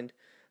mind,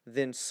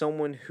 then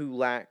someone who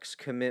lacks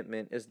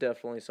commitment is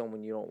definitely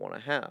someone you don't want to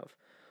have.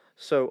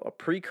 So a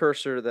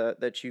precursor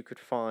that you could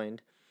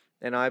find,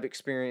 and I've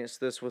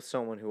experienced this with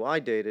someone who I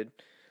dated,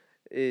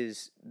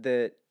 is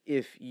that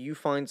if you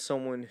find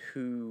someone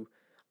who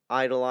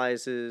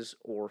idolizes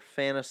or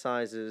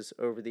fantasizes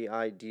over the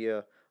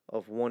idea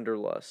of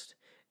wanderlust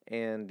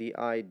and the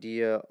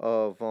idea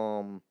of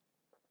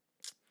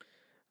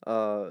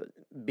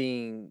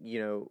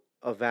being,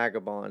 a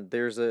vagabond.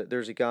 There's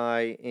a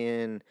guy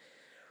in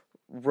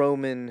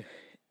Roman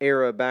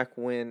era, back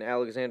when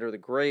Alexander the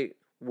Great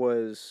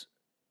was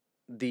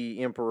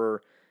the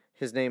emperor.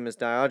 His name is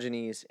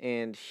Diogenes,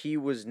 and he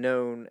was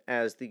known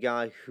as the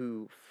guy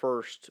who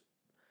first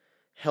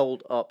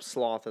held up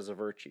sloth as a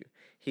virtue.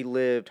 He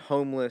lived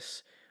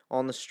homeless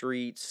on the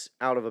streets,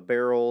 out of a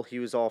barrel. He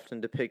was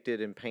often depicted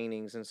in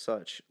paintings and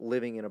such,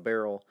 living in a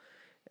barrel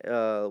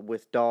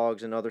with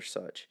dogs and other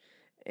such.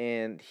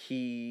 And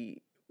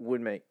he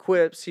would make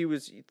quips.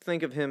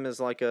 Think of him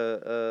as like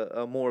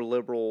a more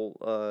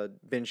liberal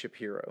Ben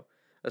Shapiro,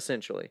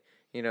 essentially.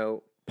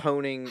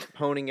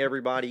 Poning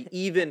everybody,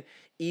 even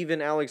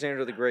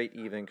Alexander the Great,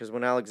 because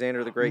when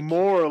Alexander the Great,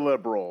 more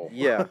liberal.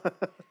 yeah.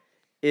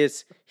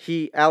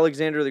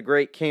 Alexander the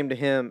Great came to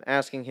him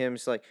asking him,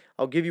 he's like,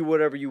 I'll give you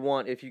whatever you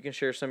want if you can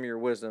share some of your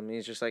wisdom. And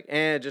he's just like,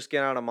 just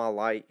get out of my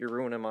light. You're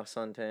ruining my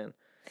suntan.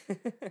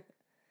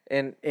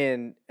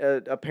 and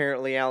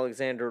apparently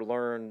Alexander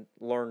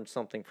learned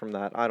something from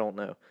that. I don't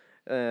know.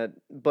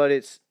 But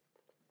it's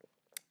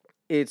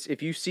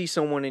if you see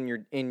someone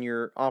in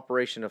your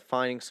operation of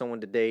finding someone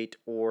to date,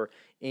 or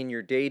in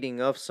your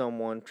dating of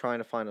someone trying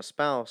to find a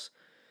spouse,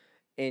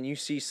 and you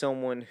see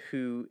someone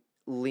who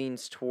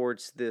leans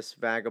towards this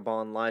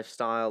vagabond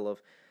lifestyle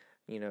of,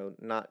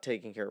 not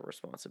taking care of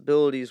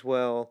responsibilities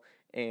well,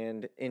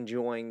 and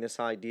enjoying this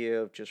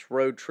idea of just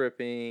road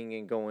tripping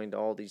and going to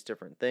all these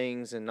different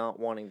things and not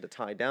wanting to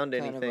tie down to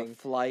kind anything. of a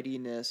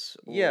flightiness.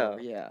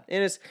 Yeah.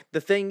 And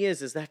the thing is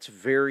that's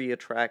very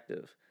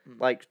attractive.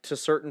 Like, to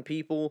certain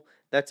people,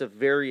 that's a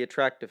very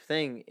attractive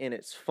thing, and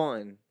it's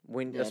fun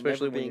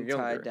especially when you're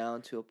younger. Tied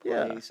down to a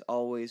place,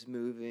 always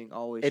moving,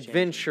 always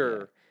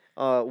adventure.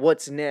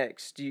 What's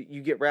next?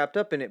 You get wrapped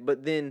up in it,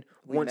 but then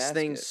once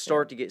things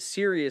start to get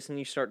serious and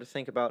you start to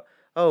think about,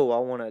 I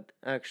want to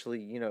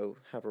actually,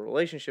 have a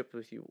relationship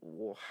with you.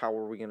 Well, how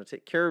are we going to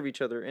take care of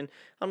each other? And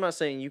I'm not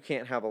saying you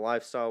can't have a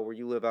lifestyle where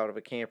you live out of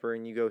a camper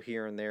and you go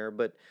here and there,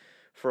 but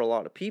for a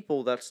lot of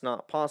people, that's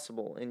not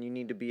possible, and you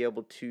need to be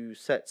able to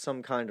set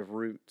some kind of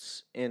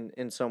roots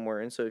in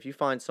somewhere. And so if you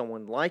find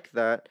someone like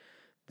that,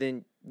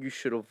 then you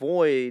should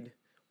avoid,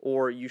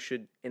 or you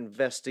should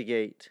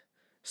investigate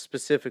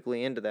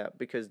specifically into that,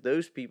 because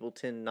those people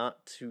tend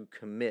not to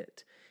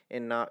commit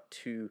and not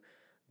to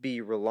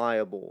be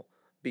reliable,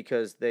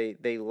 because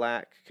they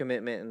lack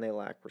commitment and they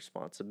lack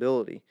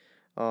responsibility.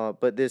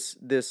 But this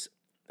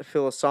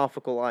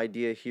philosophical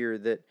idea here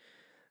that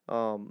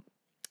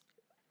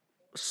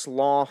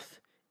sloth,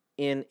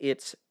 in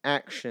its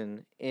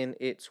action, in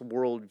its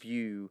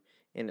worldview,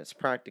 in its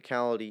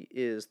practicality,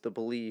 is the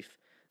belief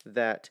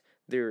that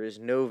there is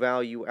no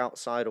value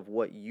outside of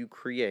what you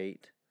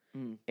create,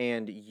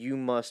 and you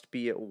must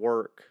be at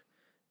work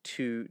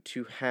to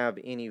have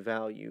any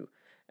value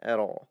at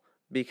all,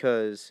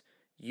 because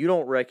you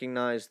don't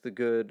recognize the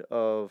good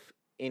of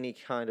any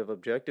kind of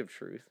objective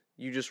truth.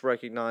 You just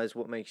recognize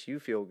what makes you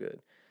feel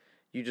good.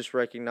 You just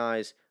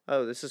recognize,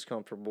 this is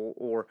comfortable,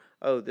 or,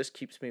 this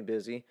keeps me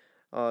busy,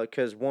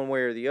 because one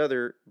way or the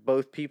other,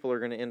 both people are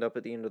going to end up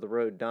at the end of the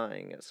road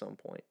dying at some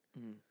point.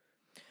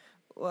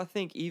 Well, I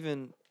think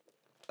even,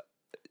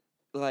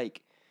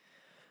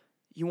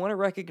 you want to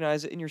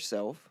recognize it in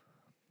yourself,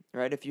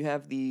 right? If you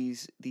have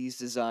these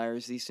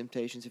desires, these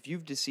temptations, if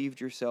you've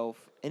deceived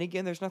yourself, and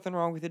again, there's nothing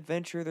wrong with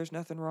adventure, there's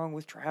nothing wrong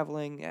with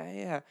traveling,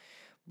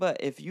 but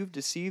if you've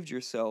deceived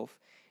yourself,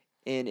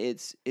 and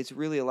it's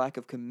really a lack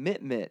of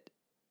commitment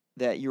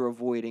that you're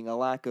avoiding, a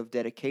lack of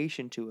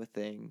dedication to a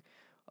thing,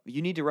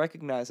 you need to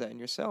recognize that in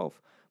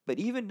yourself. But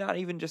not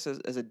even just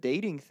as a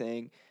dating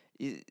thing,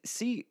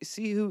 see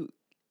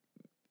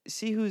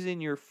who's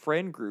in your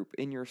friend group,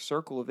 in your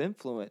circle of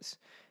influence,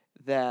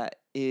 that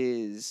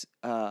is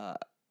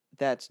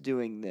that's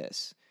doing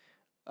this.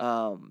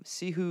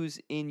 See who's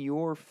in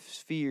your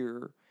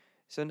sphere.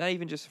 So not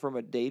even just from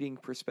a dating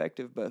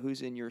perspective, but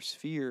who's in your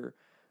sphere,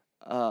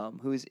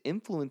 who is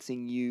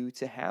influencing you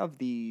to have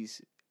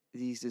these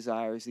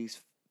desires,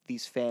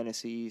 these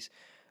fantasies,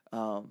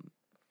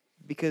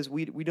 because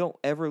we don't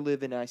ever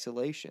live in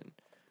isolation.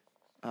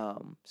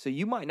 So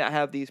you might not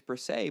have these per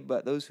se,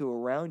 but those who are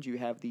around you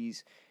have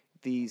these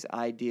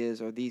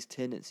ideas or these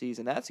tendencies,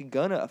 and that's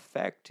gonna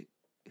affect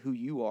who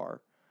you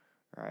are,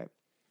 right?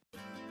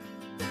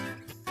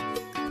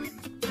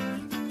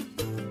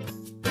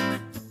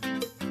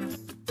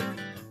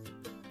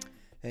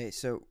 Hey,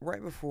 so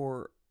right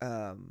before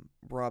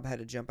Rob had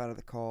to jump out of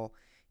the call,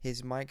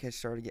 his mic had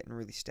started getting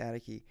really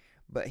staticky,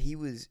 but he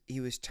was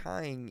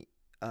tying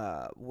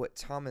what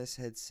Thomas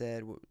had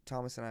said, what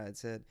Thomas and I had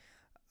said,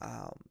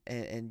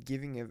 and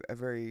giving a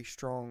very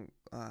strong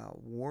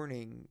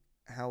warning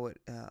how it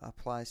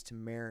applies to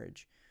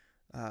marriage.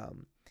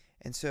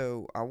 And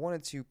so I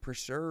wanted to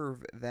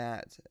preserve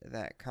that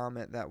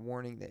comment, that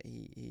warning that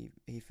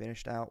he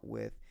finished out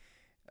with,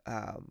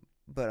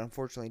 but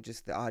unfortunately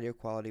just the audio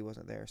quality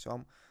wasn't there. So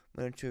I'm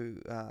going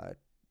to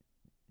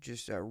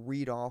just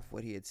read off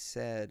what he had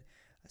said.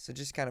 So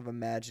just kind of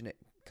imagine it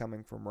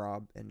coming from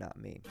Rob and not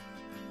me.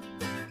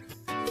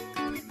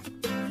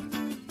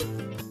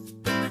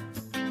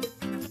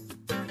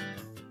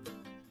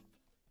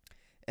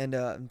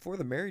 And for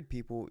the married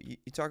people, you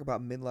talk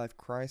about midlife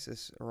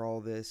crisis or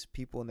all this.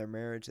 People in their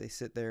marriage, they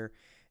sit there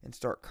and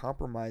start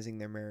compromising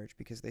their marriage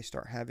because they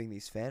start having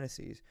these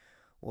fantasies.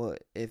 Well,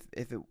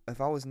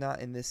 if I was not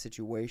in this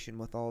situation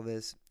with all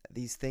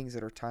these things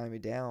that are tying me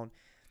down,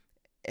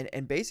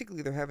 and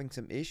basically they're having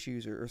some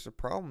issues or some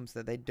problems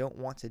that they don't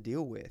want to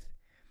deal with.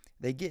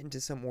 They get into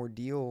some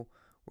ordeal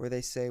where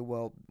they say,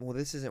 well,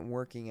 this isn't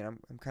working, and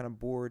I'm kind of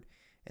bored,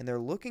 and they're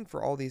looking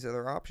for all these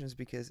other options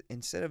because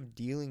instead of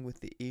dealing with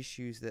the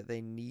issues that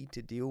they need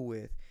to deal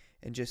with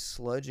and just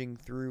sludging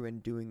through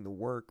and doing the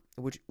work,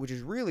 which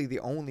is really the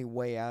only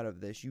way out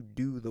of this, you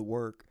do the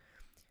work.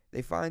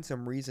 They find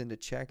some reason to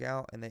check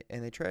out, and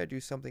they try to do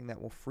something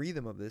that will free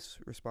them of this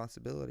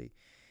responsibility.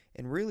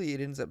 And really,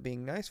 it ends up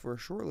being nice for a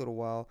short little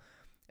while,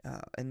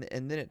 and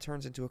then it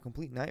turns into a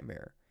complete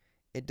nightmare.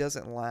 It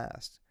doesn't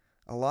last.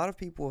 A lot of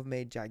people have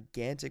made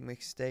gigantic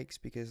mistakes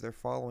because they're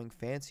following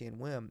fancy and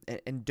whim.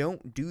 And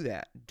don't do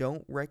that.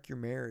 Don't wreck your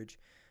marriage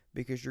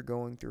because you're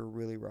going through a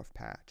really rough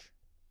patch.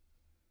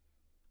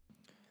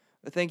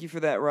 Thank you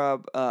for that,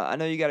 Rob. I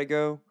know you got to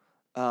go,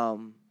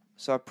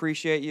 so I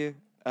appreciate you.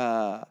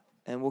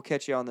 And we'll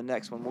catch you on the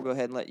next one. We'll go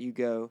ahead and let you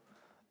go,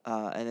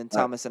 and then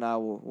Thomas and I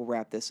will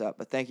wrap this up.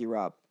 But thank you,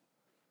 Rob.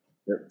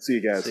 Yep. See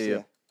you guys. See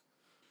ya.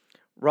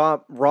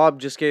 Rob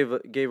just gave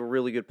a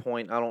really good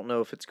point. I don't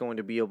know if it's going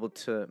to be able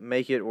to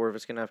make it or if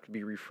it's going to have to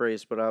be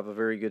rephrased, but I have a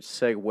very good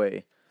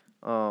segue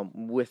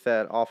with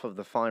that off of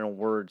the final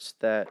words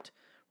that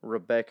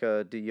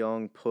Rebecca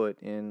DeYoung put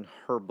in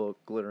her book,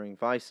 Glittering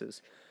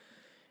Vices,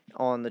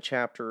 on the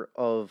chapter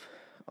of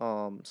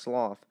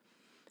Sloth.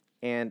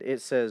 And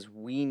it says,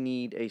 we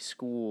need a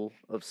school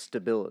of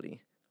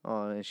stability.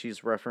 And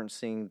she's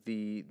referencing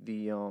the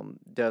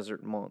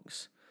desert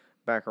monks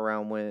back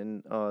around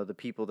when the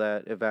people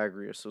that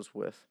Evagrius was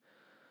with.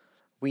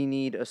 We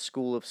need a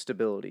school of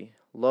stability.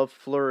 Love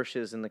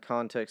flourishes in the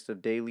context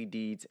of daily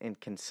deeds and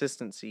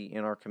consistency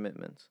in our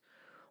commitments,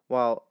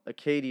 while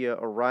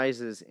acedia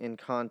arises in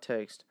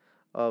context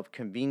of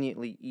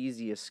conveniently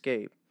easy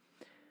escape.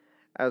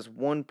 As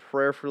one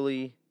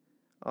prayerful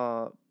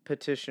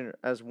petitioner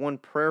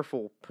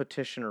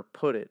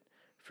put it,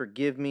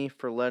 forgive me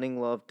for letting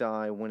love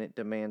die when it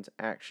demands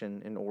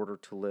action in order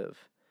to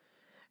live.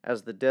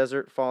 As the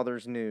desert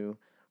fathers knew,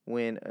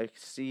 when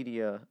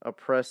acedia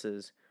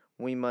oppresses,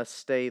 we must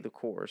stay the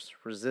course,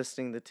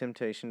 resisting the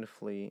temptation to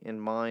flee, in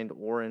mind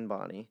or in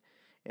body,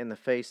 in the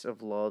face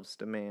of love's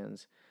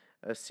demands.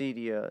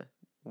 Acedia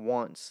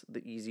wants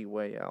the easy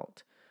way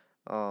out.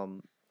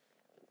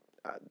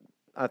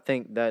 I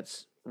think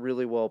that's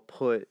really well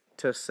put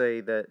to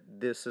say that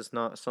this is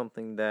not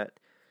something that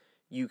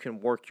you can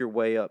work your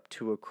way up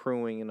to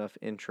accruing enough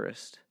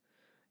interest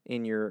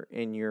in your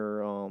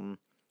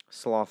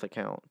Sloth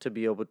account to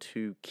be able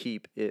to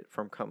keep it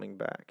from coming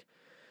back.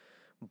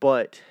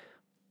 But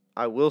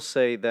I will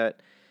say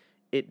that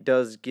it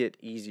does get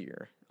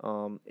easier.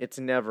 It's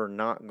never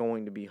not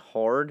going to be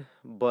hard,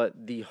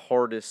 but the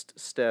hardest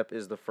step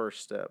is the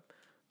first step.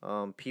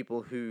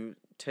 People who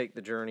take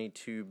the journey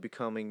to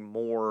becoming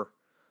more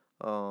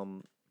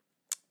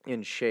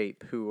in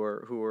shape, who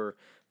are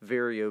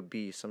very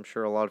obese. I'm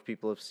sure a lot of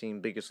people have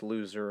seen Biggest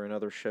Loser and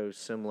other shows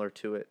similar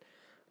to it.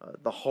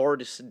 The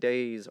hardest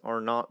days are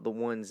not the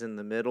ones in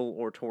the middle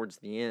or towards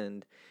the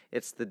end.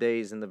 It's the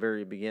days in the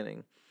very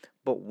beginning.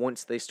 But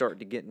once they start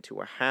to get into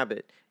a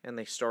habit and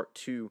they start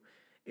to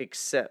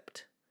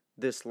accept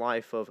this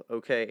life of,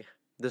 okay,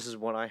 this is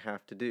what I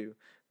have to do.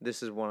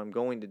 This is what I'm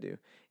going to do.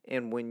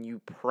 And when you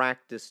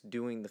practice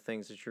doing the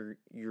things that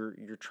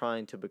you're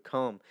trying to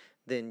become,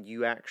 then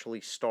you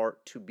actually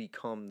start to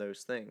become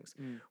those things.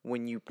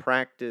 When you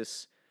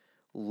practice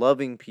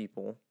loving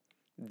people,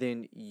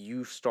 then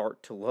you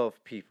start to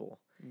love people.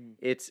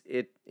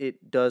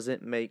 It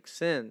doesn't make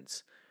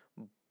sense,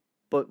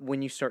 but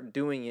when you start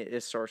doing it,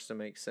 it starts to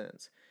make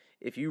sense.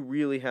 If you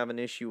really have an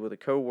issue with a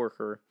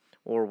coworker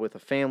or with a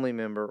family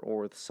member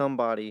or with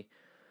somebody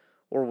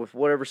or with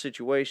whatever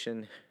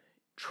situation,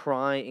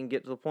 try and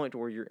get to the point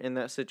where you're in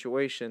that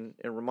situation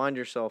and remind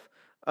yourself,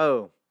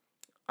 oh,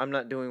 I'm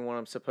not doing what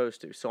I'm supposed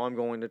to, so I'm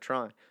going to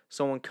try.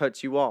 Someone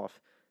cuts you off.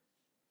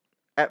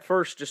 At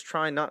first, just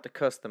try not to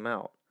cuss them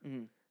out.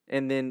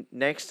 And then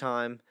next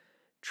time,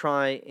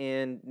 try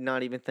and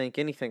not even think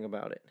anything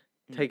about it.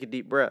 Take a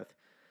deep breath.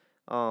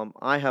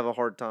 I have a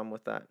hard time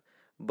with that.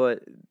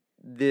 But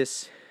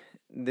this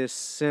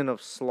sin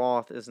of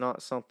sloth is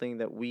not something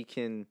that we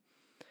can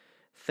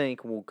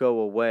think will go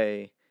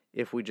away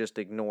if we just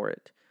ignore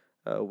it.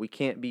 We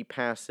can't be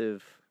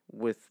passive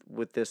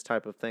with this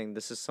type of thing.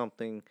 This is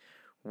something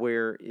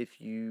where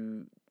if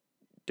you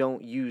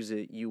don't use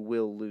it, you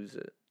will lose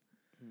it.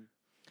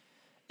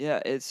 Yeah,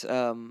 it's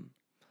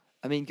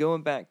I mean,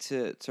 going back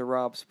to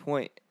Rob's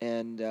point,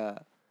 and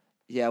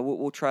yeah,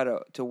 we'll try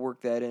to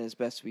work that in as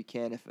best we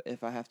can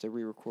if I have to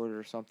re-record it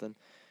or something.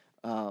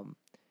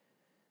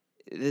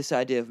 This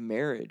idea of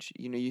marriage,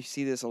 you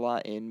see this a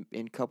lot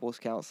in couples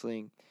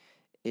counseling,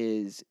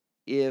 is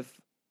if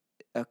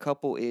a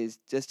couple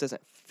just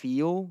doesn't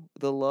feel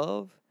the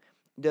love,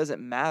 it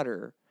doesn't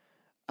matter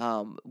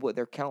what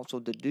they're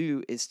counseled to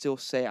do is still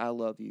say I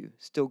love you,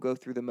 still go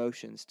through the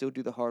motions, still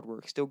do the hard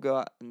work, still go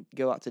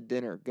out to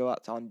dinner, go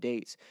out on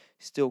dates,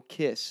 still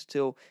kiss,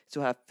 still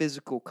have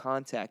physical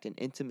contact and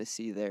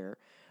intimacy there,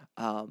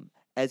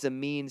 as a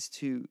means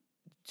to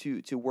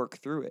work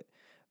through it,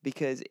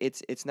 because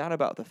it's not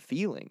about the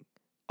feeling.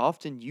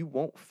 Often you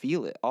won't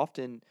feel it.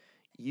 Often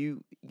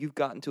you've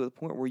gotten to a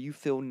point where you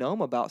feel numb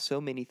about so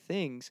many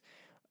things,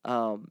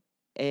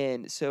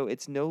 and so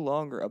it's no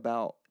longer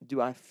about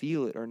do I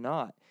feel it or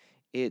not.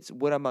 It's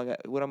what am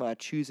I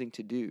choosing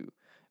to do,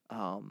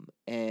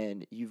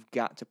 and you've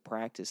got to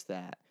practice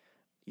that.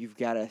 You've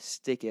got to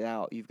stick it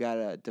out. You've got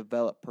to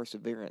develop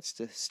perseverance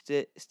to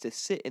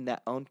sit in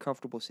that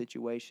uncomfortable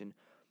situation,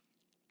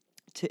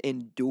 to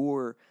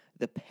endure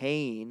the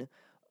pain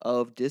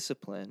of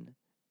discipline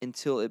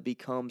until it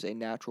becomes a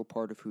natural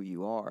part of who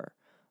you are.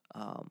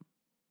 Um,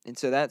 and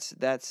so that's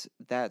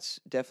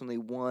definitely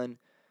one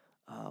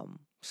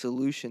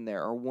solution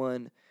there, or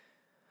one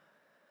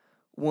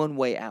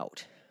way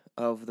out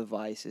of the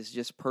vice is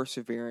just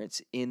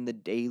perseverance in the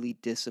daily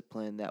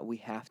discipline that we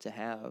have to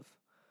have.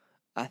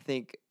 I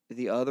think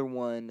the other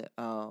one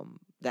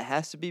that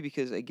has to be,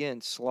 because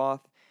again,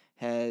 sloth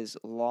has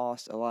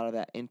lost a lot of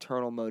that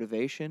internal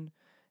motivation,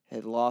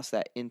 had lost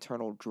that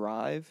internal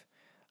drive.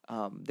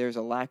 There's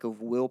a lack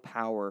of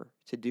willpower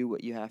to do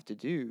what you have to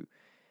do,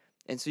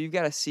 and so you've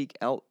got to seek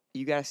out.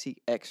 You got to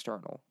seek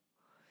external.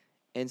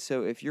 And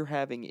so if you're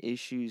having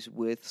issues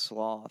with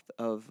sloth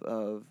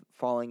of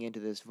falling into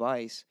this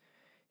vice,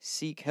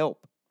 seek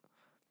help,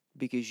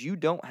 because you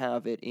don't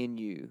have it in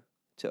you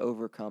to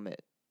overcome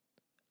it.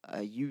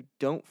 You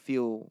don't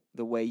feel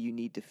the way you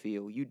need to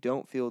feel. You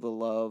don't feel the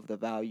love, the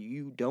value.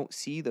 You don't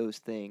see those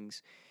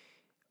things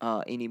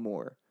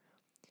anymore.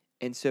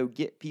 And so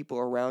get people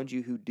around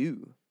you who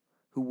do,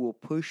 who will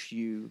push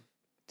you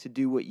to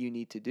do what you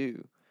need to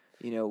do.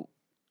 You know,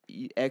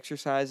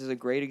 exercise is a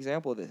great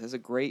example of this. It's a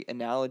great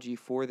analogy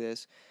for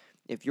this.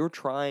 If you're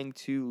trying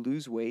to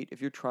lose weight,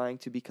 if you're trying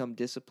to become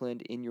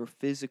disciplined in your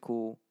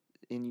physical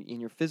in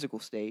your physical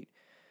state,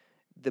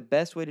 the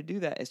best way to do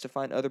that is to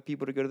find other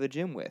people to go to the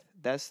gym with.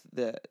 That's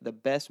the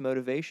best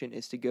motivation,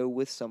 is to go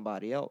with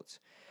somebody else.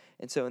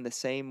 And so in the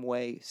same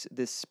way,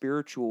 this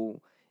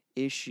spiritual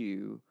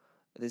issue,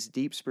 this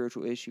deep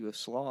spiritual issue of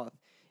sloth,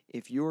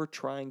 if you're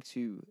trying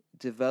to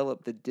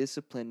develop the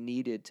discipline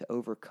needed to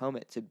overcome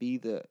it, to be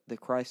the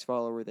Christ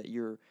follower that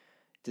you're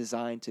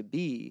designed to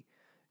be,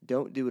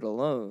 don't do it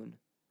alone.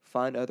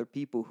 Find other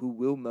people who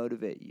will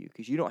motivate you,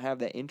 because you don't have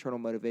that internal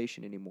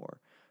motivation anymore.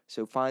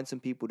 So find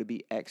some people to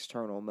be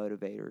external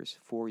motivators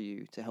for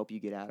you to help you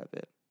get out of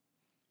it.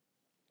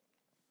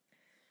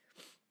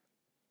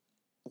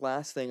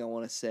 Last thing I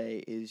want to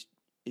say is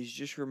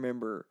just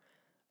remember,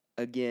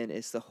 again,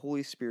 it's the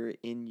Holy Spirit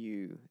in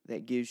you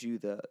that gives you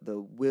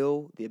the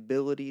will, the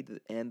ability,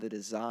 and the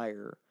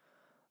desire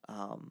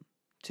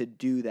to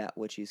do that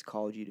which He's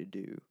called you to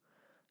do.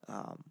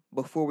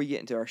 Before we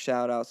get into our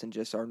shout outs and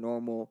just our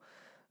normal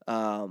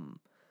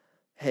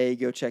hey,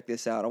 go check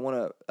this out, I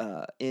want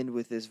to end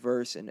with this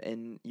verse,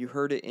 and you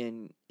heard it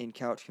in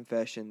Couch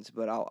Confessions,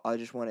 but I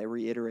just want to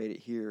reiterate it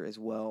here as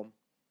well.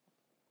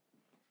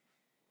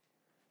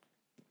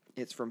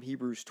 It's from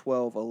Hebrews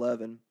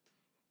 12:11,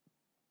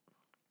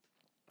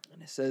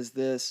 and it says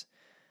this: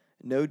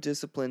 no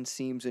discipline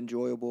seems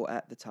enjoyable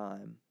at the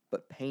time,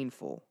 but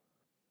painful.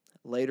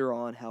 Later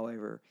on,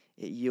 however,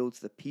 it yields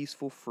the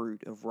peaceful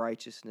fruit of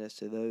righteousness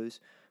to those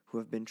who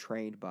have been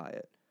trained by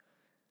it.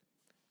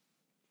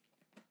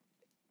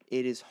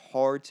 It is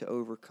hard to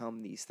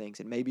overcome these things.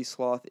 And maybe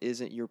sloth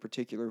isn't your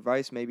particular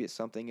vice. Maybe it's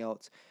something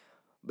else.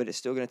 But it's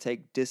still going to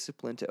take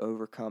discipline to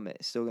overcome it.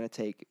 It's still going to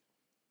take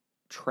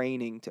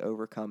training to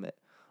overcome it.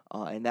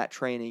 And that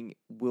training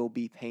will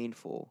be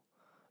painful.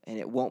 And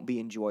it won't be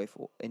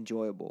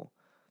enjoyable.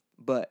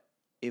 But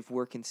if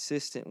we're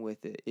consistent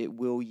with it, it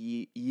will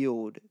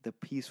yield the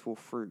peaceful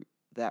fruit,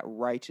 that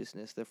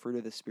righteousness, the fruit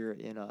of the Spirit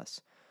in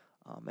us.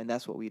 And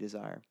that's what we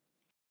desire.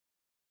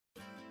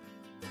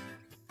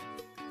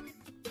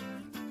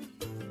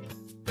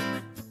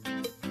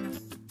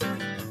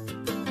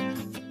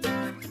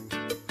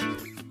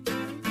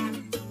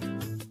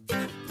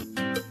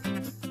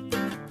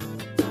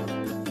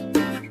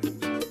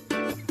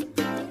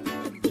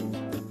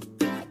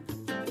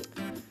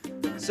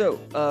 So,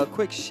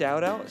 quick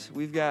shout outs.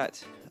 We've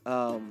got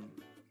 2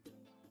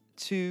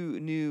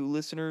 new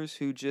listeners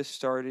who just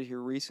started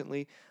here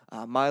recently,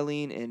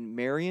 Mylene and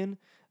Marion.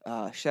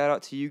 Shout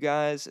out to you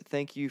guys.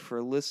 Thank you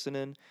for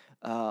listening.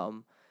 I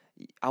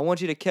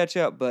want you to catch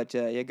up, but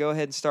yeah, go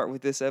ahead and start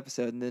with this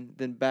episode, and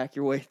then back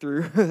your way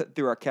through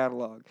through our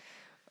catalog.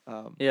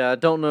 Yeah, I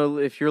don't know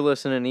if you're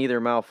listening either,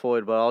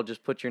 Malfoy, but I'll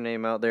just put your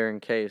name out there in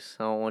case.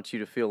 I don't want you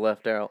to feel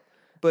left out.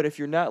 But if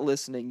you're not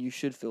listening, you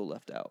should feel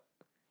left out.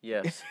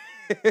 Yes.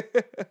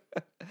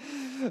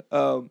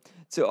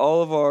 To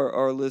all of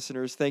our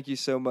listeners, thank you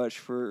so much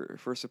for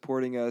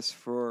supporting us,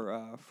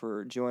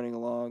 for joining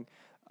along.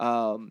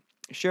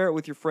 Share it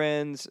with your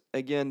friends.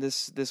 Again,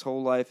 this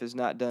whole life is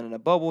not done in a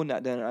bubble,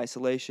 not done in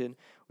isolation.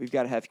 We've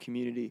got to have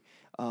community,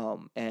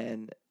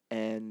 and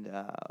And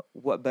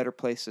what better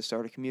place to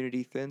start a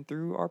community than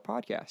through our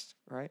podcast,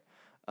 right?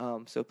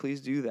 So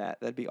please do that.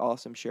 That'd be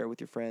awesome. Share it with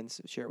your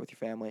friends. Share it with your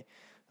family.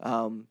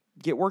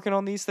 Get working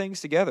on these things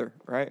together,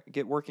 right?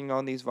 Get working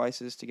on these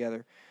vices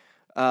together.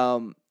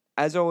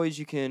 As always,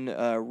 you can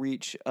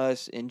reach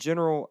us in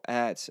general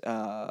at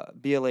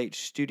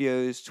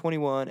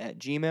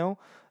BLHstudios21@gmail.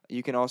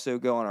 You can also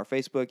go on our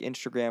Facebook,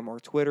 Instagram, or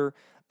Twitter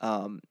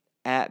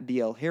at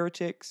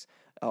BLHeretics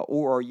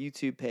or our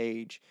YouTube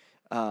page,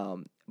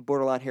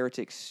 Borderline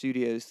Heretics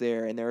Studios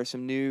there. And there are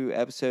some new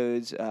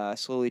episodes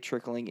slowly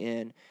trickling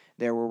in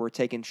there where we're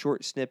taking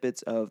short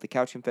snippets of the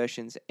Couch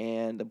Confessions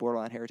and the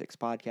Borderline Heretics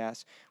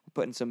podcast. We're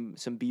putting some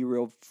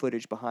B-reel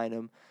footage behind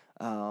them.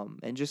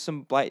 And just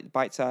some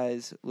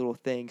bite-sized little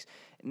things.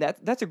 And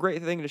that's a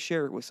great thing to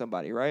share with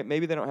somebody, right?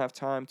 Maybe they don't have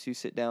time to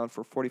sit down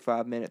for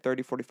 45 minute,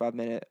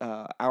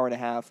 hour and a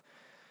half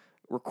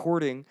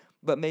recording,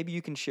 but maybe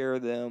you can share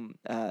them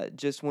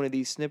just one of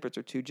these snippets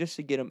or two just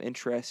to get them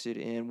interested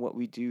in what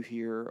we do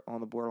here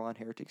on the Borderline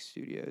Heretics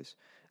Studios.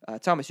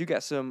 Thomas, you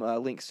got some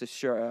links to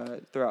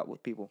share, throw out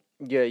with people.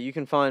 Yeah, you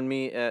can find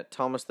me at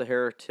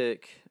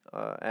thomastheheretic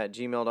at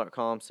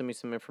gmail.com. Send me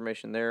some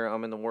information there.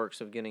 I'm in the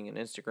works of getting an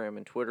Instagram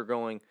and Twitter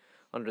going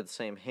under the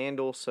same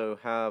handle, so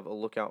have a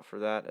lookout for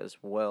that as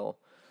well.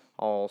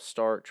 I'll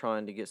start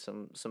trying to get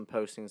some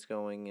postings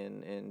going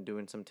and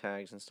doing some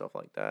tags and stuff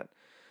like that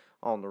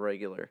on the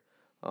regular.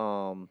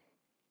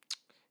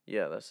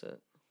 Yeah, that's it.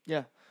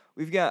 Yeah.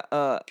 We've got,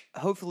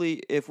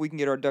 hopefully, if we can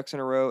get our ducks in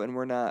a row and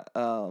we're not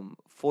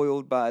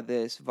foiled by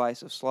this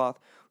vice of sloth,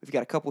 we've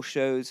got a couple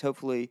shows,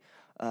 hopefully,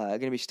 going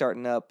to be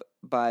starting up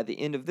by the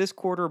end of this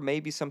quarter,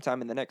 maybe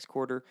sometime in the next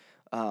quarter.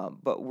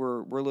 But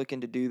we're looking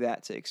to do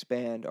that to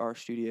expand our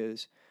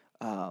studios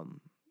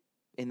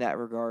in that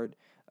regard.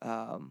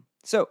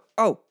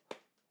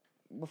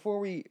 Before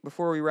we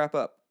wrap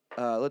up,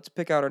 let's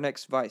pick out our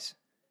next vice.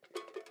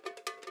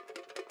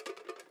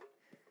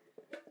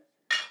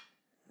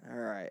 All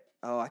right.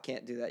 Oh, I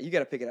can't do that. You got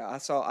to pick it out. I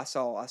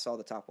saw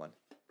the top one.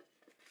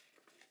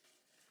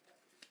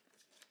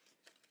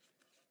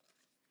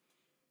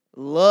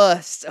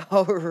 Lust.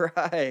 All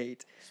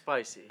right.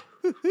 Spicy.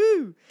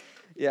 Woohoo.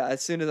 Yeah.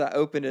 As soon as I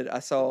opened it, I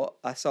saw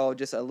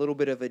just a little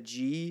bit of a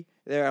G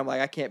there. I'm like,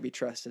 I can't be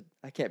trusted.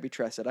 I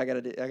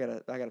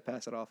gotta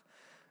pass it off.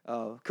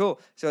 Cool.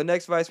 So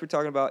next vice we're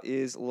talking about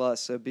is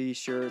lust. So be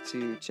sure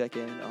to check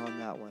in on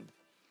that one.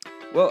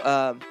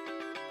 Well,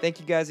 thank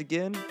you guys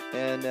again,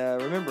 and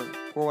remember,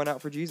 pour one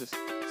out for Jesus.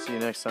 See you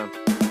next time.